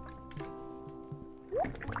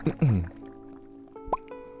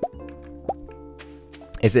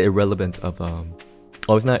 Is it irrelevant of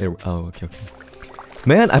Oh, it's not. Oh, okay.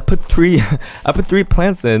 Man, I put three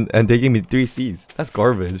plants in, and they gave me 3 seeds. That's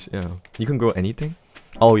garbage. Yeah, you can grow anything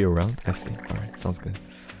all year round. I see. All right, sounds good.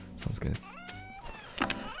 Sounds good.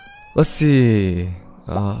 Let's see.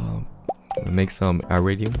 Make some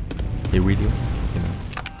iridium, you know.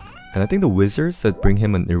 And I think the wizard said bring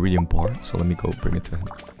him an iridium bar. So let me go bring it to him.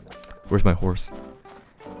 Where's my horse?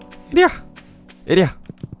 Iria.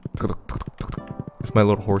 It's my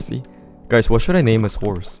little horsey. Guys, what should I name his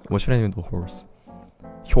horse? What should I name the horse?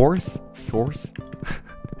 Horse?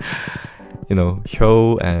 You know,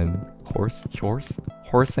 Hyo and horse?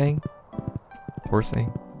 Horsang?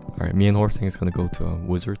 Alright, me and Horsang is gonna go to a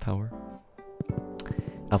wizard tower.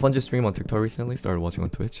 Alphon just streamed on TikTok recently, started watching on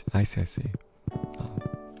Twitch. I see.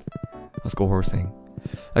 Let's go Horsang.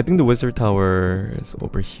 I think the wizard tower is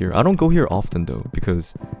over here. I don't go here often though,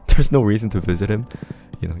 because there's no reason to visit him.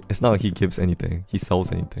 You know, it's not like he gives anything, he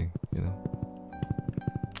sells anything, you know.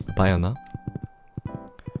 Bayana.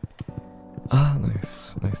 Ah,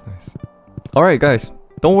 nice. Alright guys,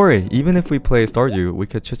 don't worry, even if we play Stardew, we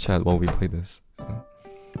could chit chat while we play this. You know?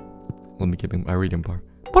 Let me give him iridium bar.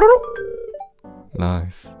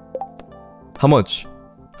 Nice. How much?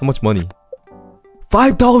 How much money?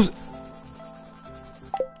 5,000!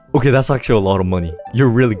 Okay, that's actually a lot of money. You're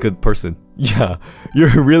a really good person. Yeah, you're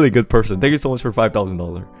a really good person. Thank you so much for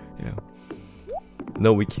 $5,000. Yeah.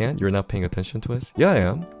 No, we can't. You're not paying attention to us. Yeah, I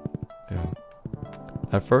am. Yeah.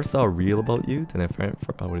 I first saw a reel about you. Then I found,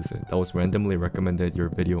 what is it? That was randomly recommended your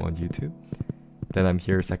video on YouTube. Then I'm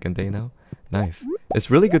here second day now. Nice.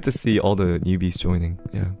 It's really good to see all the newbies joining.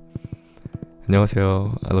 Yeah.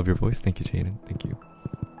 안녕하세요. I love your voice. Thank you, Jaden. Thank you.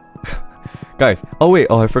 Guys. Oh wait.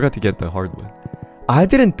 Oh, I forgot to get the hardwood. I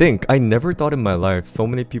never thought in my life so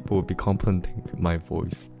many people would be complimenting my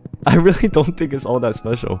voice. I really don't think it's all that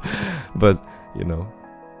special. But, you know,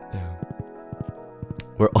 yeah.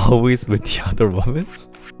 We're always with the other woman?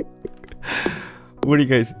 What do you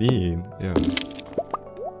guys mean? Yeah.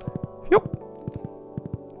 Yep.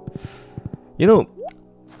 You know,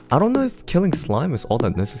 I don't know if killing slime is all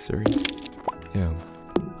that necessary. Yeah.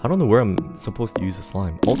 I don't know where I'm supposed to use the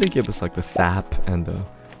slime. All they give is like the sap and the...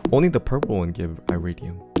 Only the purple one give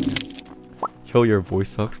iridium. Yo, your voice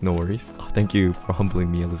sucks. No worries. Oh, thank you for humbling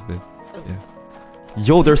me, Elizabeth. Yeah.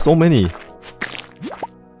 Yo, there's so many.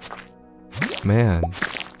 Man.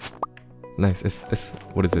 Nice. It's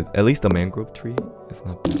what is it? At least the mangrove tree. It's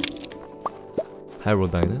not bad. Hi,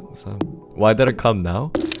 Rodina. What's up? Why did it come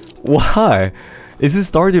now? Why? Isn't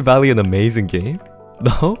Stardew Valley an amazing game?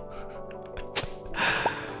 No?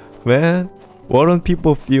 Man, why don't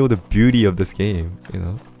people feel the beauty of this game? You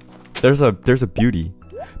know, there's a beauty.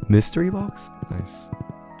 Mystery box, nice.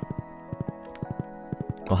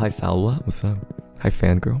 Oh, hi Salwa, what's up? Hi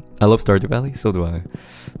fangirl. I love Stardew Valley, so do I.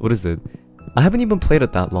 What is it? I haven't even played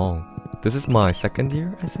it that long. This is my second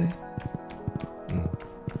year, I say.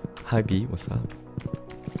 Hi B, what's up?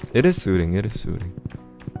 It is soothing. It is soothing.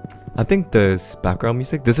 I think this background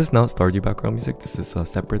music, this is not Stardew background music, this is a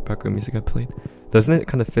separate background music I played. Doesn't it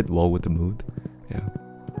kind of fit well with the mood? Yeah.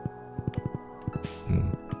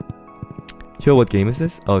 Yo, what game is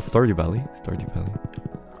this? Oh, it's Stardew Valley. Stardew Valley.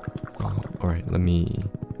 Alright, let me...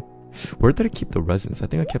 Where did I keep the resins? I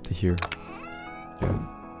think I kept it here. Yeah.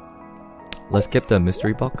 Let's get the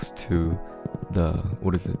mystery box to the...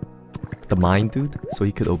 What is it? The mine dude, so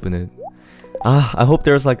he could open it. Ah, I hope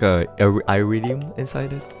there's like a iridium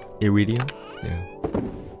inside it. Iridium? Yeah.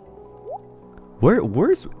 Where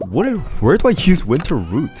do I use winter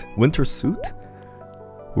root? Winter suit?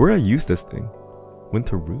 Where do I use this thing?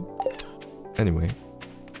 Winter root? Anyway.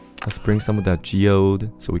 Let's bring some of that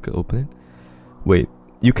geode so we could open it. Wait,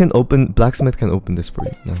 you can open... Blacksmith can open this for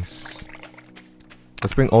you. Nice.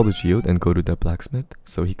 Let's bring all the geode and go to the blacksmith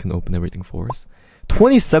so he can open everything for us.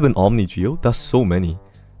 27 Omni geode? That's so many.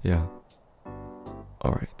 Yeah.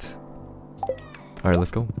 Alright. Alright,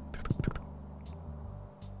 let's go.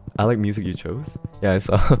 I like music you chose. Yeah,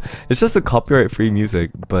 it's just a copyright-free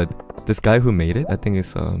music, but this guy who made it, I think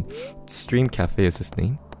it's Stream Cafe is his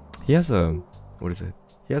name. He has a... What is it?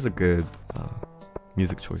 He has a good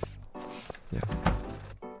music choice. Yeah.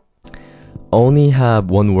 Only have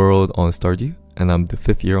one world on Stardew, and I'm the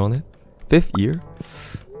 5th year on it. 5th year?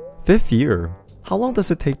 5th year? How long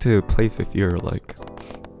does it take to play 5th year? Like,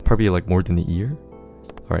 probably like more than a year?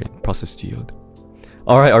 Alright, process geode.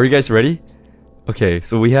 Alright, are you guys ready? Okay,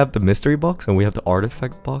 so we have the mystery box and we have the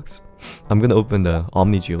artifact box. I'm gonna open the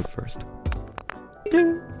Omni geode first.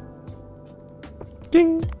 Ding!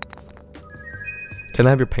 Ding! Can I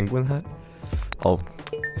have your penguin hat? Oh,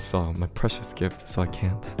 it's my precious gift, so I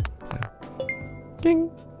can't. Yeah. Ding!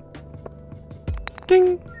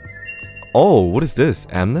 Ding! Oh, what is this?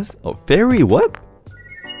 Amnes? Oh, fairy, what?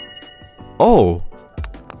 Oh!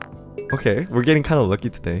 Okay, we're getting kind of lucky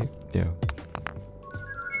today. Yeah.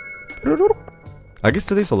 I guess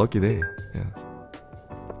today's a lucky day. Yeah.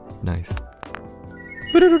 Nice.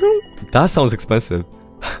 That sounds expensive.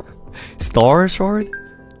 Star shard?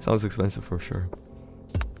 Sounds expensive for sure.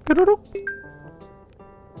 Oh,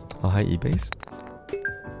 hi eBase.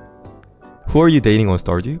 Who are you dating on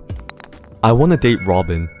Stardew? I want to date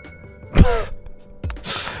Robin.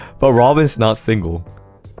 But Robin's not single.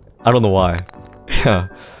 I don't know why. Yeah.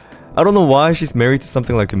 I don't know why she's married to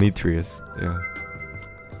something like Demetrius. Yeah.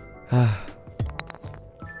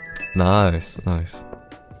 Nice, nice.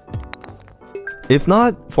 If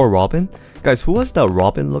not for Robin, guys, who was that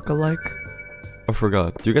Robin look-alike? I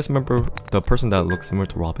forgot. Do you guys remember the person that looks similar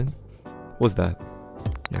to Robin? What was that?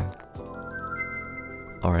 Yeah.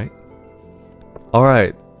 Alright.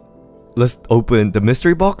 Alright. Let's open the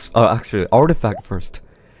mystery box. Actually, artifact first.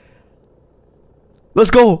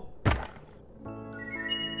 Let's go!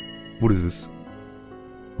 What is this?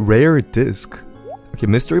 Rare disc. Okay,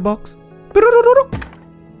 mystery box.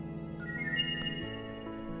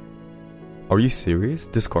 Are you serious?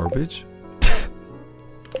 This garbage?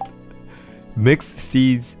 Mixed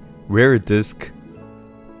seeds, rare disc.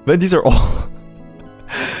 Man, these are all...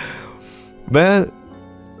 Man,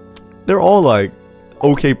 they're all like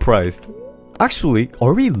okay priced. Actually,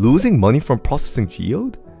 are we losing money from processing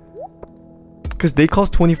geode? Because they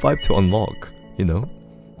cost 25 to unlock, you know?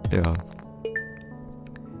 Yeah.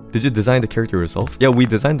 Did you design the character yourself? Yeah, we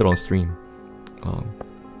designed it on stream.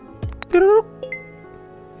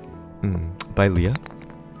 By Leah.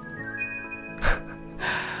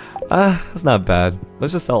 That's not bad.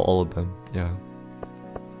 Let's just sell all of them. Yeah.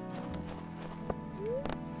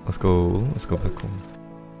 Let's go back home.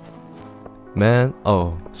 Man,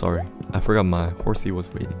 oh, sorry. I forgot my horsey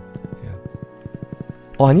was waiting. Yeah.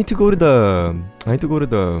 Oh, I need to go to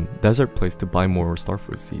the desert place to buy more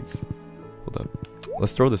starfruit seeds. Hold up.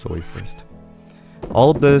 Let's throw this away first. All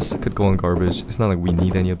of this could go in garbage. It's not like we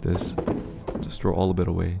need any of this. Just throw all of it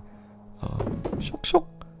away. Shock, shock,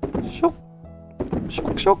 shock,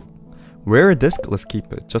 shock, shock. Rare disc, let's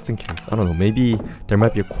keep it, just in case. I don't know, maybe there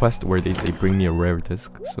might be a quest where they say bring me a rare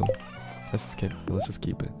disc, so let's just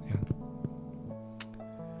keep it, yeah.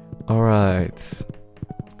 Alright.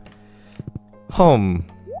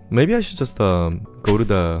 Maybe I should just go to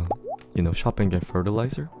the, you know, shop and get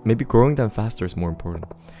fertilizer. Maybe growing them faster is more important.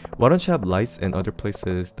 Why don't you have lights in other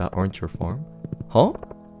places that aren't your farm? Huh?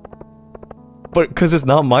 But cause it's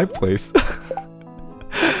not my place.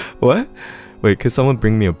 What? Wait, could someone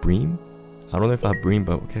bring me a bream? I don't know if I have bream,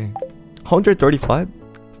 but okay. 135?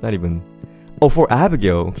 It's not even... Oh, for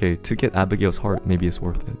Abigail. Okay, to get Abigail's heart, maybe it's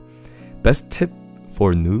worth it. Best tip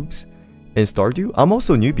for noobs in Stardew? I'm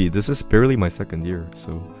also a newbie. This is barely my second year,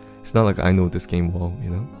 so it's not like I know this game well, you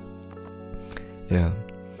know? Yeah.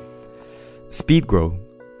 Speed grow.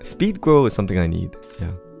 Speed grow is something I need,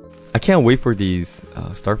 yeah. I can't wait for these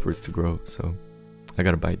star fruits to grow, so I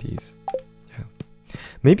gotta buy these. Yeah.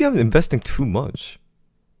 Maybe I'm investing too much.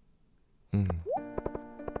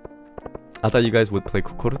 I thought you guys would play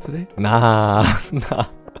Kokoro today? Nah, nah.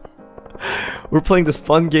 We're playing this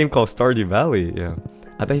fun game called Stardew Valley, yeah.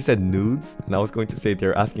 I thought he said nudes, and I was going to say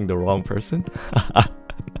they're asking the wrong person.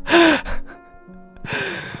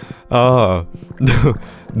 Oh,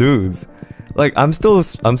 nudes. Like, I'm still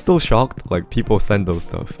shocked, like, people send those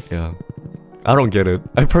stuff, yeah. I don't get it.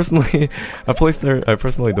 I personally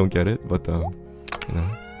don't get it, but, you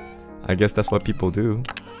know, I guess that's what people do.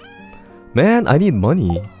 Man, I need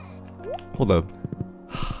money. Hold up.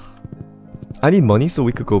 I need money so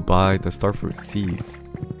we could go buy the starfruit seeds.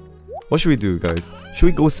 What should we do, guys? Should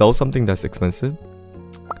we go sell something that's expensive?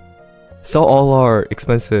 Sell all our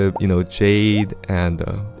expensive, you know, jade and,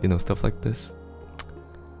 you know, stuff like this.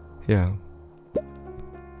 Yeah.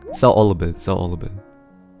 Sell all of it, sell all of it.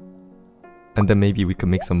 And then maybe we can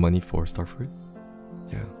make some money for starfruit.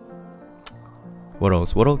 Yeah. What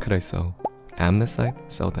else? What else could I sell? Amnesite?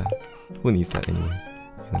 Sell that. Who needs that anyway?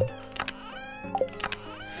 You know?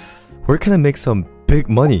 Where can I make some big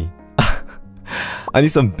money? I need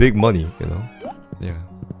some big money, you know? Yeah.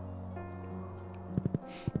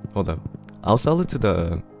 Hold up. I'll sell it to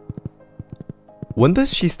the... When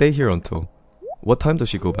does she stay here until? What time does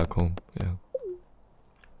she go back home? Yeah.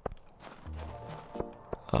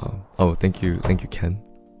 Oh, thank you, Ken.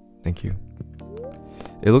 Thank you.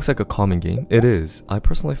 It looks like a common game. It is. I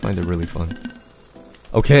personally find it really fun.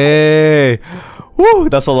 Okay! Woo!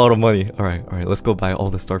 That's a lot of money. Alright, let's go buy all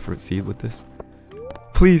the starfruit seed with this.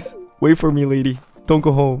 Please, wait for me, lady. Don't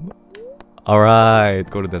go home. Alright,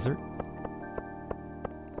 go to desert.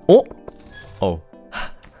 Oh! Oh.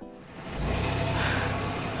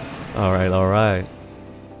 Alright.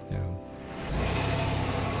 Yeah.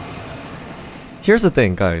 Here's the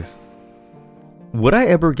thing, guys. Would I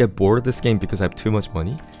ever get bored of this game because I have too much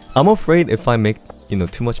money? I'm afraid if I make, you know,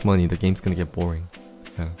 too much money, the game's gonna get boring.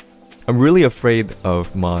 Yeah. I'm really afraid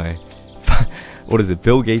of my... what is it?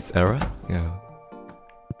 Bill Gates era? Yeah.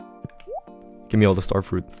 Give me all the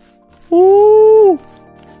starfruit. Ooh!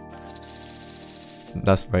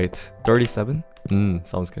 That's right. 37?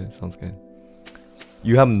 Sounds good, sounds good.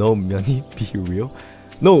 You have no money? Be real?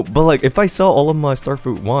 No, but like, if I sell all of my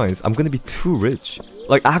starfruit wines, I'm gonna be too rich.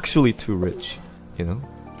 Like, actually too rich. You know?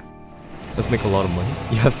 Let's make a lot of money.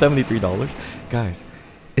 You have $73? Guys,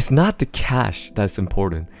 it's not the cash that's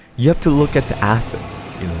important. You have to look at the assets,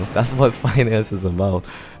 you know? That's what finance is about.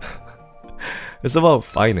 It's about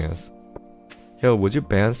finance. Yo, would you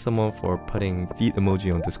ban someone for putting feet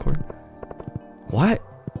emoji on Discord? What?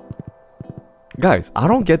 Guys, I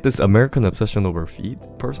don't get this American obsession over feet,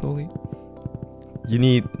 personally. You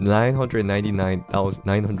need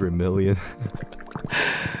 999,900 million.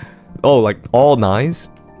 Oh, like all nines?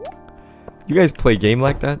 You guys play game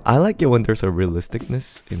like that? I like it when there's a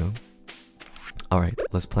realisticness, you know? Alright,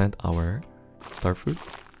 let's plant our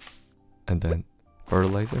starfruits. And then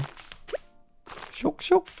fertilizer. Shok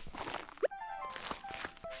shok.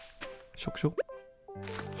 Shok shok.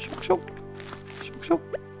 Shok shok. Shok shok.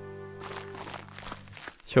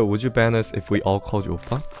 Yo, would you ban us if we all called you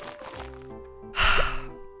oppa?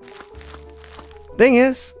 Thing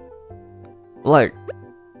is, like,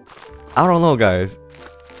 I don't know, guys.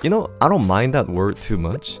 You know, I don't mind that word too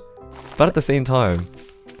much, but at the same time,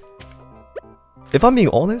 if I'm being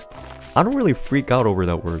honest, I don't really freak out over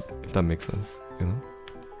that word, if that makes sense, you know?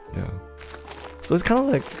 Yeah. So it's kind of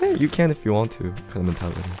like, hey, you can if you want to, kind of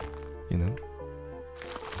mentality, you know?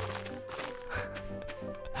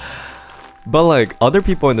 But like, other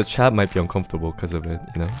people in the chat might be uncomfortable because of it,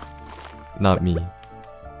 you know? Not me.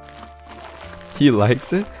 He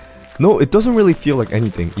likes it? No, it doesn't really feel like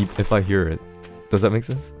anything if I hear it. Does that make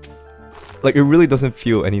sense? Like, it really doesn't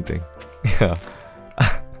feel anything. Yeah.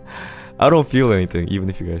 I don't feel anything, even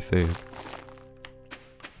if you guys say it.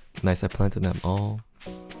 Nice, I planted them all.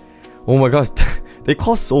 Oh my gosh, they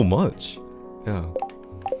cost so much. Yeah.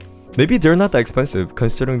 Maybe they're not that expensive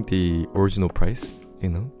considering the original price, you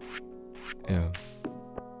know? Yeah.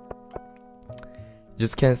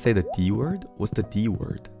 Just can't say the D word? What's the D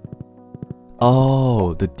word?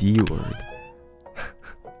 Oh, the D word.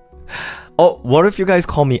 Oh, what if you guys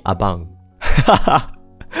call me Abang?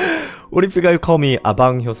 What if you guys call me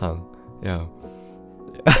Abang Hyosan? Yeah.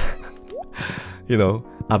 You know,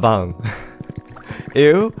 Abang.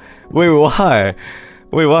 Ew? Wait, why?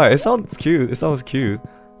 Wait, why? It sounds cute. It sounds cute.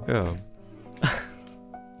 Yeah.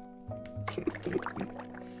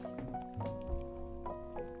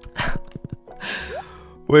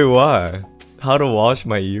 Wait, why? How to wash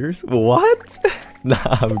my ears? What? Nah,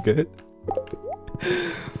 I'm good.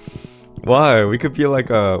 Why? We could be like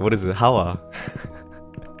a, what is it? Hawa.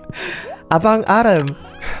 Abang Adam.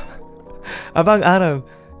 Abang Adam.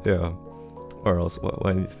 Yeah. Or else, what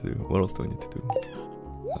I need to do? What else do I need to do?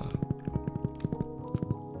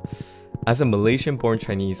 As a Malaysian-born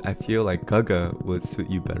Chinese, I feel like Gaga would suit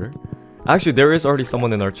you better. Actually, there is already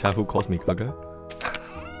someone in our chat who calls me Gaga.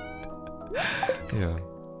 Yeah.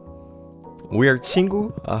 We are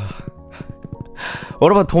친구?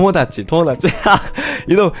 What about tomodachi? Tomodachi.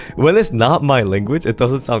 You know, when it's not my language, it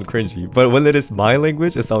doesn't sound cringy. But when it is my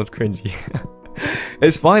language, it sounds cringy.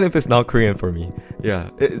 It's fine if it's not Korean for me. Yeah,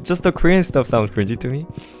 just the Korean stuff sounds cringy to me.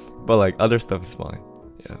 But like other stuff is fine.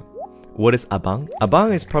 Yeah. What is abang?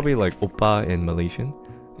 Abang is probably like oppa in Malaysian.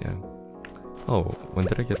 Yeah. Oh, when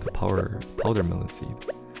did I get the powder melon seed?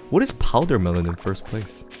 What is powder melon in first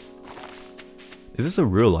place? Is this a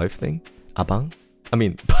real life thing? Abang? I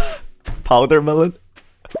mean, powder melon?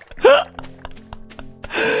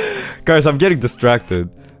 Guys, I'm getting distracted.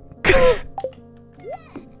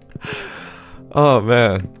 Oh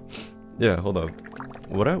man. Yeah, hold up.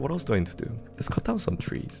 What else do I need to do? Let's cut down some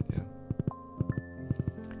trees. Yeah.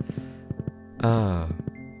 Oh,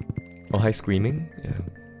 hi screaming. Yeah.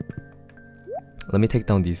 Let me take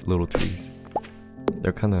down these little trees.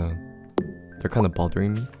 They're kind of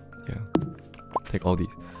bothering me. Yeah. Take all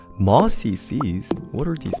these mossy seeds. What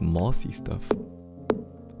are these mossy stuff?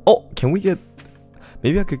 Oh, can we get?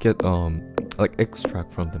 Maybe I could get like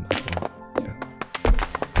extract from them as well. Yeah.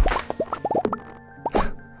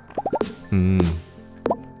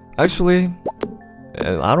 Actually,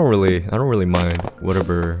 I don't really mind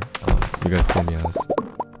whatever you guys call me as.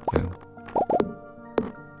 Yeah.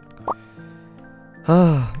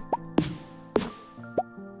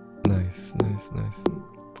 Nice.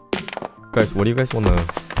 Guys, what do you guys want to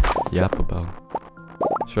yap about?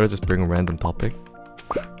 Should I just bring a random topic?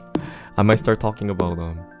 I might start talking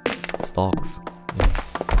about stocks. Yeah.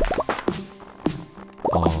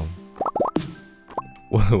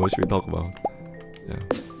 What should we talk about? Yeah.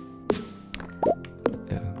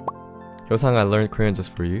 Hyosang, I learned Korean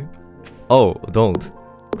just for you. Oh, don't.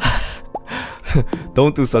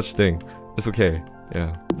 Don't do such thing. It's okay.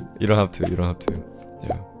 Yeah. You don't have to.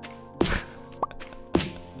 Yeah.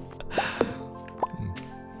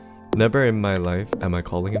 Never in my life am I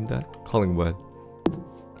calling him that. Calling what?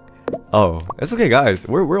 Oh, it's okay, guys.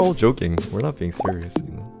 We're all joking. We're not being serious,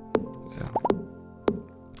 you know. Yeah.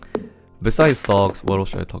 Besides stocks, what else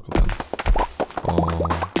should I talk about?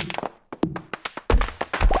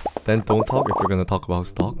 Then don't talk if we're gonna talk about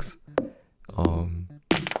stocks.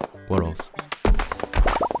 What else?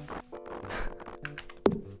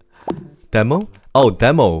 Demo? Oh,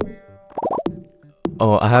 demo.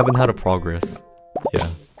 Oh, I haven't had a progress. Yeah.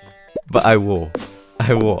 But I will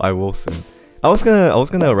soon. I was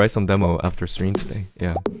gonna write some demo after stream today.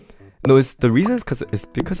 Yeah. No, the reason is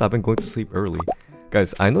because I've been going to sleep early.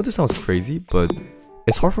 Guys, I know this sounds crazy, but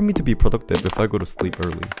it's hard for me to be productive if I go to sleep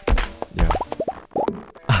early. Yeah.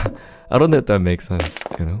 I don't know if that makes sense,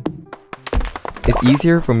 you know? It's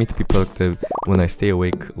easier for me to be productive when I stay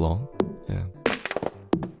awake long. Yeah.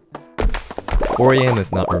 4 AM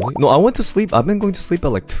is not early. No, I went to sleep. I've been going to sleep at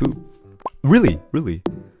like 2. Really?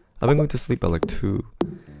 I've been going to sleep at like 2.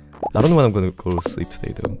 I don't know when I'm gonna go to sleep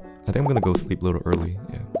today though. I think I'm gonna go sleep a little early.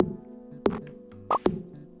 Yeah.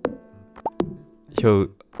 Yo,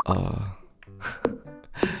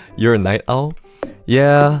 you're a night owl?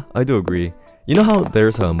 Yeah, I do agree. You know how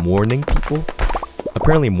there's morning people?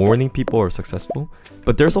 Apparently morning people are successful,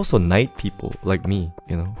 but there's also night people like me,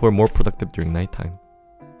 you know, who are more productive during nighttime.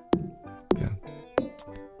 Yeah.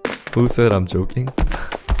 Who said I'm joking?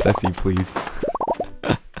 Sassy, please.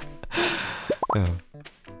 Yeah.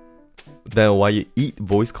 Then why you eat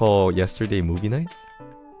voice call yesterday movie night?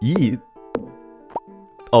 Eat?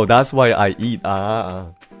 Oh, that's why I eat.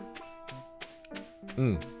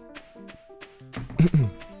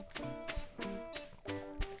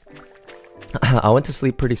 I went to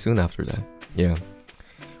sleep pretty soon after that. Yeah.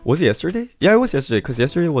 Was it yesterday? Yeah, it was yesterday, because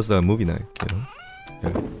yesterday was the movie night, you know?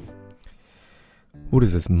 Yeah. What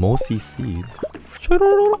is this? Mossy seed?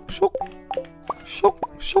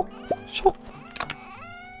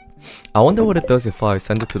 I wonder what it does if I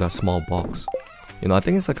send it to that small box. You know, I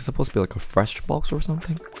think it's like supposed to be like a fresh box or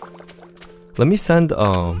something. Let me send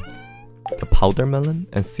the powder melon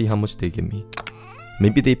and see how much they give me.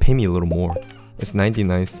 Maybe they pay me a little more. It's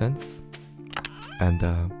 99 cents. And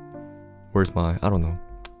where's my, I don't know,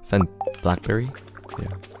 send blackberry?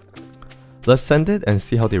 Yeah. Let's send it and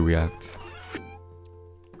see how they react.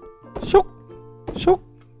 Shook! Shook!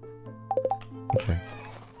 Okay.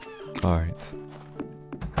 Alright.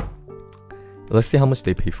 Let's see how much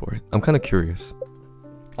they pay for it. I'm kind of curious.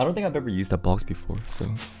 I don't think I've ever used that box before,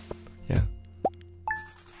 so yeah.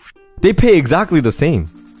 They pay exactly the same.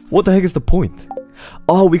 What the heck is the point?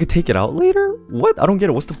 Oh, we could take it out later? What? I don't get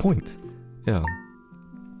it. What's the point? Yeah.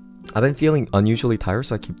 I've been feeling unusually tired,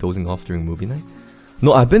 so I keep dozing off during movie night.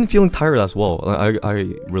 No, I've been feeling tired as well.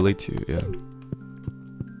 I relate to you, yeah.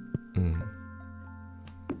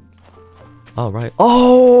 Alright.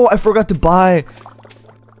 Oh, I forgot to buy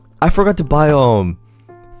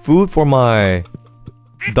food for my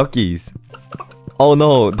duckies. Oh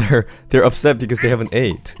no, they're upset because they haven't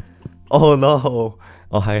ate. Oh no.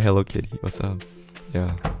 Oh hi, Hello Kitty. What's up?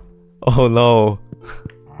 Yeah. Oh no.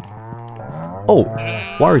 Oh,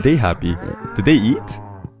 why are they happy? Did they eat?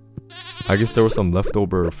 I guess there was some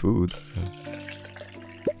leftover food.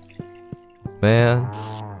 Man.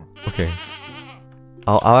 Okay.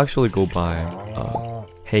 I'll actually go buy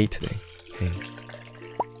hay today. Hay.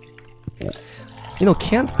 You know,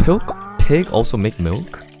 can't pig also make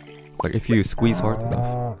milk? Like if you squeeze hard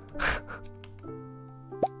enough.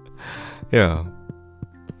 Yeah.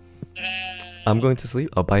 I'm going to sleep.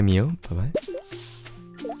 I'll buy Mio. Bye bye.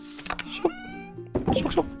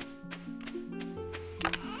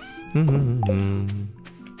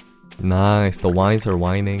 Nice. The wines are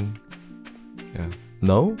whining. Yeah.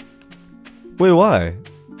 No? Wait, why?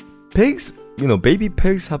 Pigs, you know, baby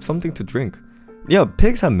pigs have something to drink. Yeah,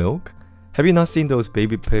 pigs have milk. Have you not seen those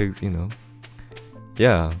baby pigs, you know?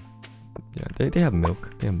 Yeah. Yeah, they have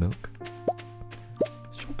milk. They have milk.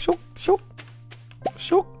 Shook, shook, shook.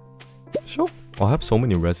 Shook. Shook. Oh, I have so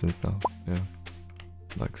many resins now. Yeah.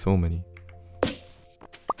 Like so many.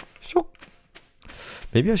 Shook.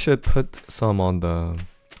 Maybe I should put some on the,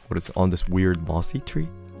 what is it, on this weird mossy tree?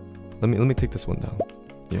 Let me take this one down.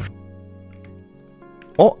 Yeah.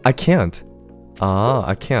 Oh, I can't. Ah,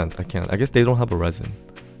 I can't. I guess they don't have a resin.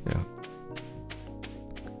 Yeah.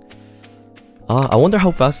 Ah, I wonder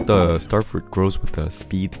how fast the starfruit grows with the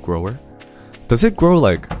speed grower. Does it grow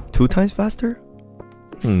like 2 times faster?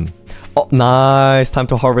 Oh, nice. Time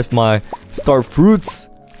to harvest my starfruits.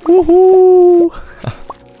 Woohoo!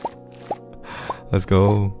 Let's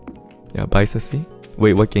go. Yeah, bye, Sissy.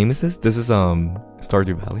 Wait, what game is this? This is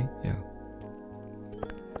Stardew Valley. Yeah.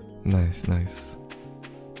 Nice, nice.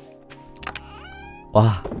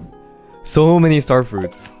 Wow, so many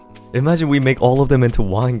starfruits. Imagine we make all of them into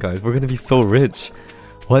wine, guys. We're gonna be so rich.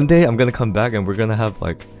 One day I'm gonna come back and we're gonna have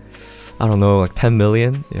like, I don't know, like 10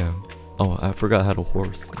 million. Yeah. Oh, I forgot I had a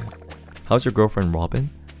horse. Yeah. How's your girlfriend Robin?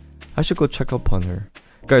 I should go check up on her.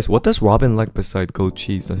 Guys, what does Robin like beside goat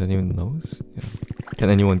cheese? Does anyone knows? Yeah. Can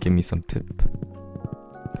anyone give me some tip?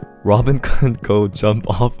 Robin couldn't go jump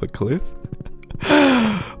off a cliff?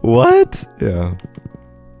 What? Yeah.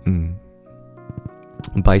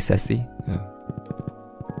 Bye, Ceci. Yeah.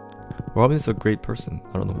 Robin's a great person.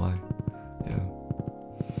 I don't know why.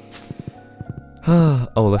 Yeah.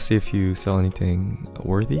 Oh, let's see if you sell anything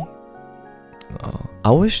worthy.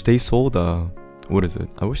 I wish they sold what is it?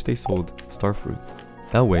 I wish they sold starfruit.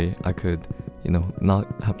 That way I could, you know,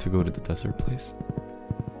 not have to go to the desert place.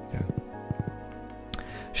 Yeah.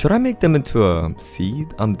 Should I make them into a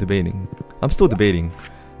seed? I'm debating. I'm still debating.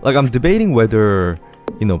 Like, I'm debating whether,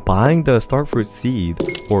 you know, buying the starfruit seed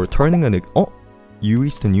or turning an... Oh! You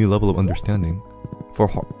reached a new level of understanding. For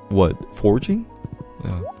what? Forging?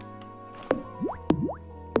 Yeah.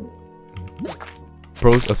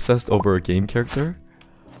 Bro's obsessed over a game character?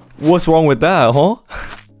 What's wrong with that, huh?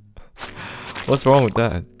 What's wrong with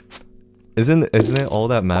that? Isn't it all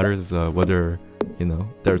that matters whether, you know,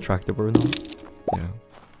 they're attractive or not? Yeah.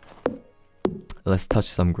 Let's touch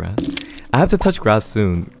some grass. I have to touch grass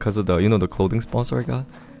soon because of the, you know, the clothing sponsor I got.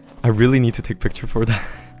 I really need to take picture for that.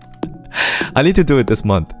 I need to do it this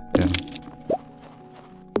month. Yeah.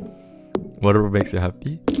 Whatever makes you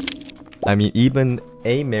happy. I mean, even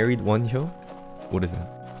a married one, yo. What is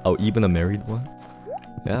that? Oh, even a married one?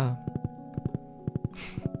 Yeah.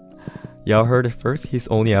 Y'all heard it first. He's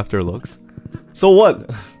only after looks. So what?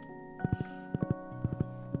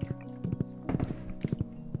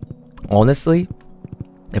 Honestly,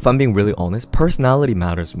 if I'm being really honest, personality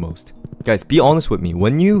matters most. Guys, be honest with me.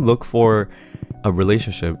 When you look for a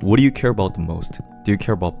relationship, what do you care about the most? Do you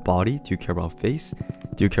care about body? Do you care about face?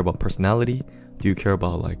 Do you care about personality? Do you care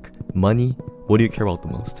about like money? What do you care about the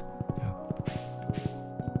most? Yeah.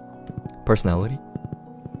 Personality?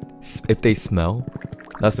 If they smell,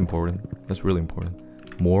 that's important. That's really important.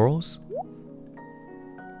 Morals?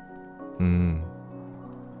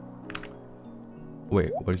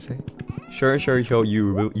 Wait, what did you say? Sure,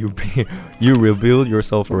 you revealed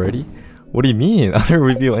yourself already? What do you mean? I didn't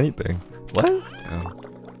reveal anything. What? Oh.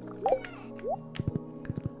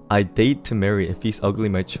 I date to marry. If he's ugly,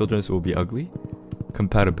 my children will be ugly.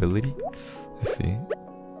 Compatibility? I see.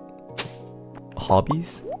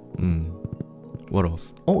 Hobbies? What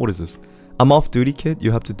else? Oh, what is this? I'm off duty, kid.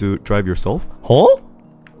 You have to drive yourself? Huh?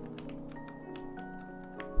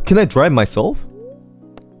 Can I drive myself?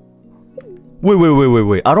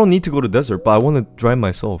 Wait. I don't need to go to desert, but I want to drive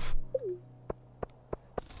myself.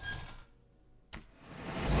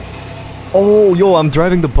 Oh, yo, I'm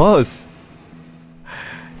driving the bus.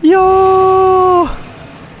 Yo!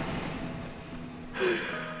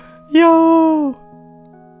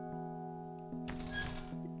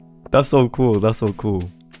 That's so cool. That's so cool.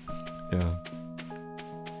 Yeah.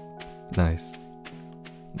 Nice.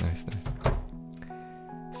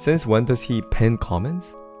 Since when does he pin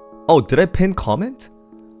comments? Oh, did I pin comment?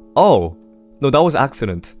 Oh, no, that was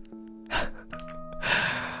accident.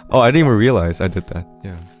 Oh, I didn't even realize I did that.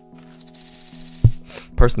 Yeah.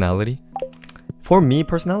 Personality. For me,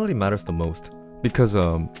 personality matters the most. Because,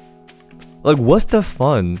 like, what's the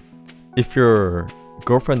fun if your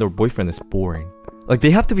girlfriend or boyfriend is boring? Like,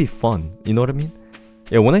 they have to be fun. You know what I mean?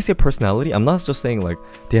 Yeah, when I say personality, I'm not just saying, like,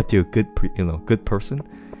 they have to be a good, good person.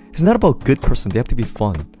 It's not about good person. They have to be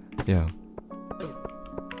fun. Yeah.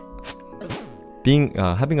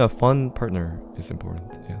 Having a fun partner is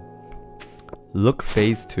important. Yeah. Look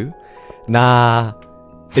phase too? Nah.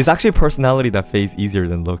 It's actually personality that phase easier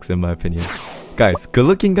than looks, in my opinion. Guys,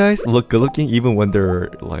 good-looking guys look good-looking even when they're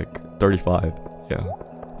like 35. Yeah.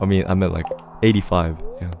 I meant like 85.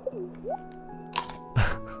 Yeah.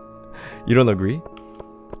 You don't agree?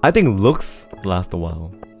 I think looks last a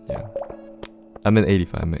while. Yeah. I meant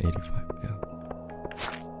 85. Yeah.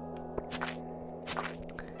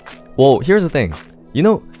 Well, here's the thing. You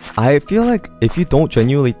know, I feel like if you don't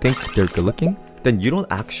genuinely think they're good looking, then you don't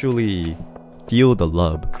actually feel the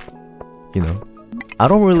love. You know? I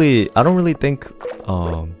don't really think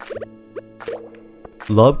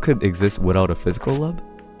love could exist without a physical love.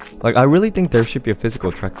 Like, I really think there should be a physical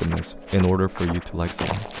attractiveness in order for you to like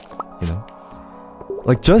someone. You know?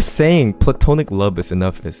 Like, just saying platonic love is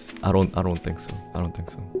enough is I don't think so.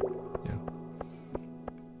 Yeah.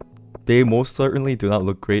 They most certainly do not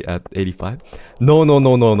look great at 85.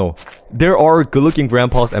 No. There are good-looking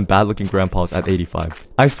grandpas and bad-looking grandpas at 85.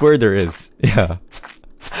 I swear there is. Yeah.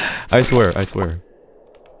 I swear.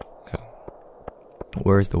 Yeah.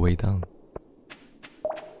 Where is the way down?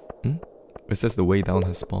 It says the way down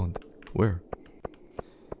has spawned. Where?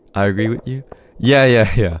 I agree with you.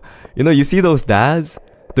 Yeah. You know, you see those dads?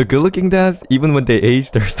 The good-looking dads, even when they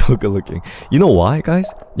age, they're still good-looking. You know why,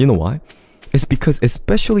 guys? You know why? It's because,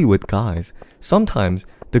 especially with guys, sometimes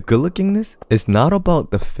the good-lookingness is not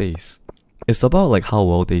about the face. It's about like how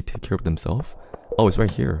well they take care of themselves. Oh, it's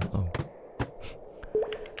right here. Oh.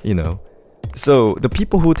 You know. So, the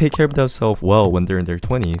people who take care of themselves well when they're in their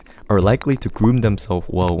 20s are likely to groom themselves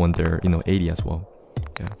well when they're, 80 as well.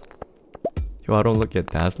 Yeah. Yo, I don't look at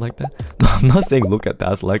dads like that. No, I'm not saying look at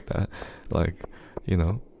dads like that. Like, you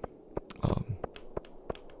know. Oh,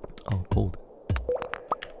 cold.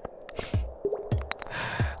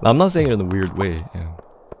 I'm not saying it in a weird way. Yeah.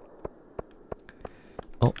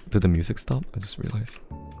 Oh, did the music stop? I just realized.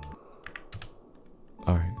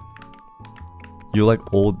 Alright. You like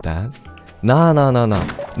old dads? Nah.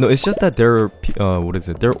 No, it's just that they're,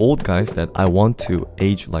 they're old guys that I want to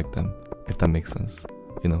age like them. If that makes sense.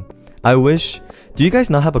 You know? I wish... Do you guys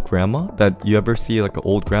not have a grandma that you ever see like an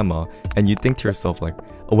old grandma and you think to yourself like,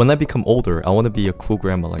 oh, when I become older, I want to be a cool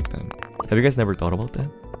grandma like them? Have you guys never thought about that?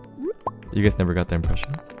 You guys never got that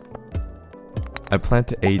impression? I plan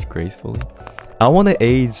to age gracefully. I want to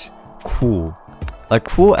age cool. Like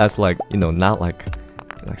cool as like, not like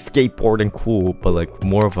skateboarding cool, but like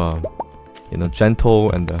more of a,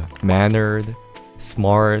 gentle and mannered,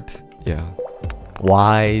 smart, yeah,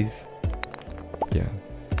 wise, yeah.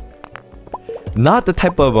 Not the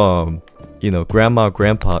type of grandma,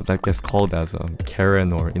 grandpa that gets called as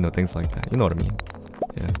Karen or things like that. You know what I mean?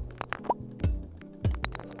 Yeah.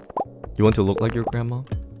 You want to look like your grandma?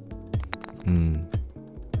 Hmm.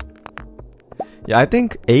 Yeah, I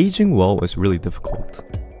think aging well is really difficult.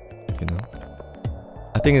 You know?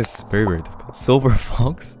 I think it's very, very difficult. Silver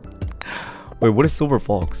fox? Wait, what is silver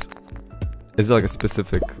fox? Is it like a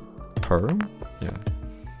specific term? Yeah.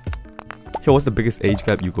 Yo, what's the biggest age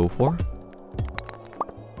gap you go for?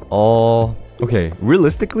 Oh, okay.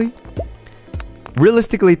 Realistically,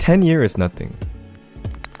 10 years is nothing.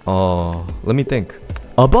 Oh, let me think.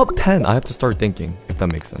 Above 10, I have to start thinking, if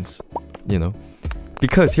that makes sense. You know?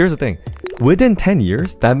 Because here's the thing. Within 10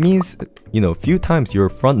 years, that means, you know, few times your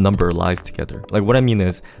front number lies together. Like what I mean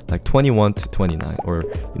is like 21 to 29 or,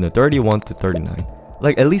 you know, 31 to 39.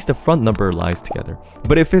 Like at least the front number lies together.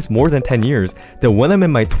 But if it's more than 10 years, then when I'm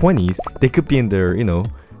in my 20s, they could be in their, you know,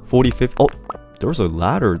 45th. Oh, there was a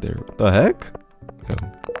ladder there. What the heck?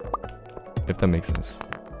 Yeah. If that makes sense.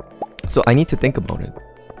 So I need to think about it.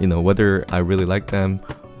 You know, whether I really like them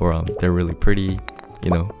or they're really pretty, you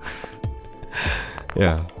know.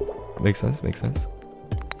 Yeah. Makes sense, makes sense.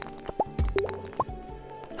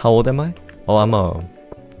 How old am I? Oh, I'm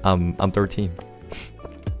 13.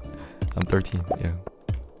 I'm 13, yeah.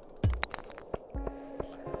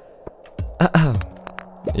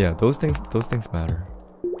 Yeah, those things matter.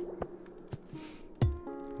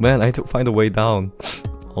 Man, I had to find a way down.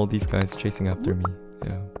 All these guys chasing after me,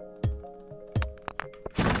 yeah.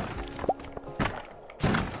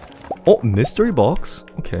 Oh, mystery box?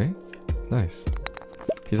 Okay, nice.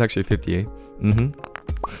 He's actually 58. Mm-hmm.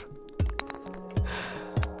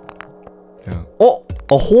 Yeah. Oh,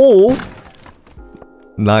 a hole!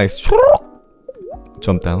 Nice.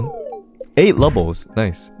 Jump down. 8 levels.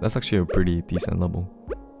 Nice. That's actually a pretty decent level.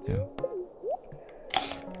 Yeah.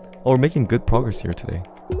 Oh, we're making good progress here today.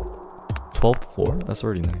 12th floor? That's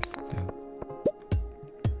already nice. Yeah.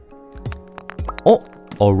 Oh,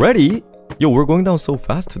 already? Yo, we're going down so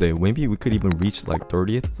fast today. Maybe we could even reach like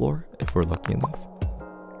 30th floor if we're lucky enough.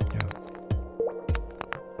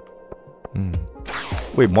 Yeah.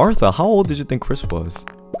 Wait, Martha, how old did you think Chris was?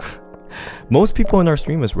 Most people in our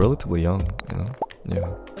stream is relatively young, you know? Yeah.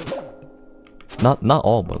 Not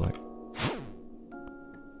all, but like.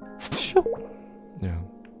 Sure. Yeah.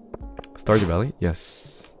 Stardew Valley?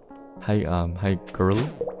 Yes. Hi girly.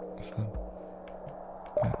 What's up?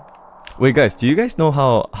 Yeah. Wait guys, do you guys know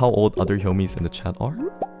how old other homies in the chat are?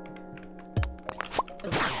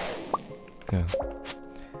 Yeah.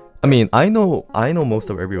 I mean, I know most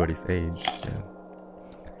of everybody's age. Yeah.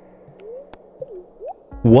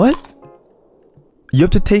 What? You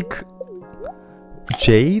have to take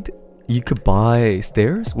Jade? You could buy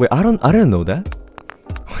stairs? Wait, I didn't know that.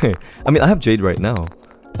 Wait, I mean I have Jade right now.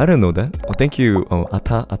 I didn't know that. Oh, thank you. Oh,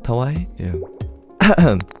 Atawai?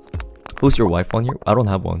 Yeah. Who's your wife on here? I don't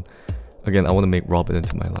have one. Again, I want to make Robin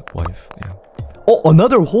into my wife. Yeah. Oh,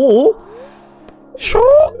 another hole?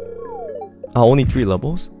 Sure. Only 3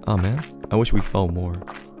 levels? Oh man, I wish we fell more.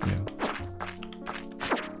 Yeah.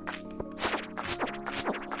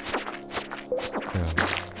 Yeah.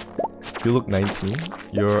 You look 19.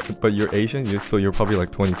 But you're Asian, so you're probably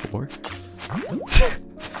like 24.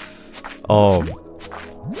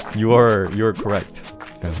 You're correct.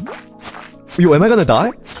 Yeah. Yo, am I gonna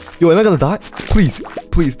die? Yo, am I gonna die? Please,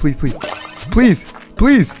 please, please, please, please,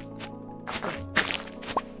 please,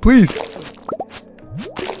 please.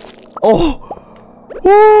 Oh,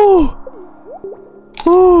 oh,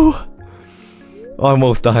 oh! I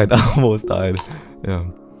almost died. I almost died. Yeah.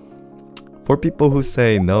 For people who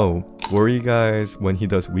say no, were you guys when he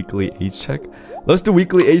does weekly age check? Let's do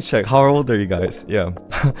weekly age check. How old are you guys? Yeah.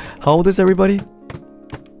 How old is everybody?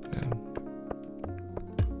 Yeah.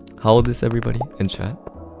 How old is everybody in chat?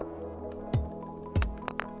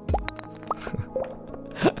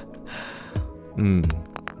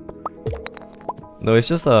 No, it's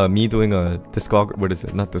just me doing a what is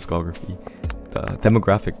it? Not discography. The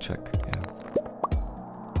demographic check. Yeah.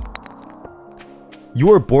 You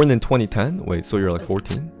were born in 2010? Wait, so you're like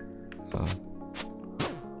 14?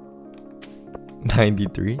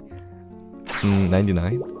 93?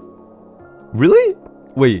 99? Really?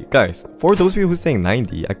 Wait, guys, for those people who's saying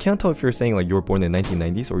 90, I can't tell if you're saying like you were born in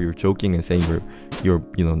 1990s or you're joking and saying you're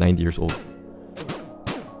you know 90 years old.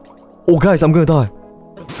 Oh guys, I'm gonna die.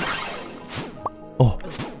 Oh.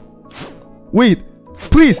 Wait,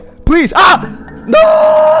 please, please. Ah!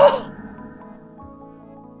 No!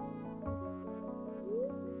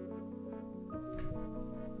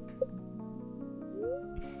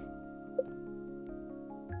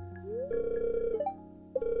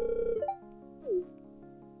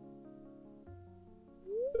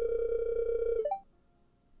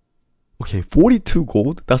 Okay, 42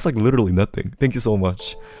 gold? That's like literally nothing. Thank you so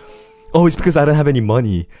much. Oh, it's because I don't have any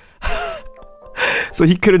money. So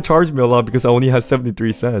he couldn't charge me a lot because I only had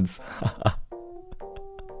 73 cents.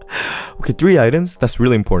 Okay, 3 items. That's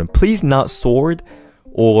really important. Please not sword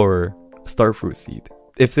or starfruit seed.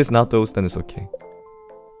 If it's not those, then it's okay.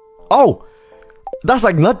 Oh! That's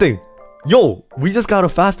like nothing! Yo! We just got a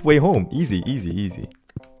fast way home. Easy, easy, easy.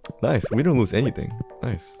 Nice. We didn't lose anything.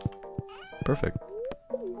 Nice. Perfect.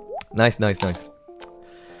 Nice, nice, nice.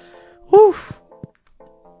 Woo!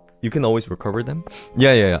 You can always recover them?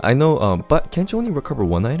 Yeah. I know, but can't you only recover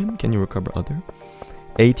one item? Can you recover other?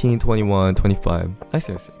 18, 21, 25. I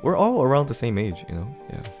see. We're all around the same age, you know?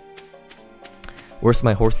 Yeah. Where's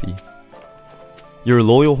my horsey? Your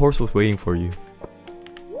loyal horse was waiting for you.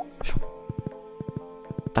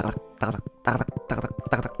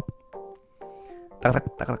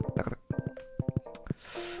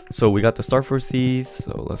 So we got the starfruit seeds,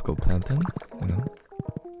 so let's go plant them, you know?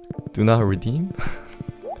 Do not redeem.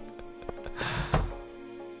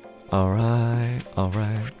 Alright.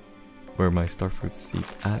 Where are my starfruit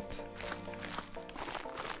seeds at?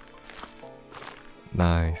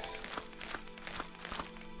 Nice.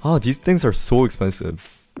 Oh, these things are so expensive.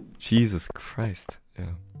 Jesus Christ.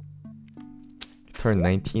 Yeah. You turned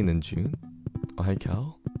 19 in June? Oh, hi,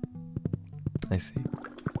 Cal. I see.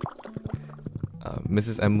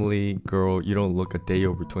 Mrs. Emily, girl, you don't look a day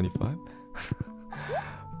over 25.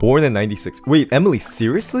 Born in 96. Wait, Emily,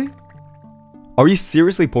 seriously? Are you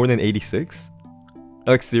seriously born in 86?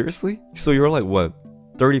 Like, seriously? So you're like, what,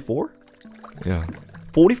 34? Yeah.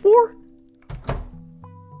 44?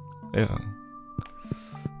 Yeah.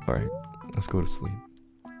 Alright, let's go to sleep.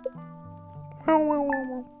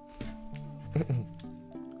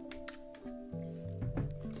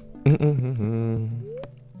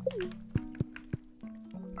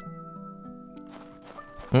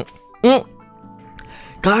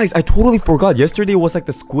 Guys, I totally forgot. Yesterday was like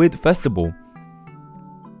the Squid Festival.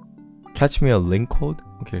 Catch me a link code?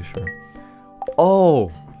 Okay, sure.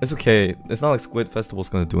 Oh, it's okay. It's not like Squid Festival's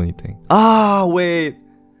gonna do anything. Ah, wait.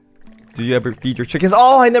 Do you ever feed your chickens?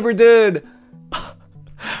 Oh, I never did.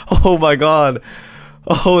 Oh my god.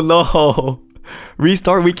 Oh no.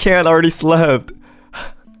 Restart, we can't. I already slept.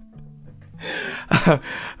 I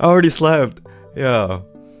already slept. Yeah.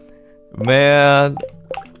 Man.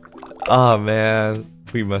 Ah, man.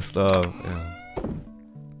 We messed up. Yeah.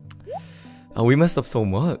 Oh, we messed up so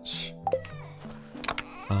much.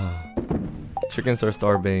 Chickens are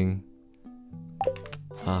starving.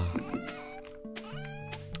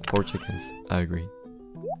 Poor chickens. I agree.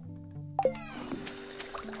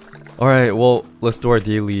 Alright, well, let's do our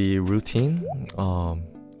daily routine.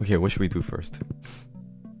 Okay, what should we do first?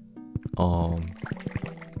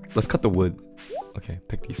 Let's cut the wood. Okay,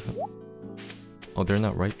 pick these up. Oh, they're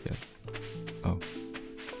not ripe yet. Oh.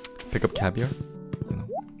 Pick up caviar. You know,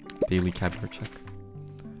 daily caviar check.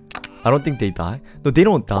 I don't think they die. No, they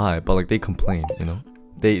don't die, but like they complain, you know?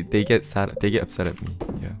 They get sad, they get upset at me,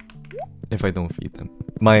 yeah. If I don't feed them.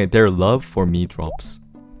 Their love for me drops.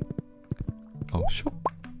 Oh, sure.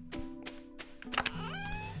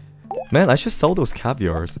 Man, I should sell those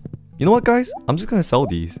caviars. You know what, guys? I'm just gonna sell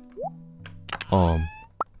these.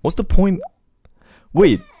 What's the point?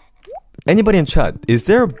 Wait, anybody in chat, is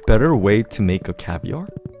there a better way to make a caviar?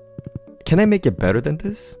 Can I make it better than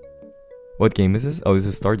this? What game is this? Oh, this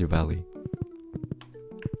is Stardew Valley.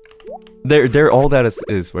 They're all that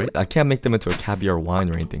is, right? I can't make them into a caviar wine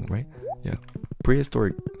or anything, right? Yeah.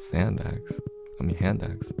 Prehistoric sand axe. I mean, hand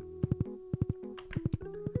axe.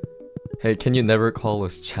 Hey, can you never call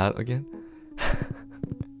us chat again?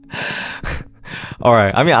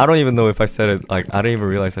 Alright, I mean, I don't even know if I said it, like, I didn't even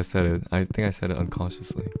realize I said it. I think I said it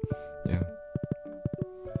unconsciously. Yeah.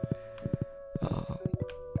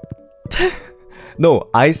 No,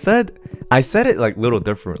 I said it like little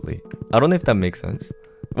differently. I don't know if that makes sense.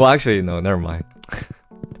 Well, actually, no, never mind.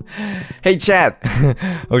 Hey, chat!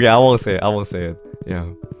 Okay, I won't say it.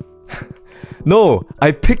 Yeah. No,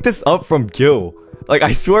 I picked this up from Gil. Like,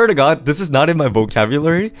 I swear to God, this is not in my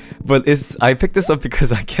vocabulary, but I picked this up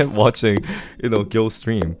because I kept watching, you know, Gil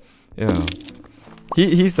stream. Yeah.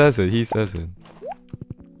 He says it.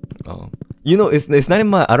 Oh. You know, it's not in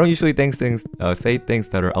my, I don't usually say things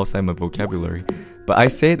that are outside my vocabulary, but I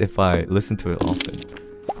say it if I listen to it often.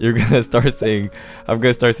 I'm gonna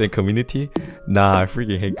start saying community? Nah, I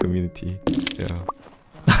freaking hate community. Yeah.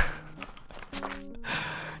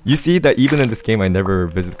 You see that even in this game I never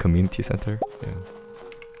visit community center? Yeah.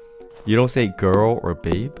 You don't say girl or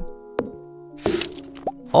babe?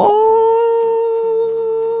 Oh,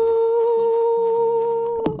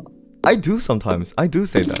 I do sometimes. I do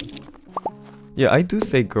say that. Yeah, I do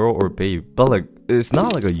say girl or babe, but like it's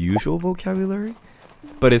not like a usual vocabulary,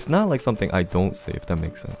 but it's not like something I don't say, if that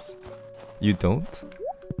makes sense. You don't?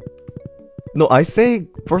 No, I say,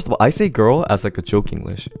 first of all, I say girl as like a joke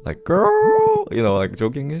English. Like, girl, you know, like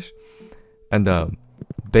joke English. And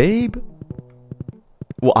babe,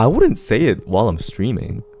 well, I wouldn't say it while I'm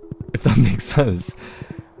streaming, if that makes sense.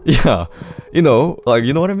 Yeah, you know, like,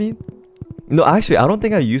 you know what I mean? No, actually, I don't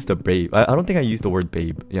think I used the babe. I don't think I used the word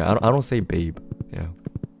babe. Yeah, I don't say babe. Yeah.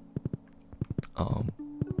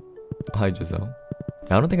 Hi, Giselle.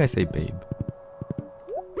 Yeah, I don't think I say babe.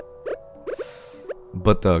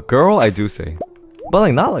 But the girl, I do say. But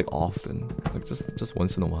like, not like often. Like, just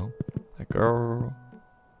once in a while. Like, girl.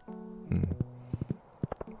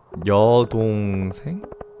 여동생?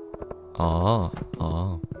 Ah.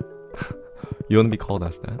 You want to be called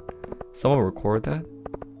as that? Someone record that?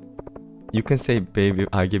 You can say baby,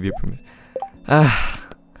 I give you permission.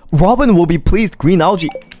 Robin will be pleased. Green algae.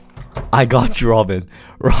 I got you, Robin.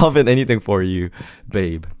 Robin, anything for you,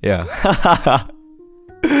 babe. Yeah.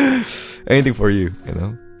 Anything for you, you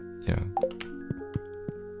know? Yeah.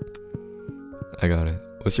 I got it.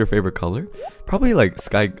 What's your favorite color? Probably like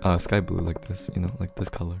sky blue, like this, you know, like this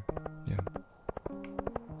color. Yeah.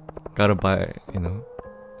 Gotta buy, you know.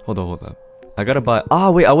 Hold up. I gotta buy.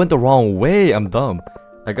 Ah, wait, I went the wrong way. I'm dumb.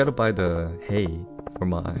 I gotta buy the hay for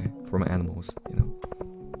my animals, you know.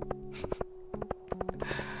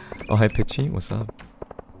 Oh, hi, Pitchy. What's up?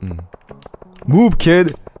 Move,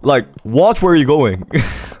 kid. Like, watch where you're going.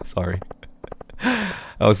 Sorry. I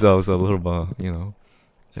was a little, you know.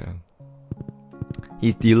 Yeah.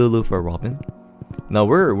 He's Delulu for Robin. Now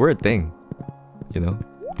we're a thing, you know.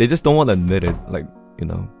 They just don't want to admit it, like, you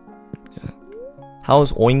know. Yeah.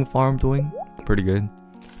 How's Oing Farm doing? Pretty good.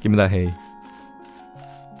 Give me that hay.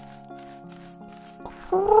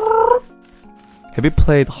 Have you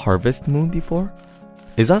played Harvest Moon before?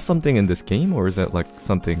 Is that something in this game, or is that like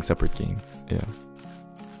something separate game? Yeah.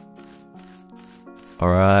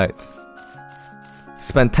 Alright.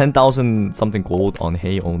 Spent 10,000 something gold on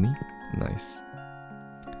hay only. Nice.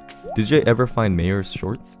 Did you ever find Mayor's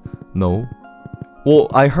shorts? No. Well,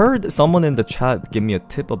 I heard someone in the chat give me a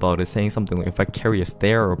tip about it, saying something like if I carry a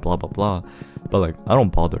stair or blah blah blah. But like, I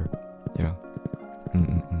don't bother. Yeah.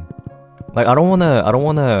 Like, I don't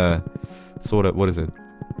wanna sort of, what is it?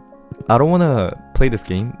 I don't wanna play this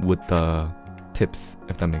game with tips,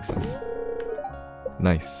 if that makes sense.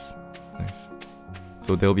 Nice.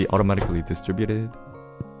 So they'll be automatically distributed.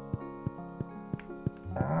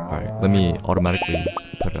 Alright, let me automatically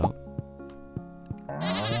put it out.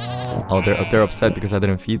 Oh, they're upset because I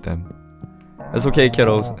didn't feed them. It's okay,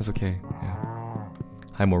 kiddos. It's okay. Yeah.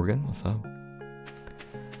 Hi, Morgan. What's up?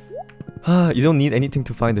 You don't need anything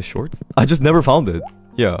to find the shorts? I just never found it.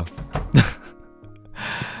 Yeah.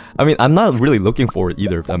 I mean, I'm not really looking for it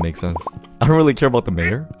either, if that makes sense. I don't really care about the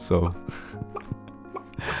mayor, so...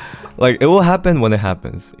 Like, it will happen when it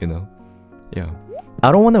happens, you know? Yeah.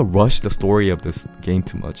 I don't want to rush the story of this game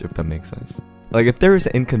too much, if that makes sense. Like, if there is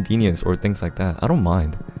an inconvenience or things like that, I don't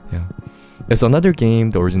mind. Yeah. It's another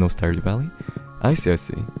game, the original Stardew Valley. I see.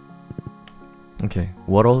 Okay,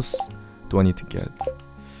 what else do I need to get?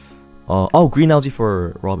 Oh, green algae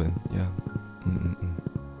for Robin. Yeah.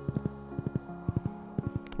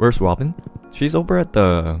 Where's Robin? She's over at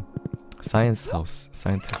the scientist house.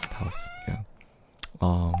 Yeah.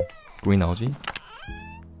 Green algae.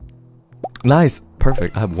 Nice.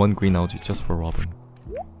 Perfect. I have one green algae just for Robin.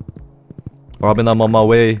 Robin, I'm on my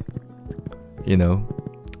way. You know.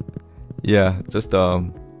 Yeah, just you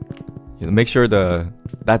know, make sure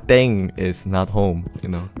that thing is not home, you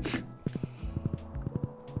know.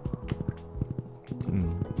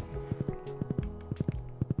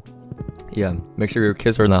 Yeah, make sure your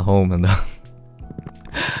kids are not home and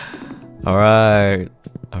Alright.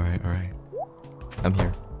 I'm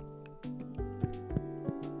here.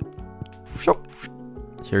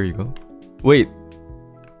 Here you go. Wait.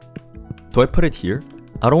 Do I put it here?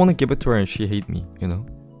 I don't want to give it to her and she hate me, you know?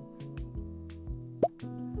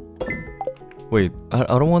 Wait, I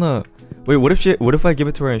don't want to... Wait, what if I give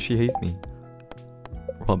it to her and she hates me?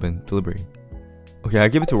 Robin, delivery. Okay, I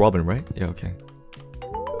give it to Robin, right? Yeah, okay.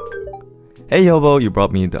 Hey, Yobo, you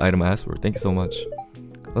brought me the item I asked for. Thank you so much.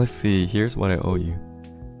 Let's see, here's what I owe you.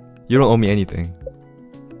 You don't owe me anything.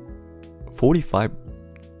 45.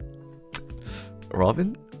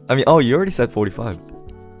 Robin? I mean, oh, you already said 45.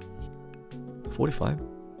 45?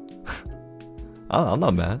 I'm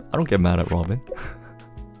not mad. I don't get mad at Robin.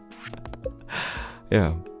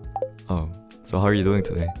 Yeah. Oh, so how are you doing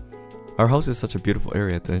today? Our house is such a beautiful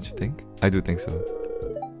area, don't you think? I do think so.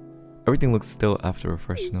 Everything looks still after a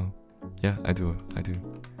fresh snow. Yeah, I do.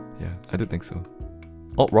 Yeah, I do think so.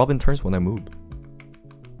 Oh, Robin turns when I move.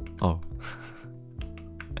 Oh.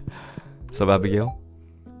 Sup, Abigail?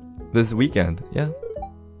 This weekend, yeah.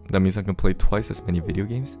 That means I can play twice as many video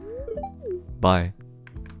games. Bye.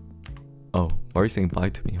 Oh, why are you saying bye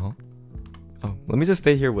to me, huh? Oh, let me just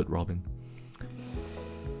stay here with Robin.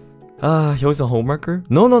 여기서 home marker?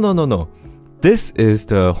 No. This is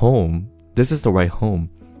the home. This is the right home.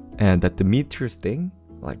 And that Demetrius thing,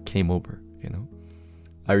 like, came over, you know?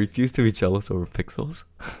 I refuse to be jealous over pixels.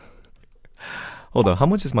 Hold on, how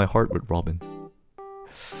much is my heart with Robin?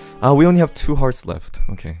 We only have 2 hearts left.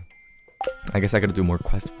 Okay. I guess I gotta do more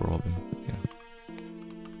quests for Robin. Yeah.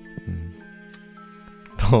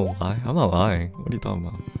 Don't lie. I'm not lying. What are you talking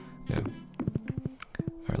about? Yeah.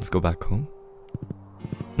 Alright, let's go back home.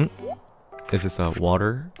 Is this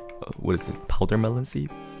water? What is it? Powder melon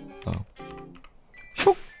seed? Oh.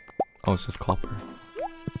 Oh, it's just copper.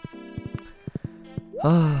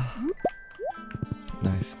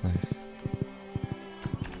 Nice.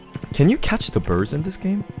 Can you catch the birds in this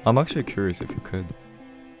game? I'm actually curious if you could.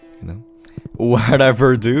 You know?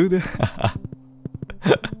 Whatever, dude.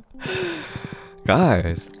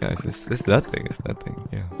 guys, it's nothing. It's nothing.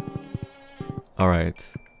 Yeah.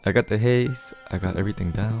 Alright. I got the haze. I got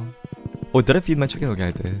everything down. Oh, did I feed my chicken? Okay,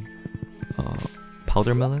 I did.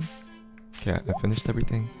 Powder melon. Okay, I finished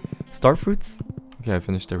everything. Star fruits. Okay, I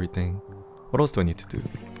finished everything. What else do I need to do?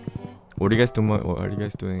 What are you guys doing? What are you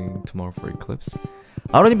guys doing tomorrow for eclipse?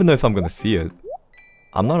 I don't even know if I'm gonna see it.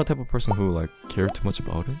 I'm not a type of person who like care too much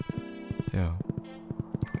about it. Yeah.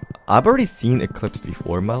 I've already seen eclipse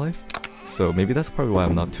before in my life, so maybe that's probably why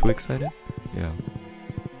I'm not too excited. Yeah.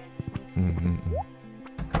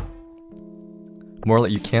 More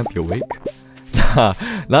like you can't be awake. Nah,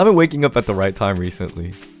 I've been waking up at the right time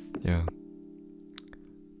recently. Yeah.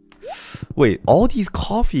 Wait, all these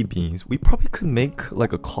coffee beans, we probably could make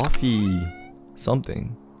like a coffee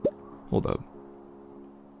something. Hold up.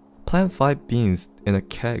 Plant 5 beans in a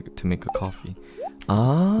keg to make a coffee.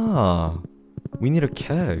 Ah, we need a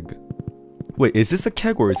keg. Wait, is this a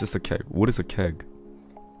keg or is this a keg? What is a keg?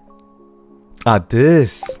 Ah,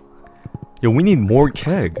 this. Yo, we need more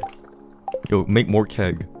keg. Yo, make more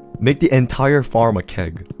keg. Make the entire farm a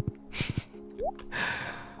keg.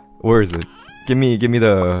 Where is it? Give me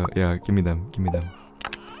the, yeah, give me them.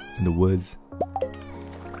 In the woods.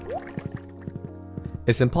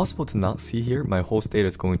 It's impossible to not see here. My whole state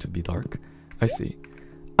is going to be dark. I see.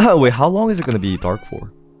 Wait, how long is it going to be dark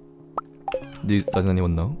for? Does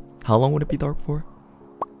anyone know? How long would it be dark for?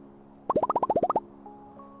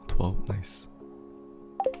 12, nice.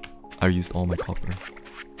 I used all my copper.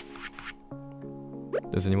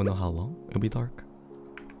 Does anyone know how long it'll be dark?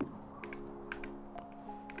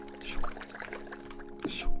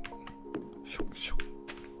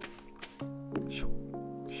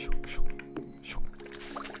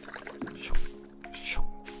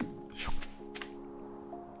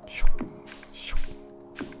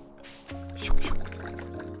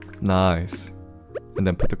 Nice. And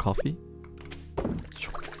then put the coffee.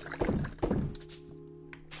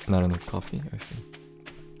 Not enough coffee, I see.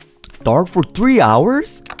 Dark for 3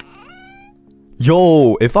 hours?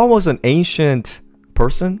 Yo, if I was an ancient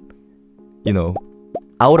person, you know,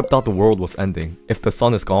 I would have thought the world was ending if the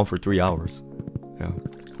sun is gone for 3 hours. Yeah.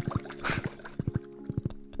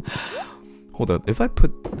 Hold up, if I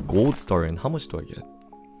put gold star in, how much do I get?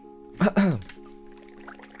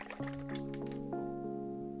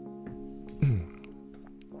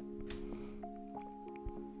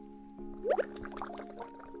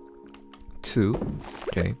 Two.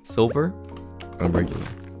 Okay, silver and regular.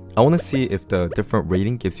 I want to see if the different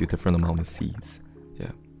rating gives you different amount of seeds.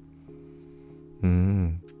 Yeah.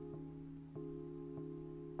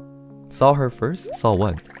 Saw her first? Saw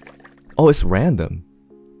what? Oh, it's random.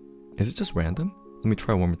 Is it just random? Let me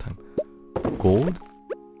try one more time. Gold,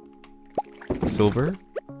 silver,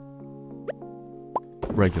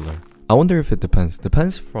 regular. I wonder if it depends.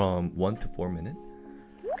 Depends from 1 to 4 minutes.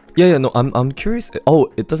 Yeah, no, I'm curious.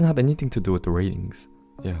 Oh, it doesn't have anything to do with the ratings.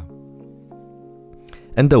 Yeah.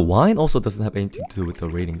 And the wine also doesn't have anything to do with the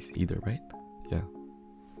ratings either, right? Yeah.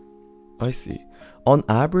 I see. On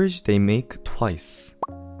average, they make twice.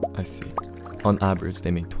 I see. On average,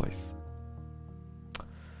 they make twice.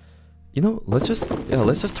 You know, let's just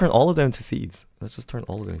turn all of them into seeds. Let's just turn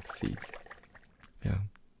all of them into seeds. Yeah.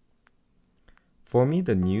 For me,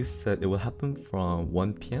 the news said it will happen from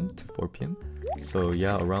 1 PM to 4 PM. So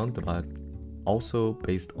yeah, around about, also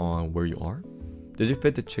based on where you are. Did you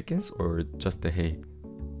feed the chickens or just the hay?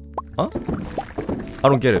 Huh? I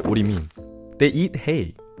don't get it. What do you mean? They eat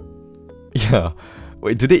hay. Yeah.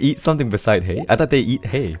 Wait, do they eat something beside hay? I thought they eat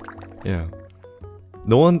hay. Yeah.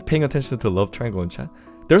 No one paying attention to love triangle in chat?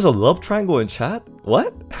 There's a love triangle in chat?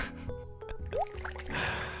 What?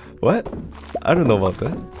 What? I don't know about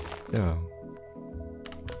that. Yeah.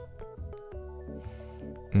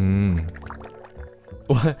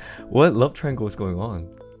 What love triangle is going on?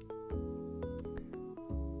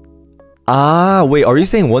 Ah, wait, are you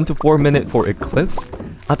saying 1 to 4 minute for Eclipse?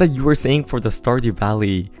 I thought you were saying for the Stardew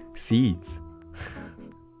Valley seeds.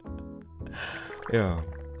 Yeah.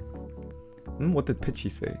 What did Pitchy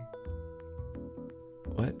say?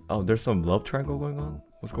 What? Oh, there's some love triangle going on?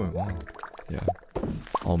 What's going on? Yeah.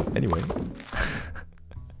 Anyway.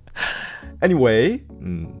 Anyway.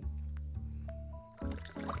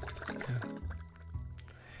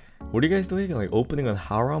 What are you guys doing? Like opening a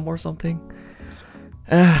harem or something?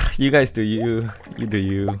 You guys do you. You do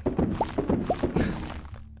you.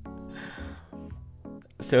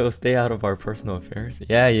 So stay out of our personal affairs.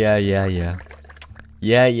 Yeah. Yeah.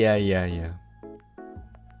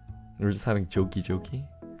 We're just having jokey.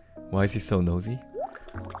 Why is he so nosy?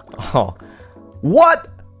 Oh. What?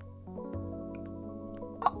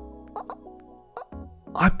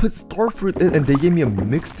 I put starfruit in and they gave me a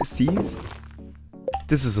mixed seeds?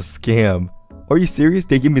 This is a scam. Are you serious?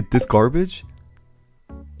 They gave me this garbage?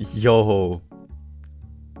 Yo,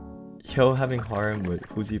 having harem with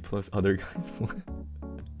Fuji plus other guys.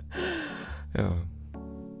 Yeah.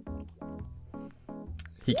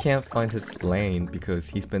 He can't find his lane because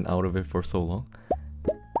he's been out of it for so long.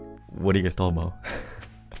 What are you guys talking about?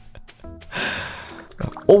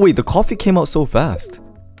 Oh wait, the coffee came out so fast.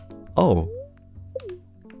 Oh.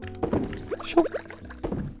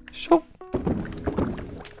 Show.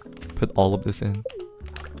 Put all of this in.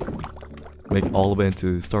 Make all of it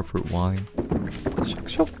into starfruit wine.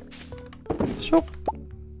 Show.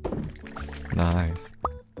 Nice.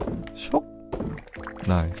 Show.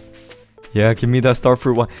 Nice. Yeah, give me that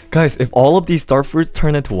starfruit wine. Guys, if all of these starfruits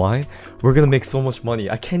turn into wine, we're gonna make so much money.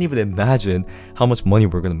 I can't even imagine how much money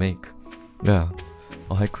we're gonna make. Yeah.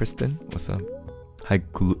 Oh, hi Kristen. What's up? Hi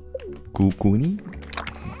Goonie?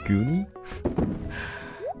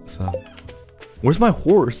 What's up? Where's my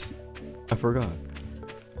horse? I forgot.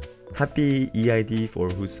 Happy EID for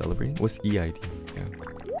who's celebrating? What's EID? Yeah.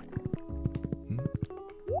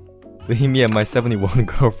 Leave me and my 71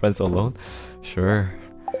 girlfriends alone? Sure.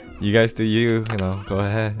 You guys do you know, go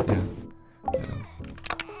ahead. Yeah.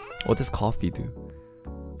 What does coffee do?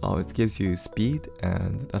 Oh, it gives you speed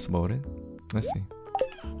and that's about it. Let's see.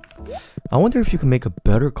 I wonder if you can make a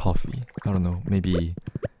better coffee. I don't know, maybe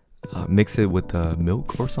mix it with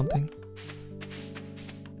milk or something?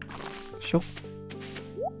 Sure.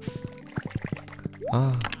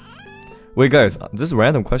 Wait guys, just a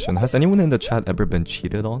random question. Has anyone in the chat ever been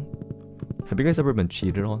cheated on? Have you guys ever been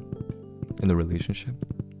cheated on in a relationship?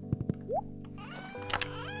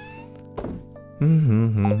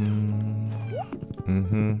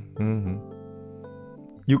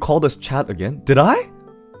 You called us chat again? Did I?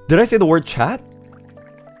 Did I say the word chat?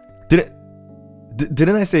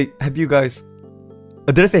 Didn't I say, have you guys...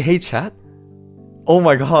 did I say hey chat? Oh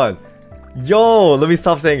my god. Yo, let me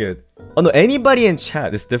stop saying it. Oh no, anybody in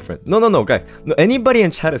chat is different. No, guys. No, anybody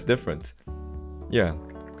in chat is different. Yeah.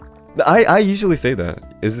 I usually say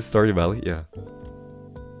that. Is it Stardew Valley? Yeah.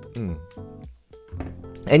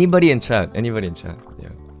 Anybody in chat. Yeah.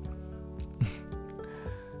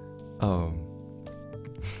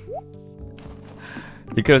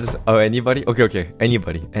 You could have just... Oh, anybody? Okay.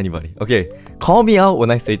 Anybody. Okay. Call me out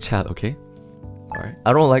when I say chat, okay? Alright.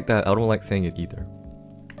 I don't like that. I don't like saying it either.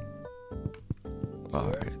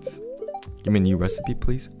 Alright. Give me a new recipe,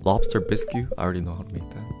 please. Lobster biscuit. I already know how to make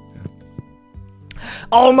that. Yeah.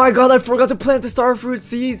 Oh my god, I forgot to plant the starfruit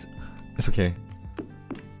seeds! It's okay.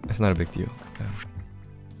 It's not a big deal. Yeah.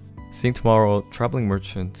 Seeing tomorrow, Traveling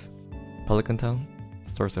Merchant, Pelican Town.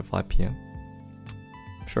 Starts at 5 PM.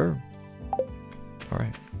 Sure.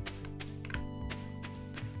 Alright.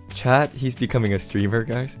 Chat, he's becoming a streamer,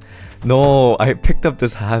 guys. No, I picked up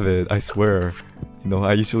this habit, I swear. You know,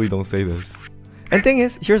 I usually don't say this. And thing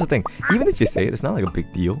is, here's the thing. Even if you say it, it's not like a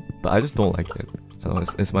big deal. But I just don't like it. You know,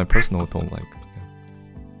 it's my personal don't like.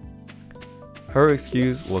 Yeah. Her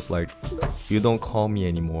excuse was like, you don't call me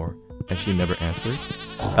anymore. And she never answered.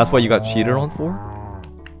 That's what you got cheated on for?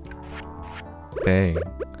 Dang.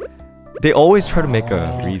 They always try to make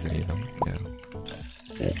a reason, you know?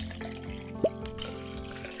 Yeah.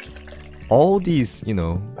 All these, you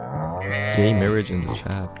know, gay marriage in the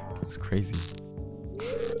chat. It's crazy.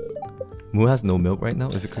 Moo has no milk right now?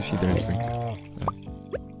 Is it because she didn't drink?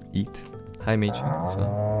 Eat. Hi, Meiji. What's up?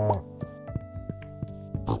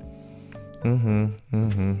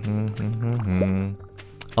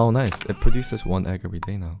 Oh, nice. It produces 1 egg every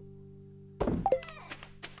day now.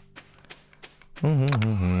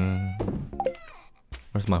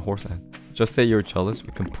 Where's my horse at? Just say you're jealous,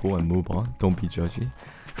 we can pull and move on. Don't be judgy.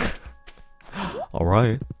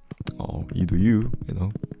 Alright. Oh, you do you, you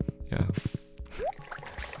know? Yeah.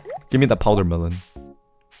 Give me that powder melon.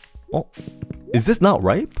 Oh, is this not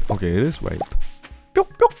ripe? Okay, it is ripe. Pyok,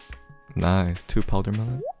 pyok. Nice, 2 powder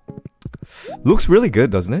melon. Looks really good,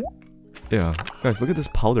 doesn't it? Yeah. Guys, look at this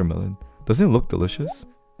powder melon. Doesn't it look delicious?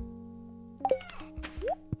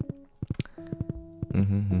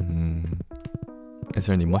 Is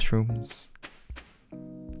there any mushrooms?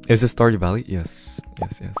 Is it Stardew Valley? Yes.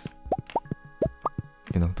 Yes, yes.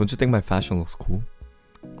 You know, don't you think my fashion looks cool?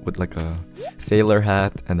 With like a sailor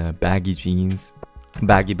hat and a baggy jeans.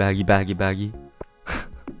 Baggy, baggy, baggy, baggy.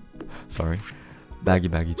 Sorry. Baggy,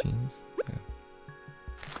 baggy jeans. Yeah.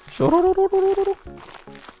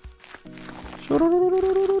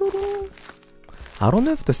 I don't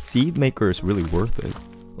know if the seed maker is really worth it.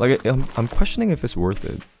 Like, I'm questioning if it's worth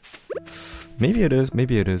it. Maybe it is,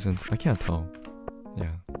 maybe it isn't. I can't tell.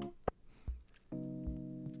 Yeah.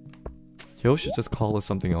 Yo should just call us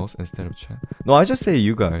something else instead of chat. No, I just say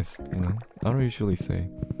you guys, you know. I don't usually say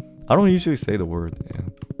the word, yeah.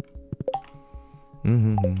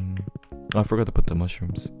 I forgot to put the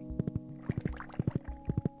mushrooms.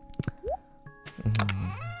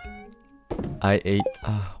 I ate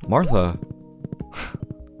Martha.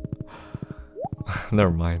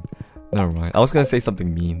 Never mind. Never mind. I was gonna say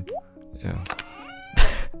something mean. Yeah.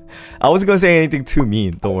 I wasn't gonna say anything too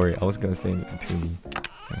mean. Don't worry. I wasn't gonna say anything too mean.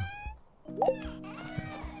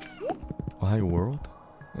 Why world?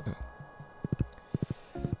 Yeah.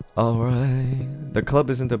 Alright. The club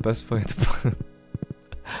isn't the best fight to play.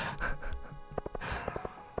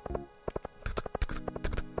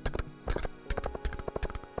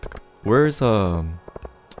 Where's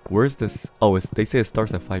this? Oh, they say it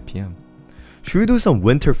starts at 5 PM. Should we do some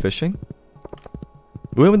winter fishing?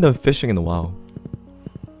 We haven't done fishing in a while.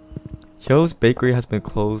 Hyo's bakery has been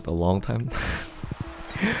closed a long time.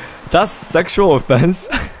 That's sexual offense?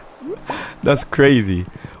 That's crazy.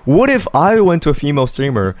 What if I went to a female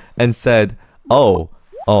streamer and said, oh,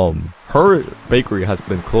 her bakery has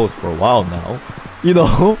been closed for a while now. You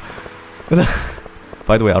know?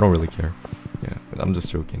 By the way, I don't really care. Yeah, I'm just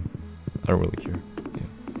joking. I don't really care. Yeah.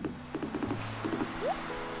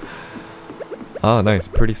 Ah, nice.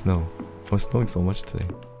 Pretty snow. Oh, it's snowing so much today.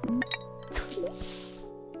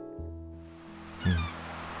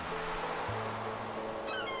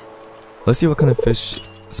 Let's see what kind of fish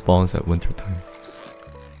spawns at winter time.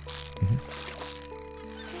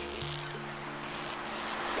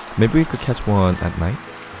 Maybe we could catch one at night?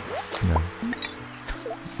 No.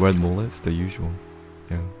 Red mullets, the usual.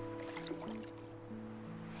 Yeah.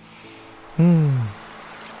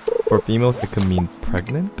 For females, it could mean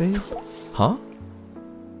pregnant babe? Huh?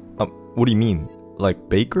 What do you mean? Like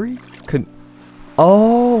bakery? Could...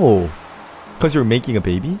 Oh! Because you're making a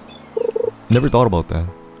baby? Never thought about that.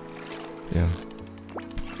 Yeah.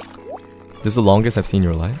 This is the longest I've seen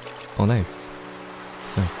your life? Oh, nice.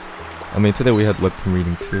 Nice. I mean, today we had webtoon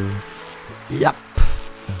reading too. Yep.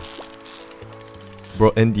 Yeah. Bro,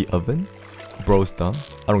 in the oven? Bro's dumb?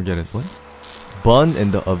 I don't get it. What? Bun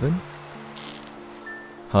in the oven?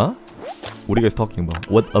 Huh? What are you guys talking about?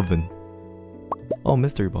 What oven? Oh,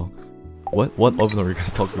 mystery box. What oven are you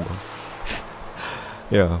guys talking about?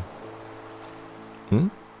 Yeah.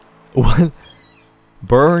 What?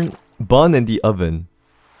 Bun in the oven.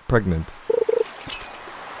 Pregnant.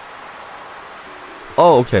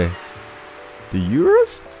 Oh, okay. The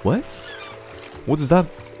uterus? What? What is that?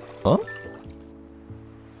 Huh?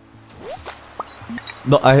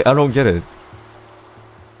 No, I don't get it.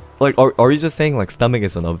 Like, are you just saying like stomach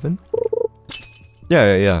is an oven?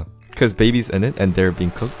 Yeah. Cause baby's in it and they're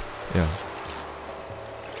being cooked. Yeah.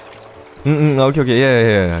 Okay.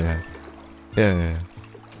 Yeah.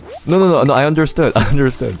 No. I understood. Yeah,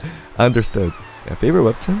 favorite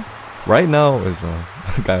webtoon? Right now is the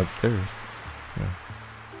guy upstairs. Yeah.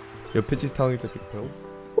 Yo, Pidgey's telling you to take pills?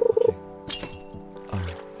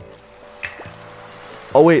 Okay.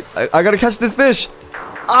 Oh wait, I gotta catch this fish!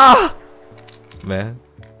 Ah! Man.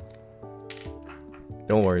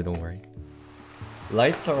 Don't worry.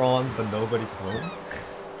 Lights are on, but nobody's home.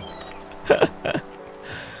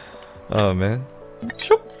 Oh man.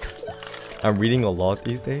 I'm reading a lot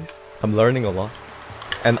these days. I'm learning a lot.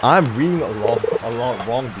 And I'm reading a lot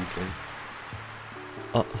wrong these days.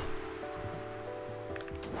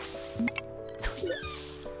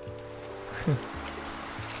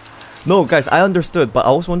 No, guys, I understood, but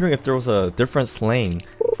I was wondering if there was a different slang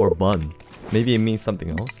for bun. Maybe it means something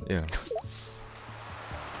else. Yeah.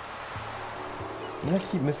 I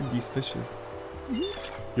keep missing these fishes.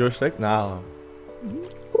 You're sick now.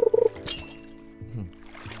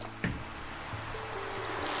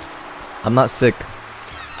 I'm not sick.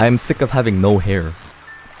 I'm sick of having no hair.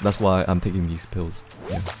 That's why I'm taking these pills.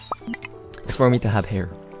 Yeah. It's for me to have hair.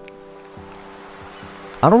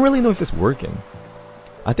 I don't really know if it's working.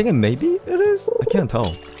 I think maybe it is. I can't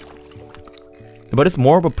tell. But it's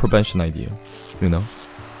more of a prevention idea, you know?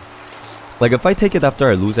 Like if I take it after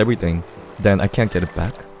I lose everything, then I can't get it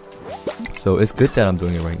back. So it's good that I'm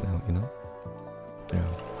doing it right now, you know? Yeah.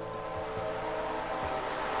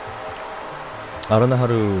 I don't know how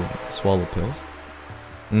to swallow pills.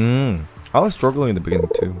 I was struggling in the beginning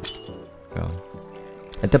too. Yeah.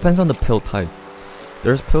 It depends on the pill type.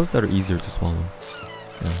 There's pills that are easier to swallow.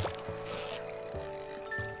 Yeah.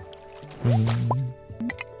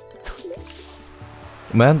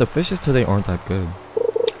 Man, the fishes today aren't that good.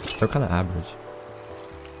 They're kind of average.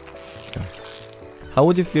 Yeah. How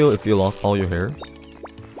would you feel if you lost all your hair?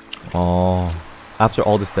 Oh, after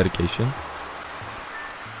all this dedication?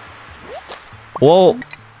 Well,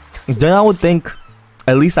 then I would think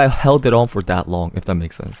at least I held it on for that long, if that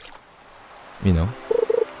makes sense. You know?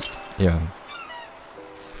 Yeah.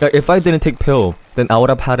 Like if I didn't take pill, then I would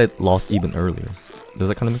have had it lost even earlier. Does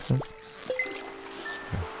that kind of make sense?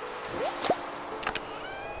 Yeah.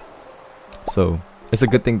 So, it's a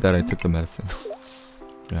good thing that I took the medicine.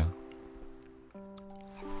 Yeah.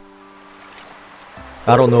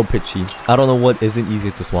 I don't know, Pitchy. I don't know what isn't easy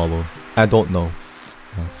to swallow. I don't know.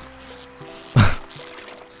 Yeah.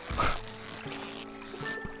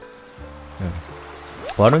 Yeah.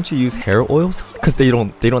 Why don't you use hair oils? Because they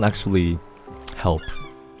don't actually help.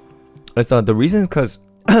 It's the reason is because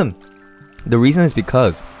the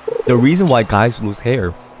reason why guys lose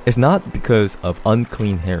hair is not because of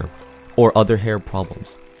unclean hair or other hair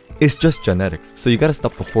problems. It's just genetics. So you gotta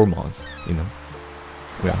stop the hormones, you know?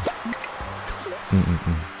 Yeah.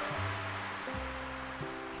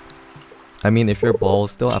 I mean, if you're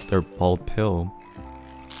bald still after bald pill,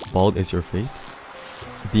 bald is your fate?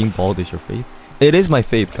 Being bald is your fate? It is my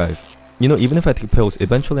fate, guys. You know, even if I take pills,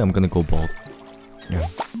 eventually I'm gonna go bald. Yeah.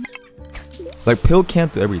 Like, pill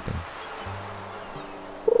can't do everything.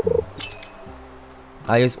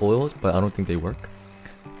 I use oils, but I don't think they work.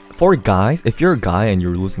 For guys, if you're a guy and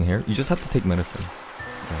you're losing hair, you just have to take medicine.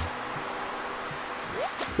 Yeah.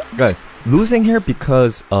 Guys, losing hair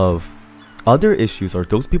because of other issues are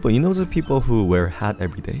those people, you know, the people who wear hat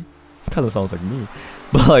every day? Kind of sounds like me.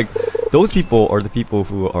 But like, those people are the people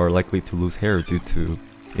who are likely to lose hair due to,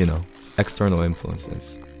 you know, external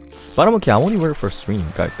influences. But I'm okay, I only wear it for stream,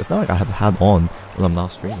 guys. It's not like I have a hat on when I'm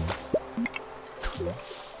not streaming.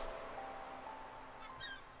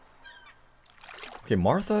 Okay,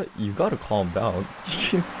 Martha, you gotta calm down.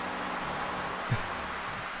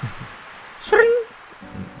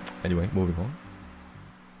 Anyway, moving on.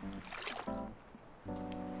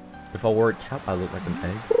 If I wore a cap, I look like an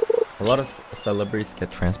egg. A lot of celebrities get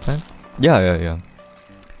transplants. Yeah.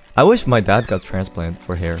 I wish my dad got transplant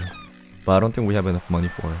for hair, but I don't think we have enough money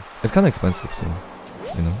for it. It's kind of expensive, so,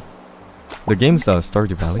 you know. The game's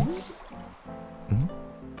Stardew Valley.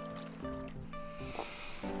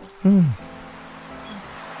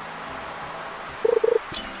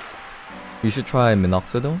 You should try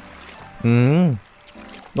minoxidil.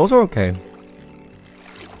 Those are okay.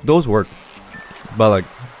 Those work. But like,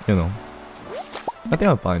 you know, I think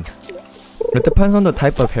I'm fine. It depends on the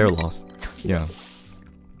type of hair loss. Yeah.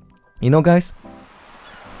 You know, guys,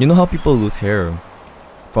 you know how people lose hair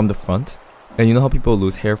from the front? And you know how people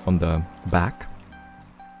lose hair from the back?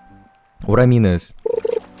 What I mean is,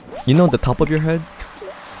 you know the top of your head?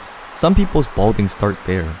 Some people's balding start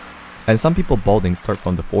there. And some people balding start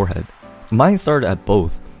from the forehead. Mine started at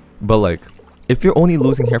both. But like, if you're only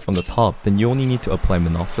losing hair from the top, then you only need to apply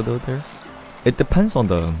minoxidil there. It depends on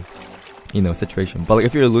the, you know, situation. But like,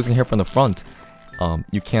 if you're losing hair from the front,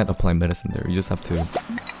 you can't apply medicine there. You just have to,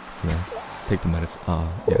 you know, take the medicine.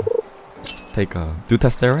 Take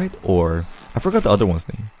dutasteride, or I forgot the other one's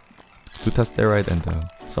name. Dutasteride and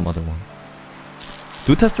some other one.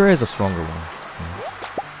 Dutasteride is a stronger one.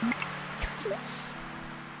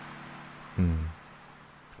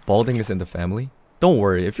 Balding is in the family. Don't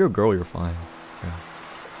worry, if you're a girl, you're fine. Yeah.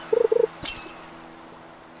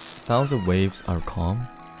 Sounds of waves are calm.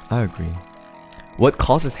 I agree. What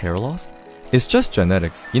causes hair loss? It's just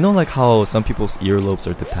genetics. You know, like how some people's earlobes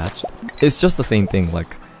are detached? It's just the same thing.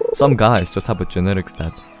 Like, some guys just have a genetics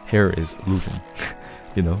that hair is losing.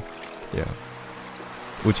 You know? Yeah.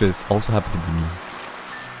 Which is also happened to be me.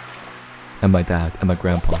 And my dad, and my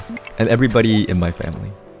grandpa, and everybody in my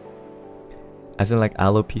family. As in like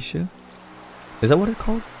alopecia? Is that what it's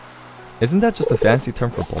called? Isn't that just a fancy term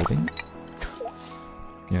for balding?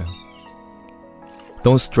 Yeah.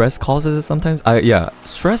 Don't stress causes it sometimes? Yeah,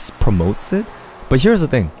 stress promotes it. But here's the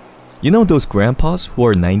thing. You know those grandpas who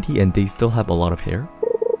are 90 and they still have a lot of hair?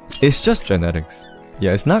 It's just genetics.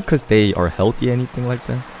 Yeah, it's not because they are healthy or anything like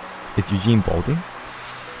that. Is Eugene balding?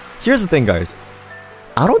 Here's the thing, guys.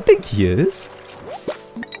 I don't think he is.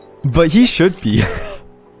 But he should be.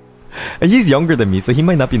 And he's younger than me, so he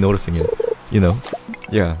might not be noticing it. You know?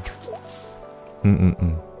 Yeah.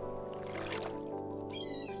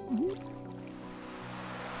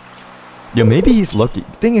 Yeah, maybe he's lucky.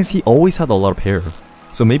 Thing is, he always had a lot of hair.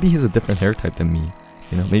 So maybe he's a different hair type than me.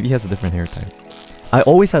 You know, maybe he has a different hair type. I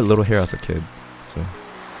always had little hair as a kid. So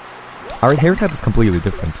our hair type is completely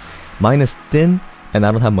different. Mine is thin and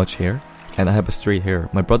I don't have much hair. And I have a straight hair.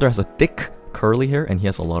 My brother has a thick curly hair and he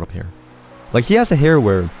has a lot of hair. Like he has a hair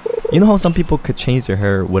where, you know how some people could change their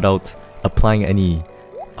hair without applying any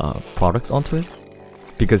products onto it?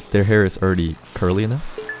 Because their hair is already curly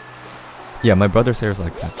enough? Yeah, my brother's hair is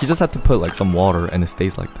like that. He just had to put like some water and it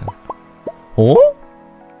stays like that. Oh?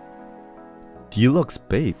 Deluxe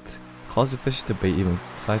bait. Cause the fish to bait even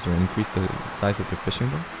size or increase the size of the fishing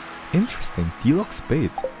boat? Interesting. Deluxe bait.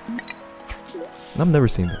 I've never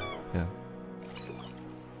seen that. Yeah.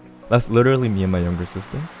 That's literally me and my younger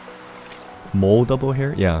sister. Moldable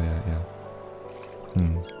hair? Yeah.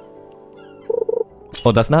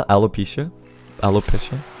 Oh, that's not alopecia?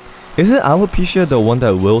 Alopecia? Isn't alopecia the one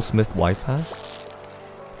that Will Smith's wife has?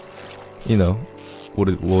 You know, what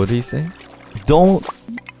did he say? Don't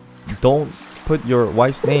put your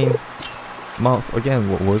wife's name mouth again.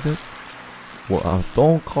 What was it? Well,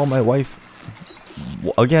 don't call my wife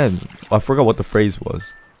again. I forgot what the phrase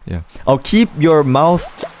was. Yeah. Oh, keep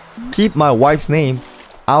my wife's name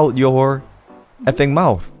out your effing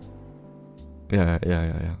mouth. Yeah.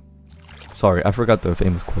 Sorry, I forgot the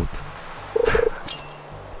famous quote.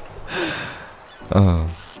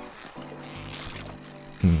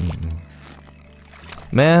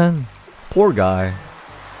 Man, poor guy.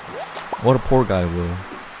 What a poor guy, Will.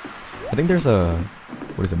 I think there's a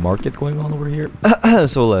market going on over here.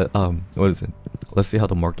 So what is it? Let's see how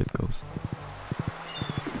the market goes.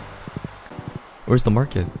 Where's the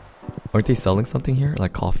market? Aren't they selling something here?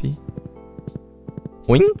 Like coffee?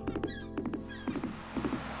 Wing?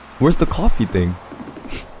 Where's the coffee thing?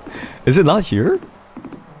 Is it not here?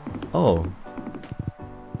 Oh.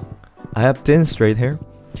 I have thin straight hair.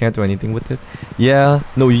 Can't do anything with it. Yeah.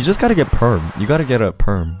 No, you just gotta get perm. You gotta get a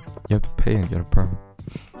perm. You have to pay and get a perm.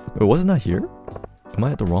 Wait, wasn't that here? Am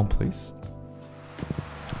I at the wrong place?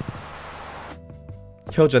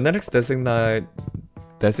 Yo, genetics designate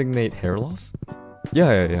hair loss?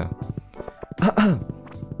 Yeah.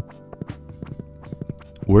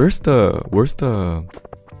 Where's the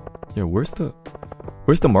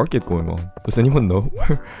market going on? Does anyone know?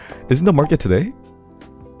 Isn't the market today?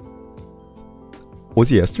 Was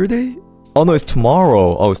it yesterday? Oh no, it's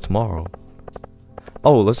tomorrow. Oh, it's tomorrow.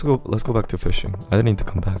 Oh, let's go back to fishing. I didn't need to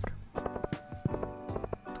come back.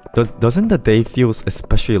 Doesn't the day feels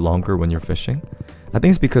especially longer when you're fishing? I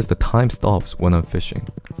think it's because the time stops when I'm fishing.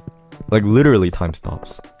 Like literally time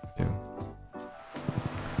stops. Yeah.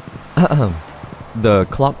 The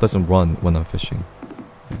clock doesn't run when I'm fishing.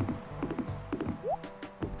 Yeah.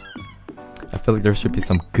 I feel like there should be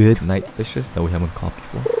some good night fishes that we haven't caught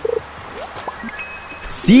before.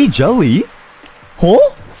 Sea jelly? Huh?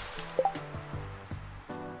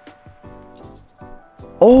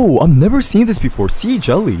 Oh, I've never seen this before. Sea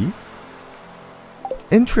jelly?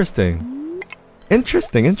 Interesting.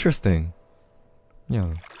 Interesting.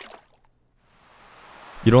 Yeah.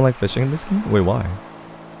 You don't like fishing in this game? Wait, why?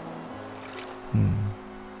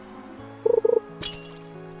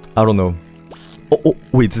 I don't know. Oh,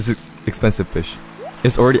 wait, this is expensive fish.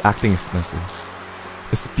 It's already acting expensive.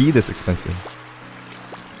 The speed is expensive.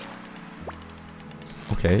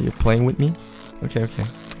 Okay, you're playing with me? Okay.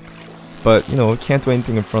 But, you know, can't do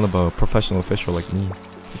anything in front of a professional fisher like me.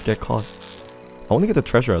 Just get caught. I want to get the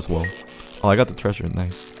treasure as well. Oh, I got the treasure.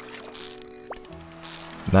 Nice.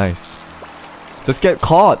 Just get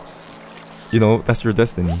caught! You know, that's your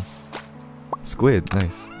destiny. Squid.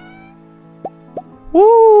 Nice.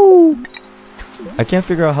 Woo! I can't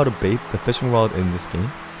figure out how to bait the fishing rod in this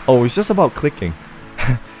game. Oh, it's just about clicking.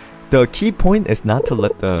 The key point is not to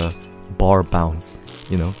let the bar bounce.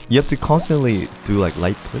 You know, you have to constantly do like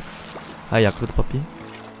light clicks. Hi, Yakult puppy.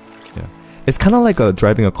 Yeah, it's kind of like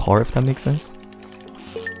driving a car, if that makes sense.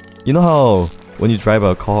 You know how when you drive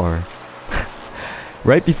a car,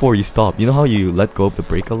 right before you stop, you know how you let go of the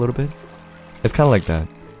brake a little bit? It's kind of like that.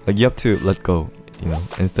 Like you have to let go, you know,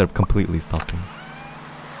 instead of completely stopping.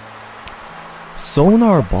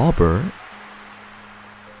 Sonar bobber.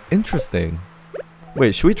 Interesting.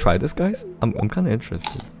 Wait, should we try this, guys? I'm kind of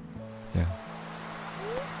interested. Yeah.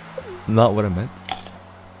 Not what I meant.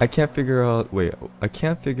 I can't figure out. Wait, I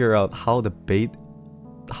can't figure out how to bait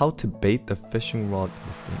the fishing rod in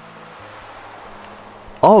this game.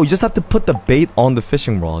 Oh, you just have to put the bait on the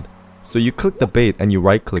fishing rod. So you click the bait and you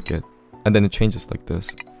right click it, and then it changes like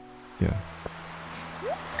this. Yeah.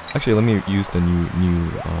 Actually, let me use the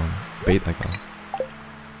new bait I got.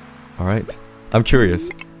 All right. I'm curious.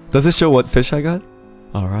 Does it show what fish I got?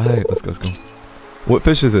 All right. Let's go. What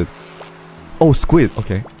fish is it? Oh, squid.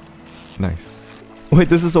 Okay. Nice. Wait,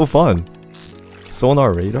 this is so fun.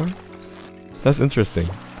 Sonar radar? That's interesting.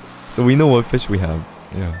 So we know what fish we have.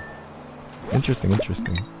 Yeah. Interesting.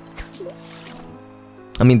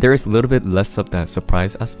 I mean, there is a little bit less of that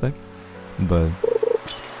surprise aspect, but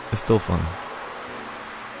it's still fun.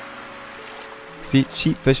 See,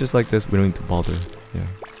 cheap fishes like this, we don't need to bother. Yeah.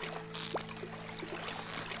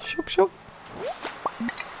 Shook.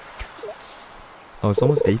 Oh, it's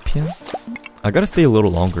almost 8 p.m. I gotta stay a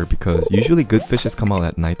little longer because usually good fishes come out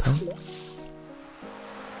at nighttime.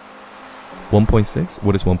 1.6?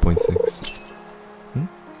 What is 1.6?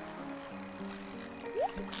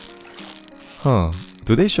 Huh.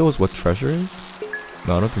 Do they show us what treasure is?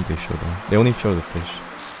 No, I don't think they show that. They only show the fish.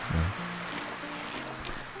 Yeah.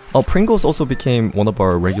 Oh, Pringles also became one of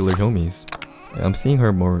our regular homies. Yeah, I'm seeing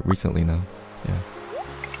her more recently now. Yeah.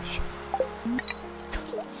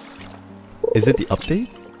 Is it the update?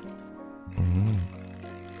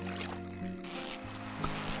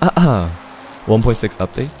 1.6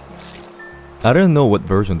 update? I didn't know what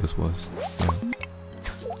version this was. Yeah.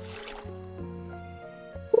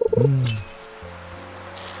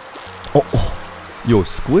 Oh, yo,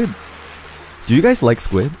 squid. Do you guys like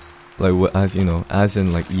squid? Like, what, as you know, as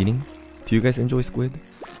in like eating? Do you guys enjoy squid?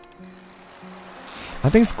 I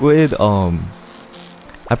think squid,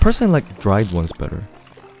 I personally like dried ones better.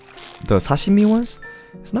 The sashimi ones,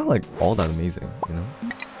 it's not like all that amazing, you know?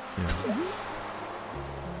 Yeah.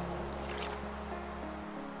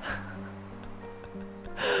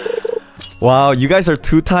 Wow, you guys are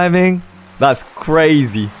two-timing? That's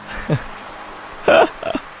crazy.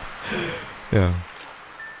 Yeah.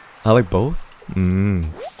 I like both?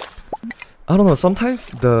 I don't know, sometimes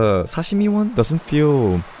the sashimi one doesn't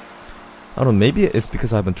feel... I don't know, maybe it's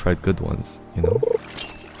because I haven't tried good ones, you know?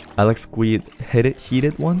 I like squid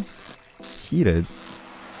heated one? Heated?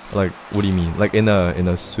 Like, what do you mean? Like in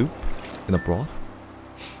a soup? In a broth?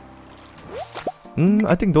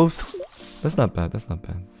 I think those... That's not bad,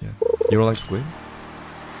 yeah. You don't like squid?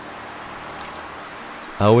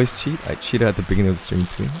 I always cheat. I cheated at the beginning of the stream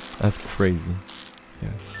too. That's crazy.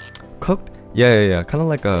 Yeah. Cooked? Yeah. Kind of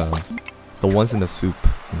like the ones in the soup,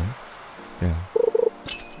 you know? Yeah.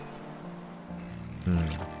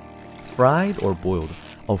 Fried or boiled?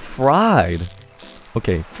 Oh, fried.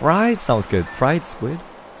 Okay, fried sounds good. Fried squid?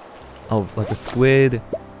 Oh, like a squid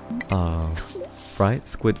fried?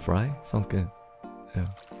 Squid fry? Sounds good. Yeah.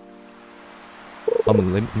 Let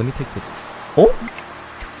me take this. Oh!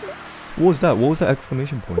 What was that? What was that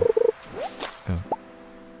exclamation point? Yeah.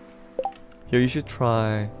 Here, you should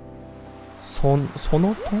try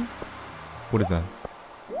sonotong? What is that?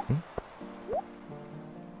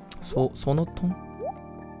 Sonotong?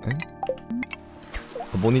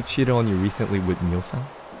 Bonnie cheated on you recently with Myo-san?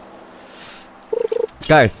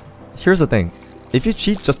 Guys, here's the thing. If you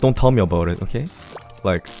cheat, just don't tell me about it, okay?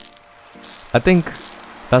 Like, I think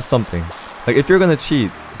that's something. Like, if you're gonna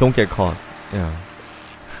cheat, don't get caught. Yeah.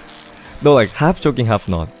 No, like, half joking, half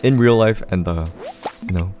not. In real life and,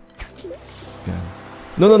 you know. Yeah.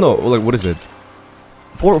 No. Like, what is it?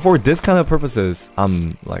 For this kind of purposes,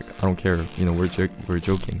 I'm, like, I don't care. You know, we're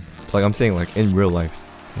joking. Like, I'm saying, like, in real life.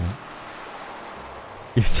 You know?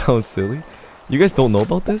 You sound silly. You guys don't know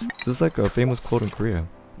about this? This is like a famous quote in Korea.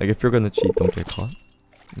 Like, if you're gonna cheat, don't get caught.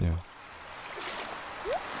 Yeah.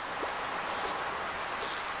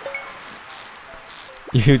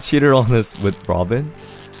 You cheated on this with Robin?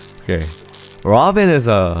 Okay. Robin is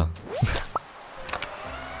a...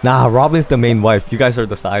 Nah, Robin's the main wife. You guys are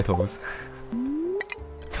the side hoes.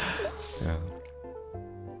 Yeah.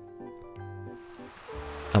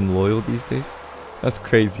 I'm loyal these days? That's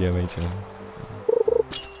crazy, MHN.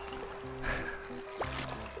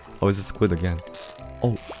 Oh, is this squid again?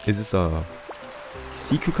 Oh, is this a...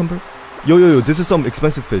 sea cucumber? Yo, this is some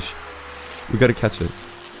expensive fish. We gotta catch it.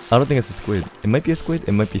 I don't think it's a squid. It might be a squid,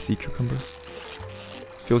 it might be sea cucumber.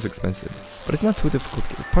 Feels expensive. But it's not too difficult.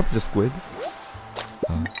 It's probably just squid.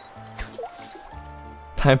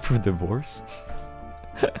 Time for divorce?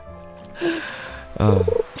 Oh,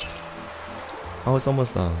 it's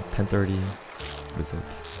almost 10:30. What is it?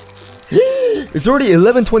 It's already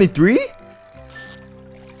 11:23?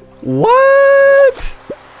 What?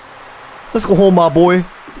 Let's go home, my boy.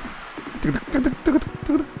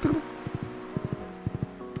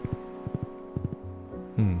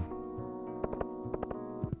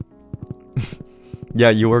 Yeah,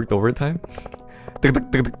 you worked overtime?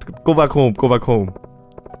 Go back home, go back home.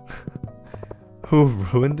 Who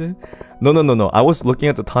ruined it? No. I was looking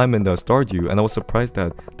at the time in the Stardew and I was surprised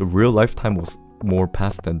that the real life time was more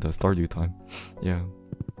past than the Stardew time. Yeah.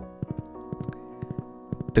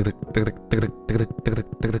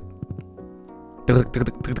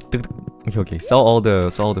 Okay. Sell all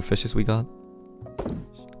the fishes we got.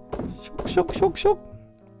 Shook.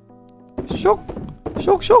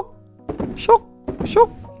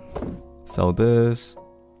 Sell this.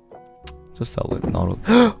 Just sell it. Not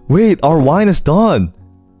wait, our wine is done.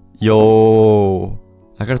 Yo,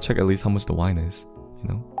 I gotta check at least how much the wine is. You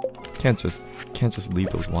know, can't just leave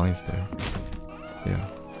those wines there. Yeah.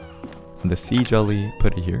 And the sea jelly,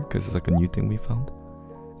 put it here because it's like a new thing we found.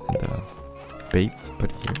 And the bait,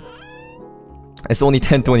 put it here. It's only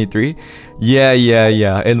 10:23.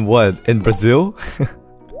 Yeah. In what? In Brazil?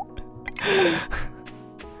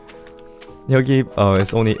 Yogi,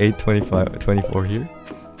 it's only 8:24 here.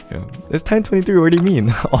 Yeah, it's 10:23. What do you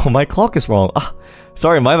mean? Oh, my clock is wrong. Ah,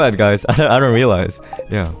 sorry, my bad, guys. I don't realize.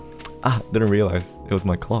 Yeah, didn't realize it was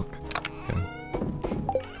my clock. Yeah.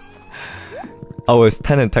 Oh, it's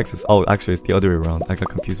 10 in Texas. Oh, actually, it's the other way around. I got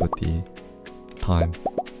confused with the time.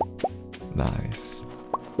 Nice.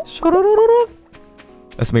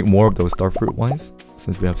 Let's make more of those starfruit wines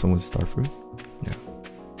since we have so much starfruit. Yeah.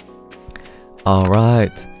 All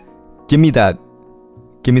right. Give me that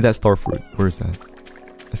starfruit. Where is that?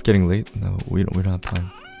 It's getting late. No, we don't have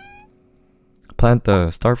time. Plant the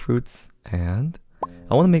starfruits, and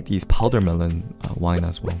I want to make these powder melon wine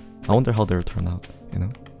as well. I wonder how they'll turn out. You know,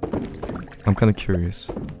 I'm kind of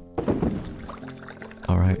curious.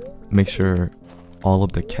 All right, make sure all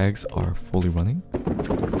of the kegs are fully running.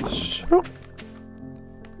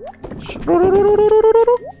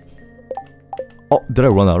 Oh, did I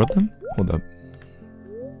run out of them? Hold up.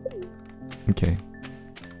 Okay.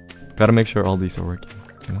 Gotta make sure all these are working.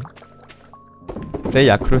 You know? Stay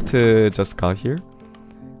Yakult just got here.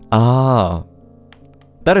 Ah,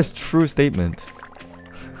 that is true statement.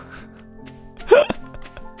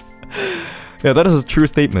 Yeah, that is a true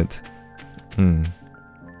statement.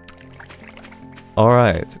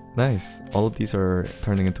 Alright, nice. All of these are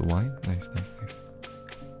turning into wine. Nice.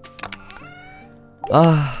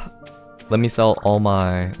 Let me sell all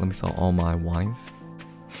my wines.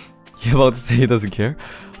 You about to say he doesn't care?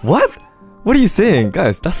 What? What are you saying?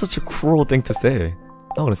 Guys, that's such a cruel thing to say.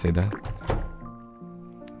 I don't want to say that.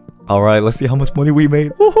 Alright, let's see how much money we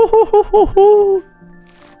made.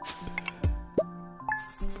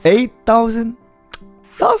 8,000?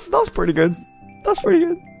 That's pretty good. That's pretty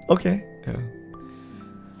good. Okay. Yeah.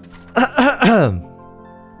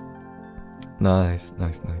 Nice.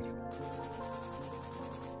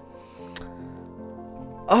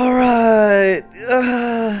 Alright.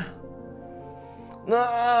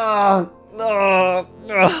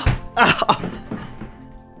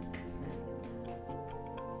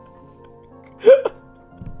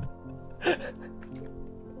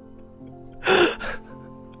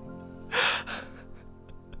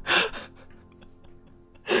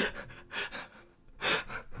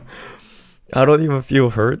 I don't even feel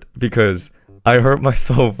hurt because I hurt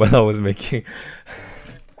myself when I was making.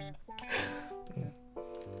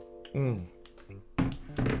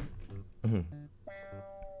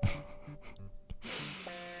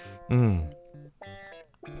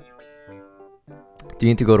 Do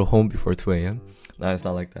you need to go to home before 2 a.m? Nah, it's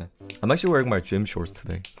not like that. I'm actually wearing my gym shorts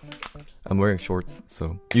today. I'm wearing shorts,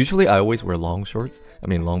 so usually I always wear long shorts. I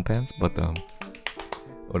mean long pants, but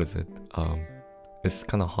what is it? It's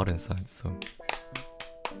kind of hot inside, so.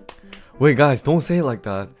 Wait, guys, don't say it like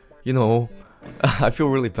that. You know, I feel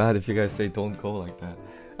really bad if you guys say don't go like that.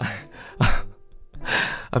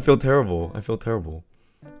 I feel terrible. I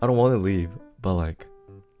don't want to leave, but like,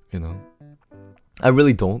 you know, I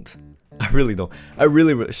really don't. I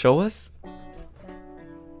really show us.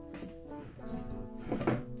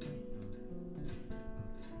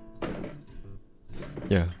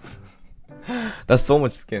 Yeah. That's so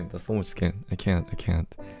much skin. I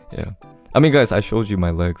can't. Yeah. I mean, guys, I showed you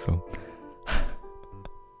my leg, so.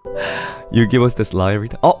 You give us this lie every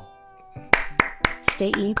time. Oh!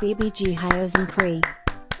 Stay EBBG Hyos and Cree.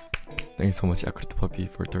 Thank you so much, Yakult Puppy,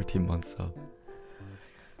 for 13 months.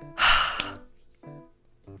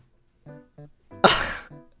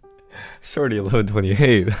 Shorty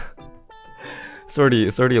 1128. Shorty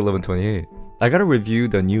 1128. I gotta review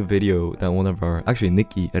the new video that one of our, actually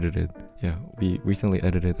Nikki edited. Yeah, we recently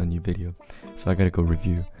edited a new video, so I gotta go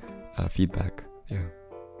review feedback. Yeah.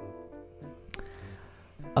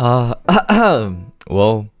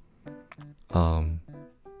 Well,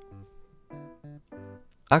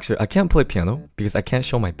 Actually, I can't play piano because I can't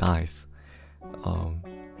show my thighs.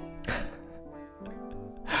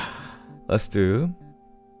 Let's do.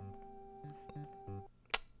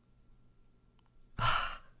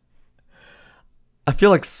 I feel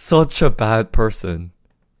like such a bad person.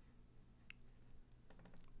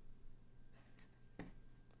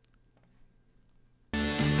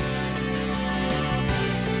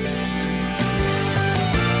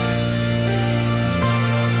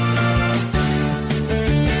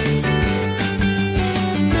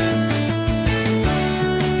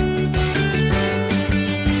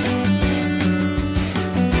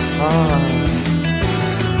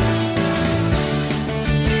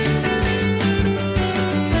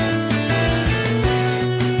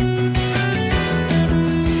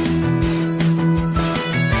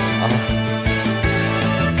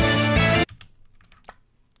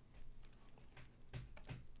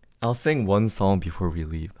 I'll sing one song before we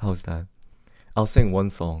leave. How's that? I'll sing one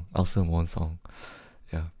song.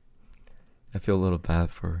 Yeah. I feel a little bad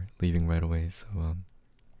for leaving right away, so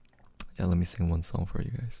yeah, let me sing one song for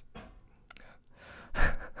you guys.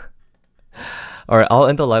 Alright, I'll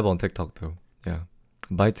end the live on TikTok too. Yeah.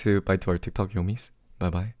 Bye to our TikTok yomis.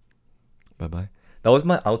 Bye. That was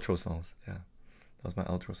my outro songs. Yeah. That was my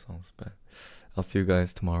outro songs. But I'll see you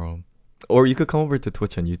guys tomorrow. Or you could come over to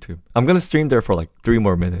Twitch and YouTube. I'm gonna stream there for like 3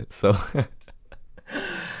 more minutes, so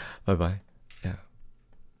bye. Yeah.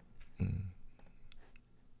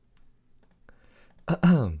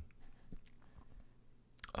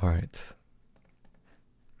 Alright.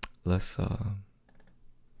 Let's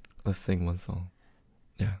sing one song.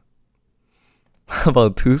 Yeah. How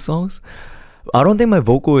about 2 songs? I don't think my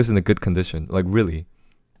vocal is in a good condition. Like really.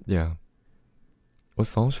 Yeah. What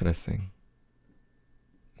song should I sing?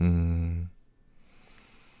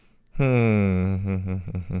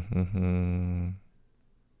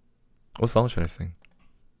 What song should I sing?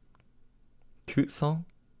 Cute song?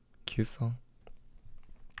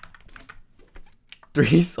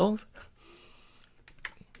 3 songs?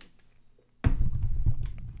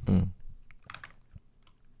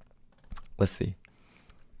 Let's see.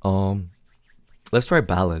 Let's try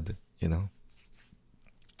ballad, you know?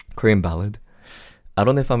 Korean ballad. I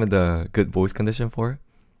don't know if I'm in the good voice condition for it,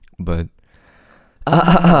 but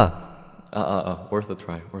worth a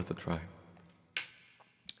try.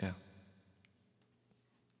 Yeah.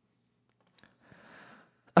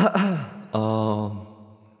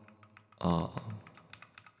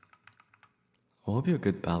 What would be a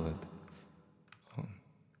good ballad?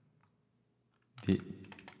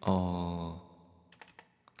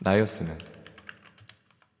 나였으면.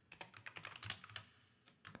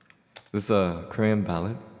 This is a Korean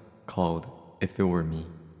ballad called If It Were Me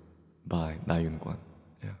by 나윤관.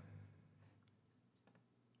 Yeah.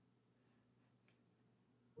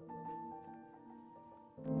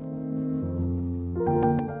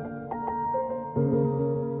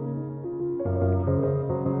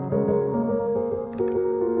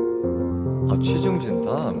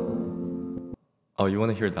 취중진담. Oh, you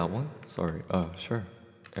want to hear that one? Sorry. Sure.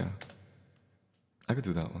 Yeah. I could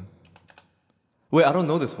do that one. Wait, I don't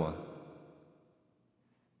know this one.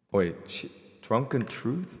 Wait, Drunken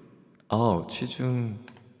Truth? Oh, 취중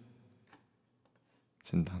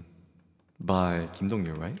진담 by Kim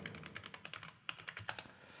Dong-yu, right?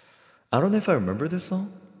 I don't know if I remember this song.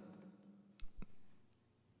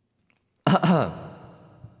 Right.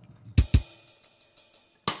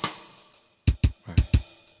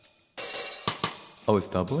 Oh, it's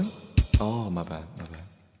doubling? Oh, my bad.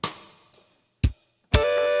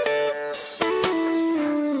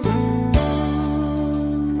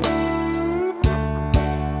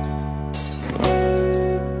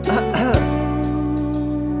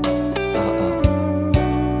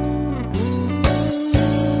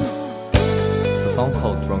 It's a song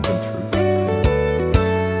called Drunken Truth.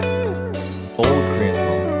 Old Korean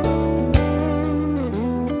song.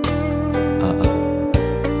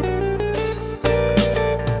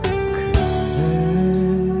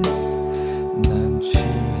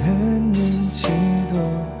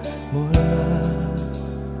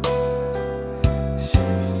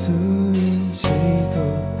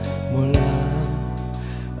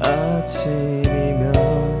 아침이면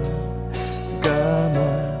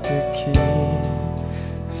까마득히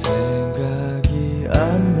생각이 안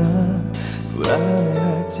나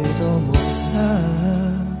불안해할지도 몰라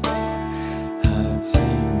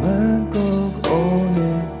하지만 꼭 오늘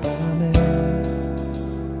밤에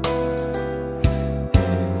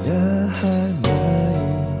해야 할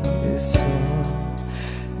말이 있어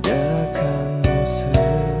약한 모습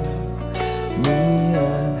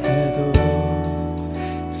미안해도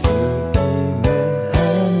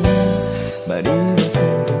말이라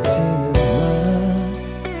생각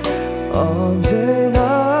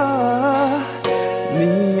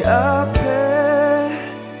네 앞에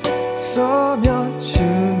서면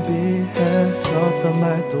준비했었던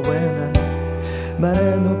말도 왜 난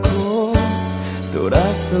말해놓고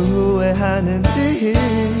돌아서 후회하는지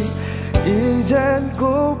이젠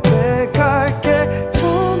고백할게.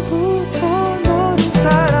 처음부터 너를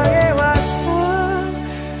사랑해왔다.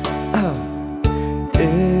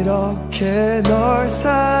 이렇게 널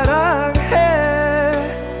사랑해.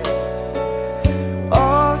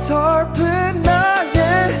 어설픈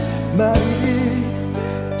나의 말이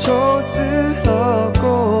촌스럽고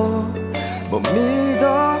못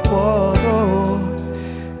믿어워도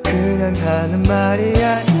그냥 하는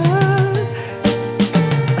말이야.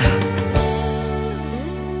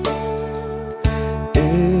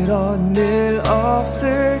 이런 일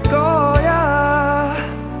없을 거야.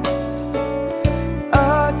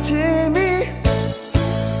 아침이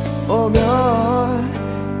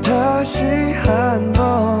오면 다시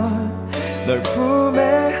한번 널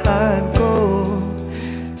품에 안고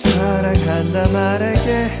사랑한다 말할게.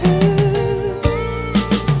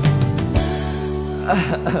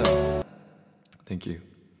 Thank you.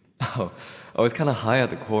 Oh, I was kind of high at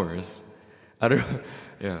the chorus. I don't.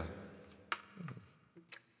 Yeah.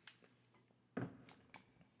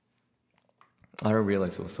 I didn't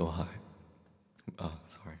realize it was so high. Oh,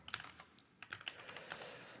 sorry.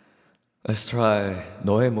 Let's try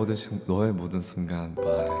너의 모든 순간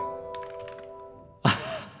by.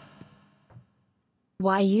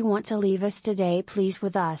 Why you want to leave us today? Please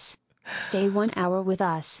with us. Stay 1 hour with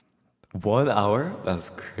us. 1 hour? That's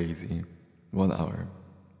crazy. 1 hour.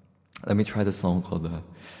 Let me try the song called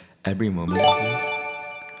Every Moment.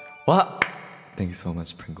 What? Thank you so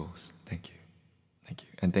much, Pringles. Thank you. Thank you.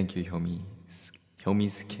 And thank you,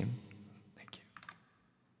 Hyomi's Kim. Thank you.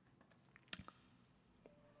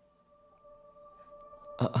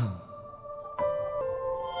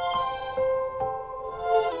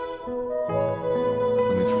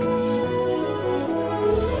 Let me try this.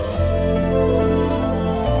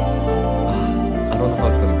 I don't know how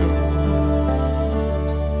it's gonna go.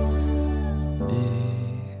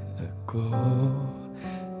 잊고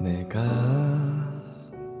내가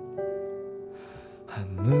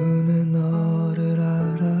한눈에 너를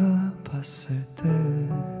알아봤을 때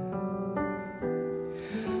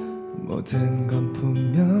모든 건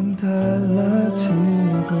분명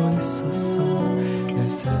달라지고 있었어. 내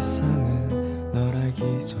세상은 널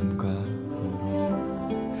알기 전과 후로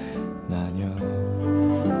나뉘어.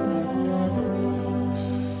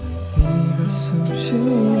 네가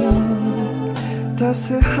숨쉬면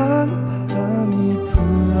따스한 바람이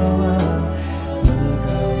불어와. 네가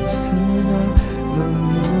웃으면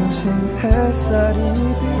눈부신 햇살이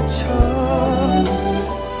비쳐.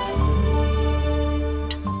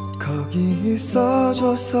 거기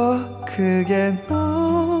있어줘서 그게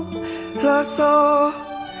너라서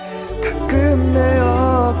가끔 내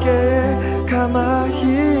어깨에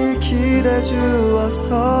가만히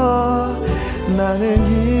기대주어서 나는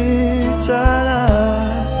있잖아.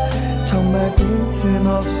 정말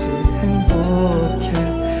빈틈없이 행복해.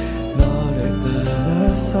 너를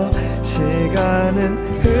따라서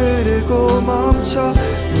시간은 흐르고 멈춰.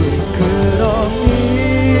 물끄러미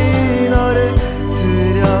너를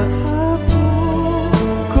들여다보곤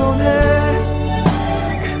해.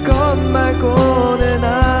 그것 말고는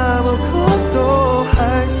아무것도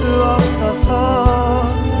할 수 없어서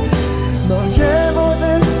너의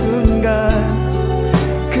모든 순간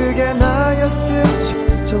그게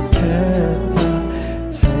나였으면 좋겠다.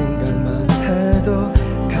 생각만 해도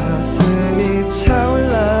가슴이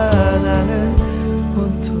차올라. 나는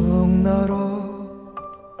온통 너로.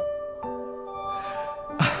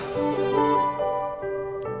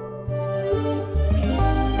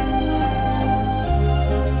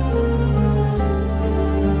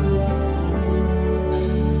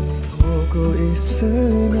 보고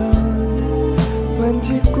있으면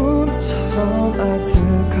왠지 꿈처럼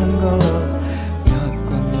아득한 것. 몇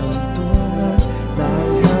동안 날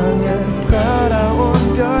향해 따라온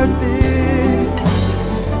별빛.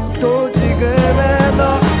 또 지금의 너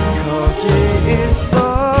거기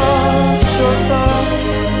있어줘서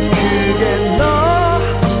그게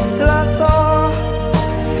너라서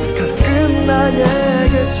가끔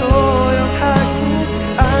나에게 조용하게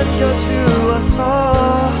안겨주어서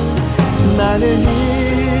나는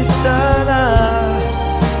있잖아.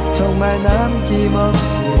 정말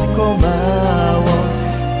남김없이 고마워.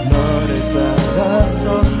 너를 따라서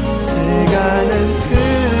시간은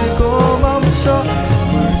흐르고 멈춰.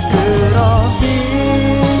 물끄러미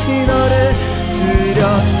너를 들여다보곤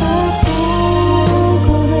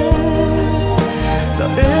해.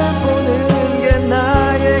 너를 보는 게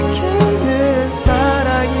나에게는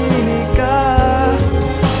사랑이니까.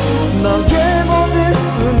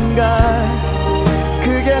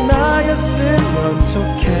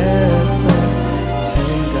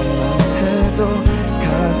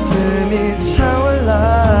 가슴이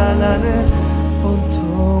차올라 나는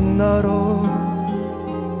온통 너로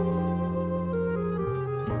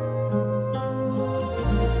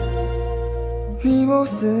네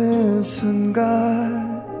모습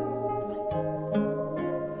순간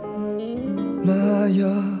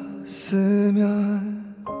나였으면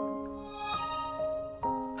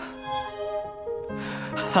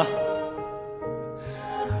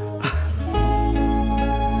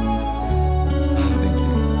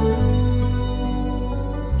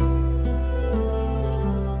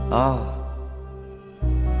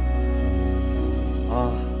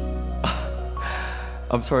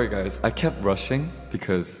I'm sorry guys, I kept rushing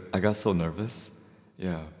because I got so nervous.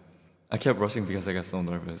 Yeah, I kept rushing because I got so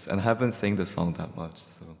nervous and I haven't sang this song that much,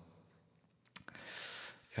 so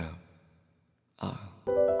yeah.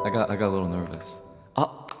 I got a little nervous.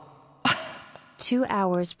 2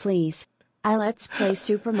 hours please. Let's play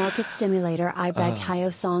Supermarket Simulator. I beg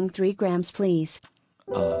Hyo song 3 grams please.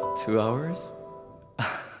 2 hours?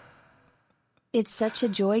 It's such a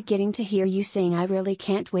joy getting to hear you sing. I really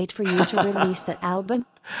can't wait for you to release that album.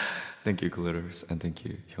 Thank you, Glitters, and thank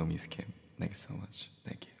you, Hyomi's Kim. Thank you so much.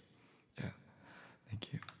 Thank you. Yeah,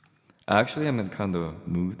 thank you. I actually am in kind of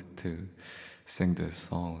mood to sing this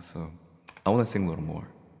song, so I want to sing a little more.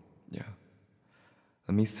 Yeah.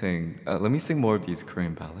 Let me sing more of these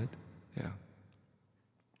Korean ballad. Yeah.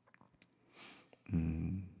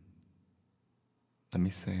 Let me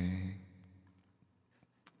sing.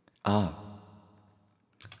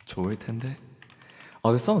 좋을 텐데.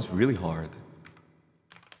 Oh, this song is really hard.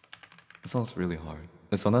 This song's really hard.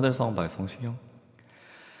 It's another song by Song Shin-young.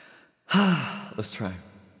 Let's try.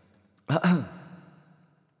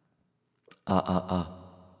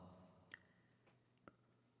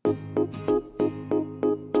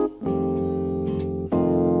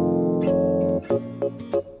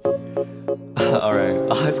 Alright.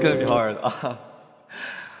 It's gonna be hard.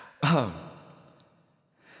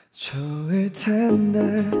 좋을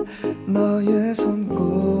텐데 너의 손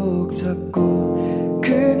꼭 잡고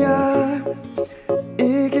그냥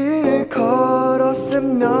이 길을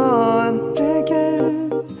걸었으면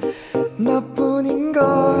내겐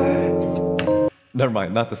나뿐인걸. Never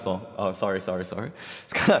mind, not the song. Oh, sorry. It's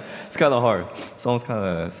kind of hard. Song's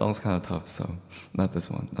kind of tough. So, not this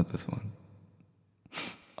one.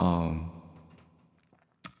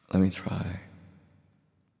 Let me try.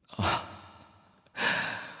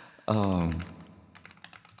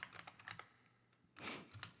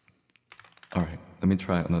 Alright, let me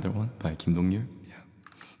try another one by Kim Dong-yul. Yeah,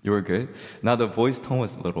 you were good. Now the voice tone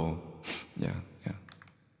was a little, yeah.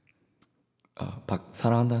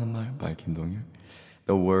 사랑한다는 말 by Kim Dong-yul.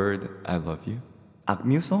 The word I love you.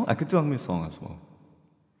 악뮤 song? I could do 악뮤 song as well.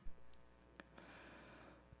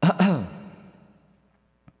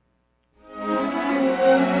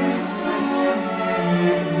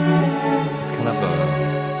 It's kind of a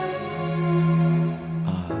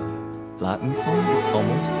Latin song,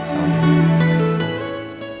 almost sounding.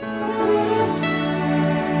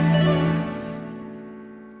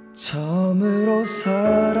 처음으로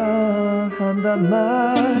사랑한단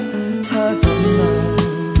말 하던 날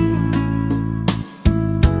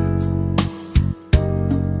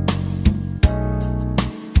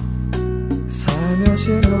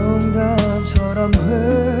살며시 농담처럼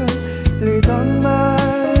흘리던 말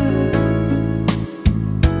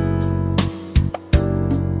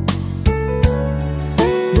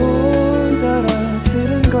못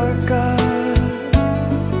알아들은 걸까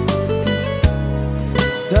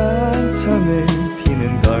단청을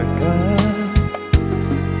피는 걸까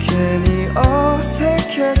괜히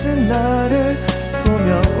어색해진 나를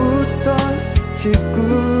보며 웃던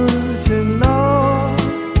짓궂은 너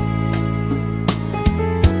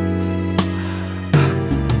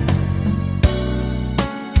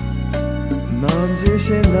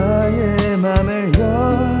넌지시 나의 맘을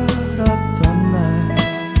열었던 날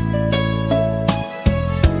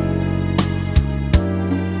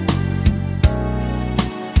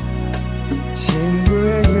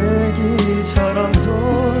친구의 얘기처럼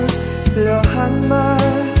돌려 한 말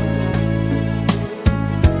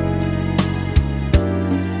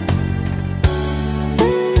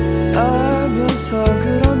알면서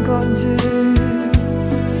그런 건지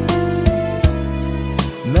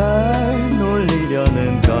날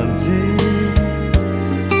놀리려는 건지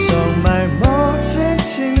정말 멋진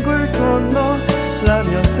친구를 돈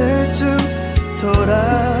너라며 슬쩍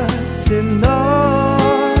돌아진 너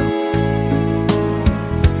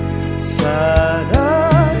사랑한다는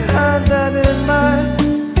말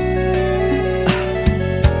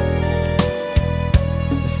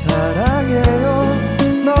사랑해요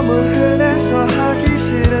너무 흔해서 하기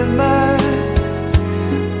싫은 말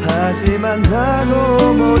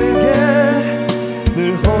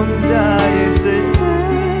혼자 있을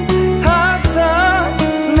땐 항상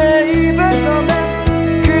내 입에서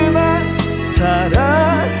맨 그 말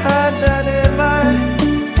사랑한다는 말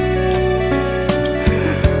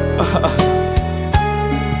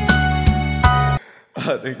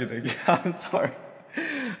Thank you, thank you. I'm sorry.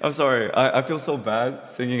 I'm sorry. I feel so bad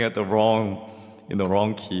singing at in the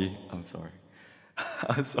wrong key. I'm sorry.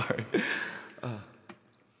 I'm sorry.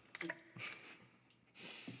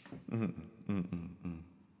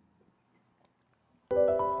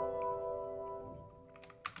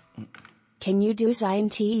 Can you do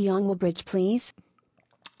INT Yongwoo Bridge, please?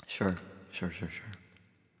 Sure.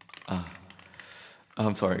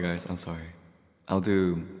 I'm sorry, guys. I'm sorry. I'll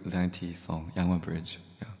do Zanti's song, Yangwon Bridge.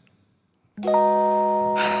 Yeah.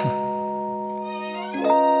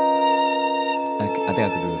 I think I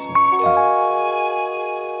could do this one.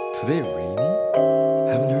 Today rainy?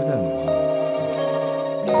 I haven't heard that in a while.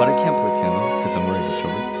 But I can't play piano because I'm wearing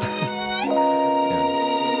shorts. Yeah.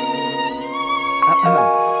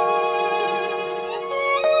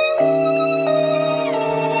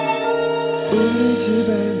 우리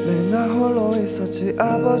집에 맨날 홀로 있었지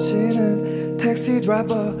아버지는 택시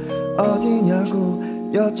드라이버 어디냐고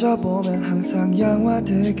여쭤보면 항상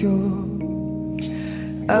양화대교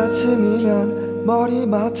아침이면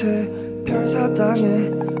머리맡에 별사탕에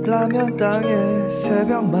라면 땅에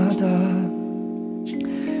새벽마다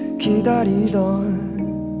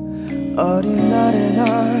기다리던 어린 날의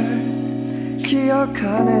날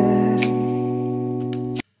기억하네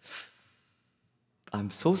I'm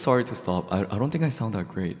so sorry to stop. I don't think I sound that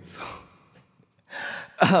great. So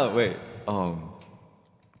wait.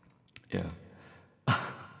 Yeah.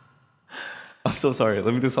 I'm so sorry.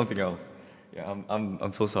 Let me do something else. Yeah,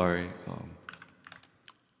 I'm so sorry.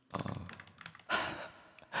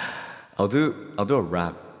 I'll do a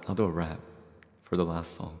rap. I'll do a rap for the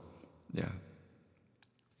last song. Yeah.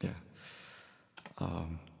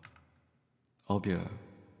 I'll be a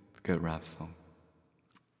good rap song.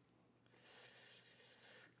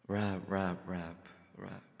 Rap.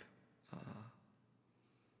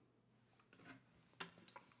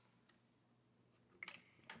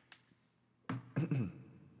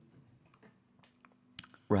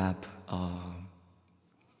 Rap.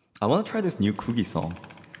 I want to try this new Coogie song.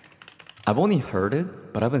 I've only heard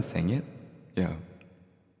it, but I haven't sang it. Yeah.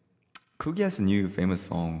 Coogie has a new famous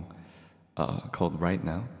song called Right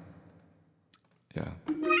Now. Yeah.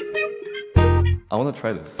 I want to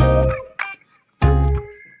try this.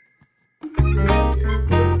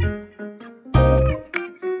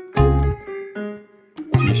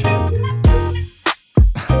 G sharp.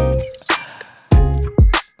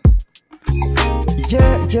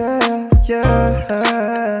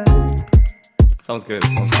 Yeah. Sounds good.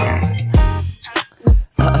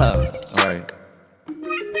 Alright.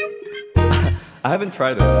 I haven't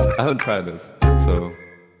tried this. So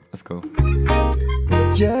let's go.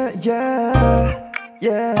 Yeah.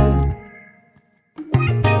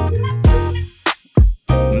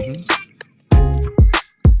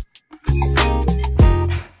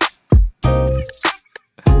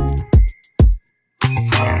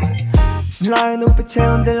 신라의 눈빛에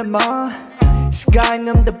흔들려 시간이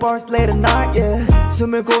넘는데 벌써 late at night yeah.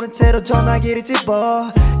 숨을 고른 채로 전화기를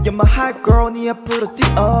집어 You're my hot girl 네 앞으로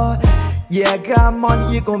뛰어 Yeah I got money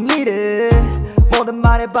you gon' need it 모든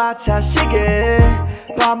말해봐 자식이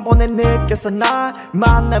반번에 느껴서 날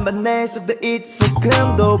만나면 내 수도 있어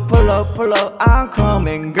금도 pull up I'm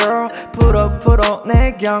coming girl Put up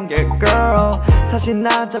내 경계 girl 사실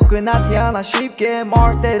난 접근하지 않아 쉽게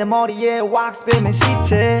머리 때려 머리에 왁스 빼면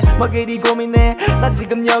시체 뭐 그리 고민해 난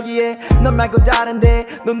지금 여기에 넌 말고 다른데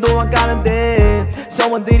눈도 안 가는데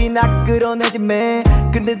소원들이 나 끌어내지 매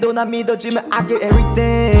근데도 나 믿어주면 I get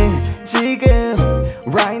everything 지금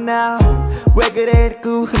right now 왜 그래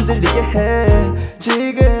자꾸 흔들리게 해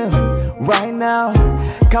지금 right now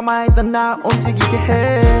가만히 있던 나 움직이게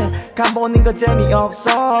해 간보는 거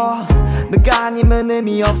재미없어 너가 아니면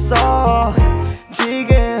의미 없어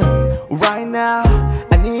지금 right now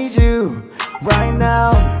I need you right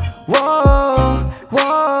now whoa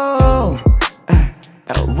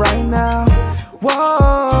right now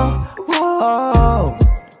whoa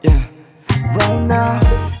yeah right now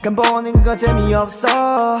간보는 거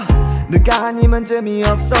재미없어 너가 아니면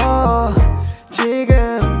재미없어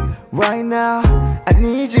지금 right now I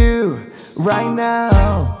need you right now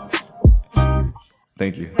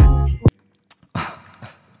Thank you.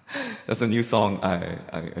 That's a new song I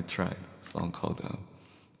tried. A song called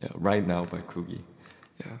Right Now by Coogie.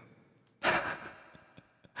 Yeah.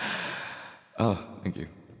 Oh, thank you.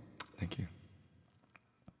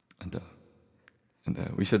 And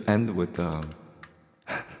we should end with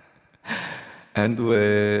And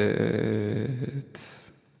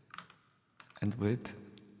with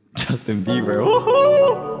Justin Bieber.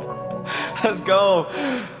 Woohoo! Let's go.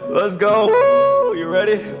 Let's go. Woo! You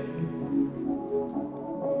ready?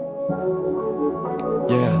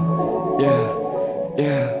 Yeah.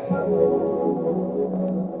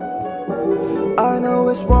 I know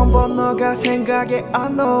it's wrong but 너가 생각에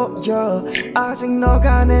안 놓여 아직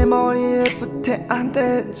너가 내 머리에 붙어 안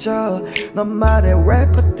되죠 넌 말해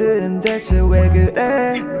래퍼들은 대체 왜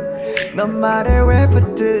그래 넌 말해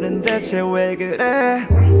래퍼들은 대체 왜 그래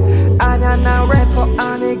아냐 나 래퍼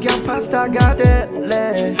아니 그냥 팝스타가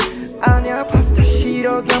될래 아냐 팝스타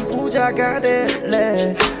싫어 그냥 부자가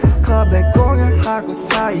될래 클럽에 공연하고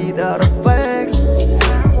사이다로 플렉스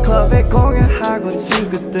클럽에 공연하고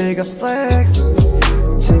친구들과 플렉스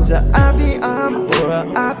진짜 앞이 안 보여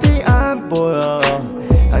앞이 안 보여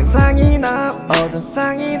항상이 남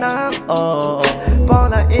어전상이 남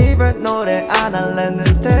뻔한 입을 노래 안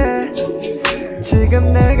할랬는데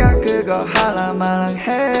지금 내가 그거 할라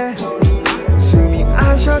말랑해 숨이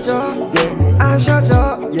안 쉬어져 yeah 안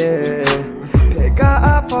쉬어져 yeah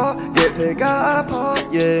배가 아파 yeah 배가 아파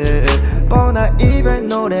yeah 뻔한 입을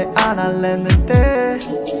노래 안 할랬는데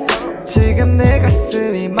지금 내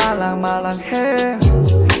가슴이 말랑말랑해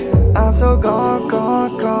I'm so gone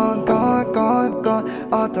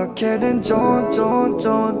어떻게든 좀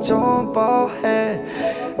뻔해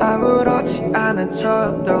아무렇지 않은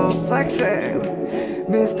척도 flexing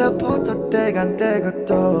Mr. 포토 떼간 떼고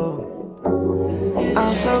또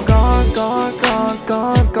I'm so gone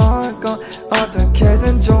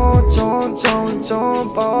어떻게든 좀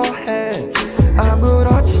뻔해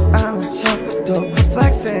아무렇지 않은 척도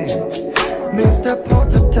flexing Mr.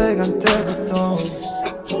 포토 떼간 떼고 또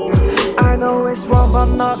I know it's wrong but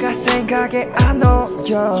너가 생각에 안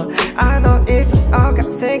놓여 I know it's wrong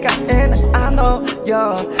생각에는 안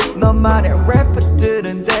놓여 너 말해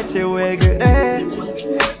래퍼들은 대체 왜 그래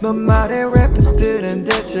너 말해 래퍼들은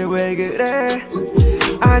대체 왜 그래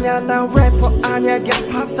아냐 나 래퍼 아냐 그냥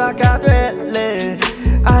팝스타가 될래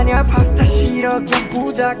아냐 팝스타 싫어 그냥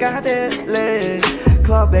부자가 될래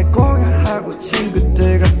클럽에 공연하고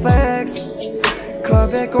친구들과 플렉스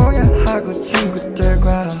클럽에 공연하고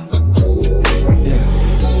친구들과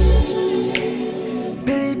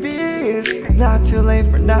Baby it's not too late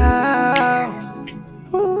for now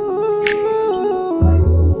Ooh.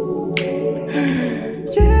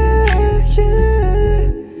 Yeah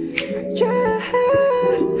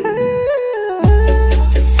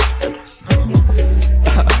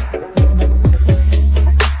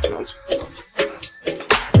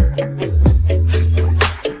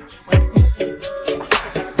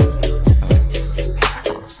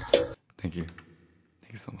Thank you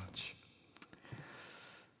so much.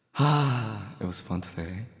 It was fun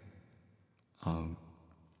today. I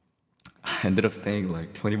ended up staying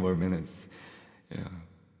like 20 more minutes. Yeah.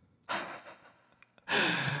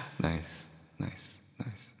 Nice.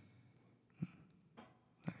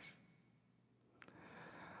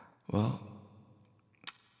 Well,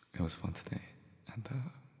 it was fun today, and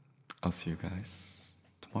I'll see you guys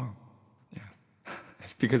tomorrow. Yeah.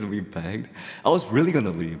 It's because we begged. I was really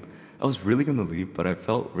gonna leave, but I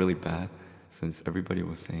felt really bad since everybody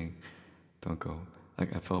was saying, "Don't go."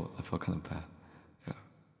 Like I felt kind of bad.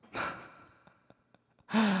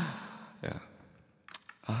 Yeah. Yeah.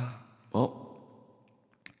 Well,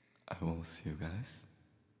 I will see you guys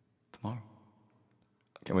tomorrow.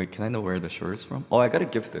 Okay, wait. Can I know where the shirt is from? Oh, I got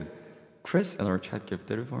it gifted. Chris in our chat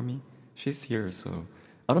gifted it for me. She's here, so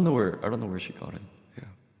I don't know where she got it. Yeah.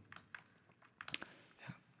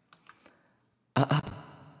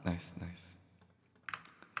 Nice.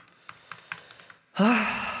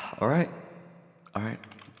 All right. I'll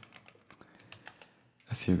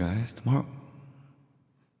see you guys tomorrow.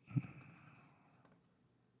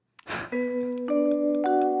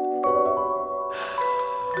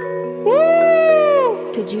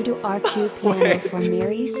 Woo! Could you do RQ piano from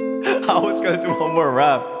Mary's? I was gonna do one more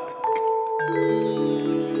rap.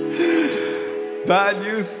 Bad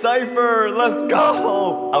news cipher, let's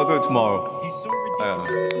go! I'll do it tomorrow. He's so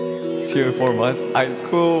ridiculous. 2 and 4 months. I'm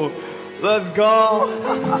cool. Let's go.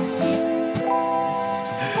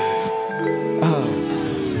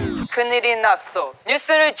 큰일이 났어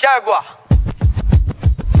뉴스를 잘 봐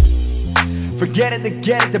Forget it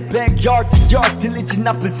again the backyard to yard 들리지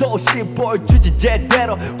나쁜 소식 보여주지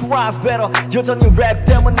제대로 Who else better 여전히 랩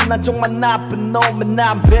때문에 난 정말 나쁜 놈은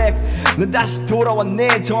I'm back 넌 다시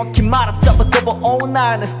돌아왔네 정확히 말하자면 double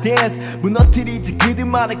O9의 stance 무너뜨리지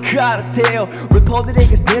그들만의 카르텔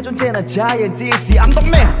래퍼들에게 내 존재는 자연지 See I'm the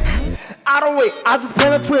man out of way. I just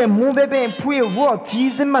penetrate 몸베베 부의 world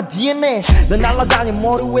D's in my DNA. 난 날아다니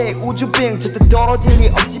머리 위에 우주빙 절대 떨어질 리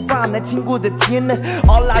없지만 내 친구들 DNA.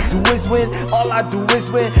 All I do is win, all I do is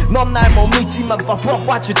win. 넌 날 못 믿지만 but fuck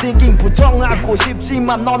what you thinking. 부정하고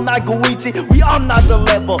싶지만 넌 알고 있지. We on another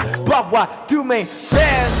level but what do me?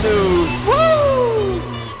 Bad news. Woo!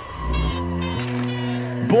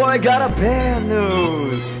 Boy got a bad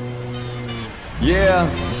news. Yeah.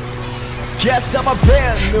 Guess I'm a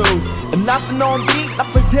bad news. 나쁜 놈들이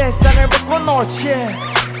나쁜 세상을 바꿔놓지.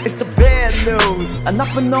 It's the bad news.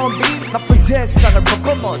 나쁜 놈들이 나쁜 세상을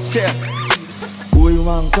바꿔놓지.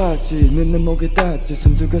 우유왕 같지 내 목에 닿지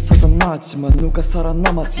숨죽여 살아났지만 누가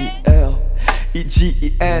살아남았지.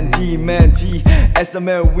 E-G-E-N-D man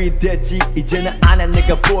G-S-M-L we 됐지. 이제는 안해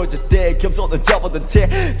내가 보여줄게. 겸손은 접어둔 채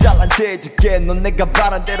잘난 체 해줄게. 넌 내가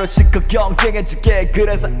바란 대로 실컷 경쟁해줄게.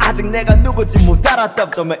 그래서 아직 내가 누구지 못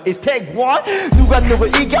알아듣더면 It's take one. 누가 누굴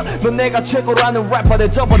이겨. 넌 내가 최고라는 래퍼들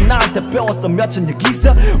저번 나한테 배웠어. 몇천년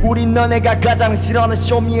기사. 우리 너네가 가장 싫어하는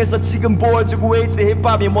쇼미에서 지금 보여주고 있지.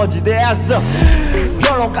 힙합이 뭔지 대했어.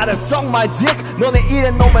 평론가는 suck my dick. 너네 이래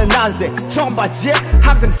놓으면 난세 처음 봤지.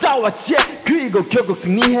 항상 싸웠지. 그리고 결국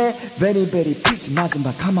승리해. Very very peace.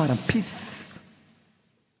 마지막 한 말은 peace.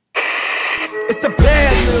 It's the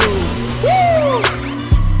bad news. Woo!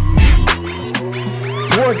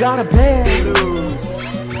 Boy got a bad news.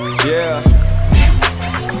 Yeah.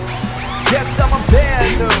 Guess I'm a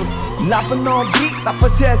bad news. 나쁜 놈들이 나쁜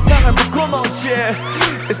세상을 바꿔놓지.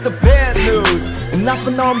 It's the bad news.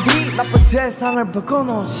 나쁜 놈들이 나쁜 세상을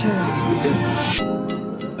바꿔놓지.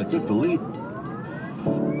 I took the lead.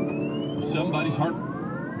 Somebody's heart.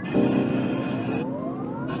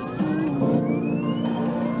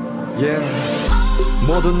 Yeah.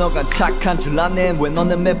 모두 너가 착한 줄 아네. 왜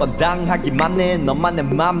너는 매번 당하기만 해. 너만 내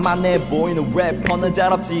맘만 해. 보이는 래퍼는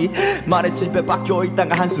잘 없지. 말에 집에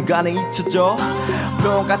박혀있다가 한순간에 잊혀져.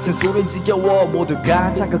 뿅 같은 소린 지겨워.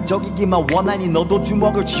 모두가 자극적이기만 원하니 너도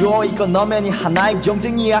주먹을 쥐어. 이건 너면이 하나의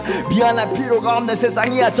경쟁이야. 미안할 필요가 없는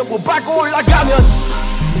세상이야. 전부 밟고 올라가면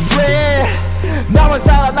돼. 나만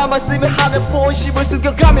살아남았으면 하는 본심을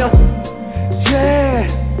숨겨가면 돼.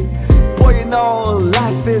 Boy you know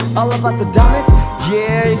life is all about the diamonds.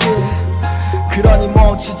 Yeah yeah. 그러니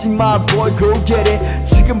멈추지 마 boy go get it.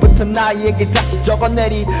 지금부터 나에게 다시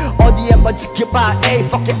적어내리. 어디 한번 지켜봐. Ay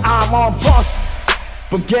fuck it I'm on boss.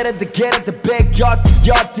 From get it the backyard to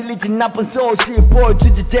yard. 들리지 나쁜 소식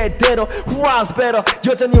보여주지 제대로. Who else better.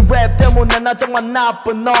 여전히 랩 때문에 나 정말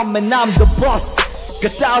나쁜 놈. Man I'm the boss. A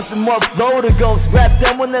thousand more flow to go. 랩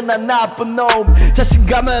때문에 난 나쁜 놈.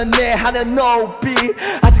 자신감은 내 하늘 높이.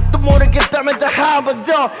 아직도 모르겠다면 더 한 번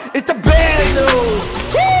더. It's the bad news.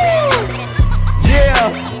 Woo! Yeah.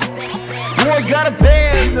 Boy got a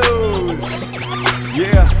bad news.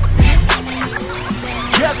 Yeah.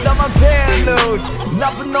 Yes I'm a bad news.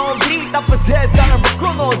 나쁜 놈들이 나쁜 세상을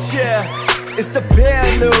바꿔놓지. It's the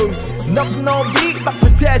bad news. 나쁜 놈들이 나쁜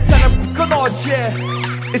세상을 바꿔놓지.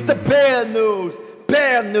 It's the bad news.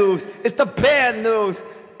 Bad news, it's the bad news,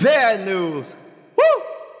 bad news. Woo!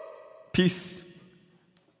 Peace.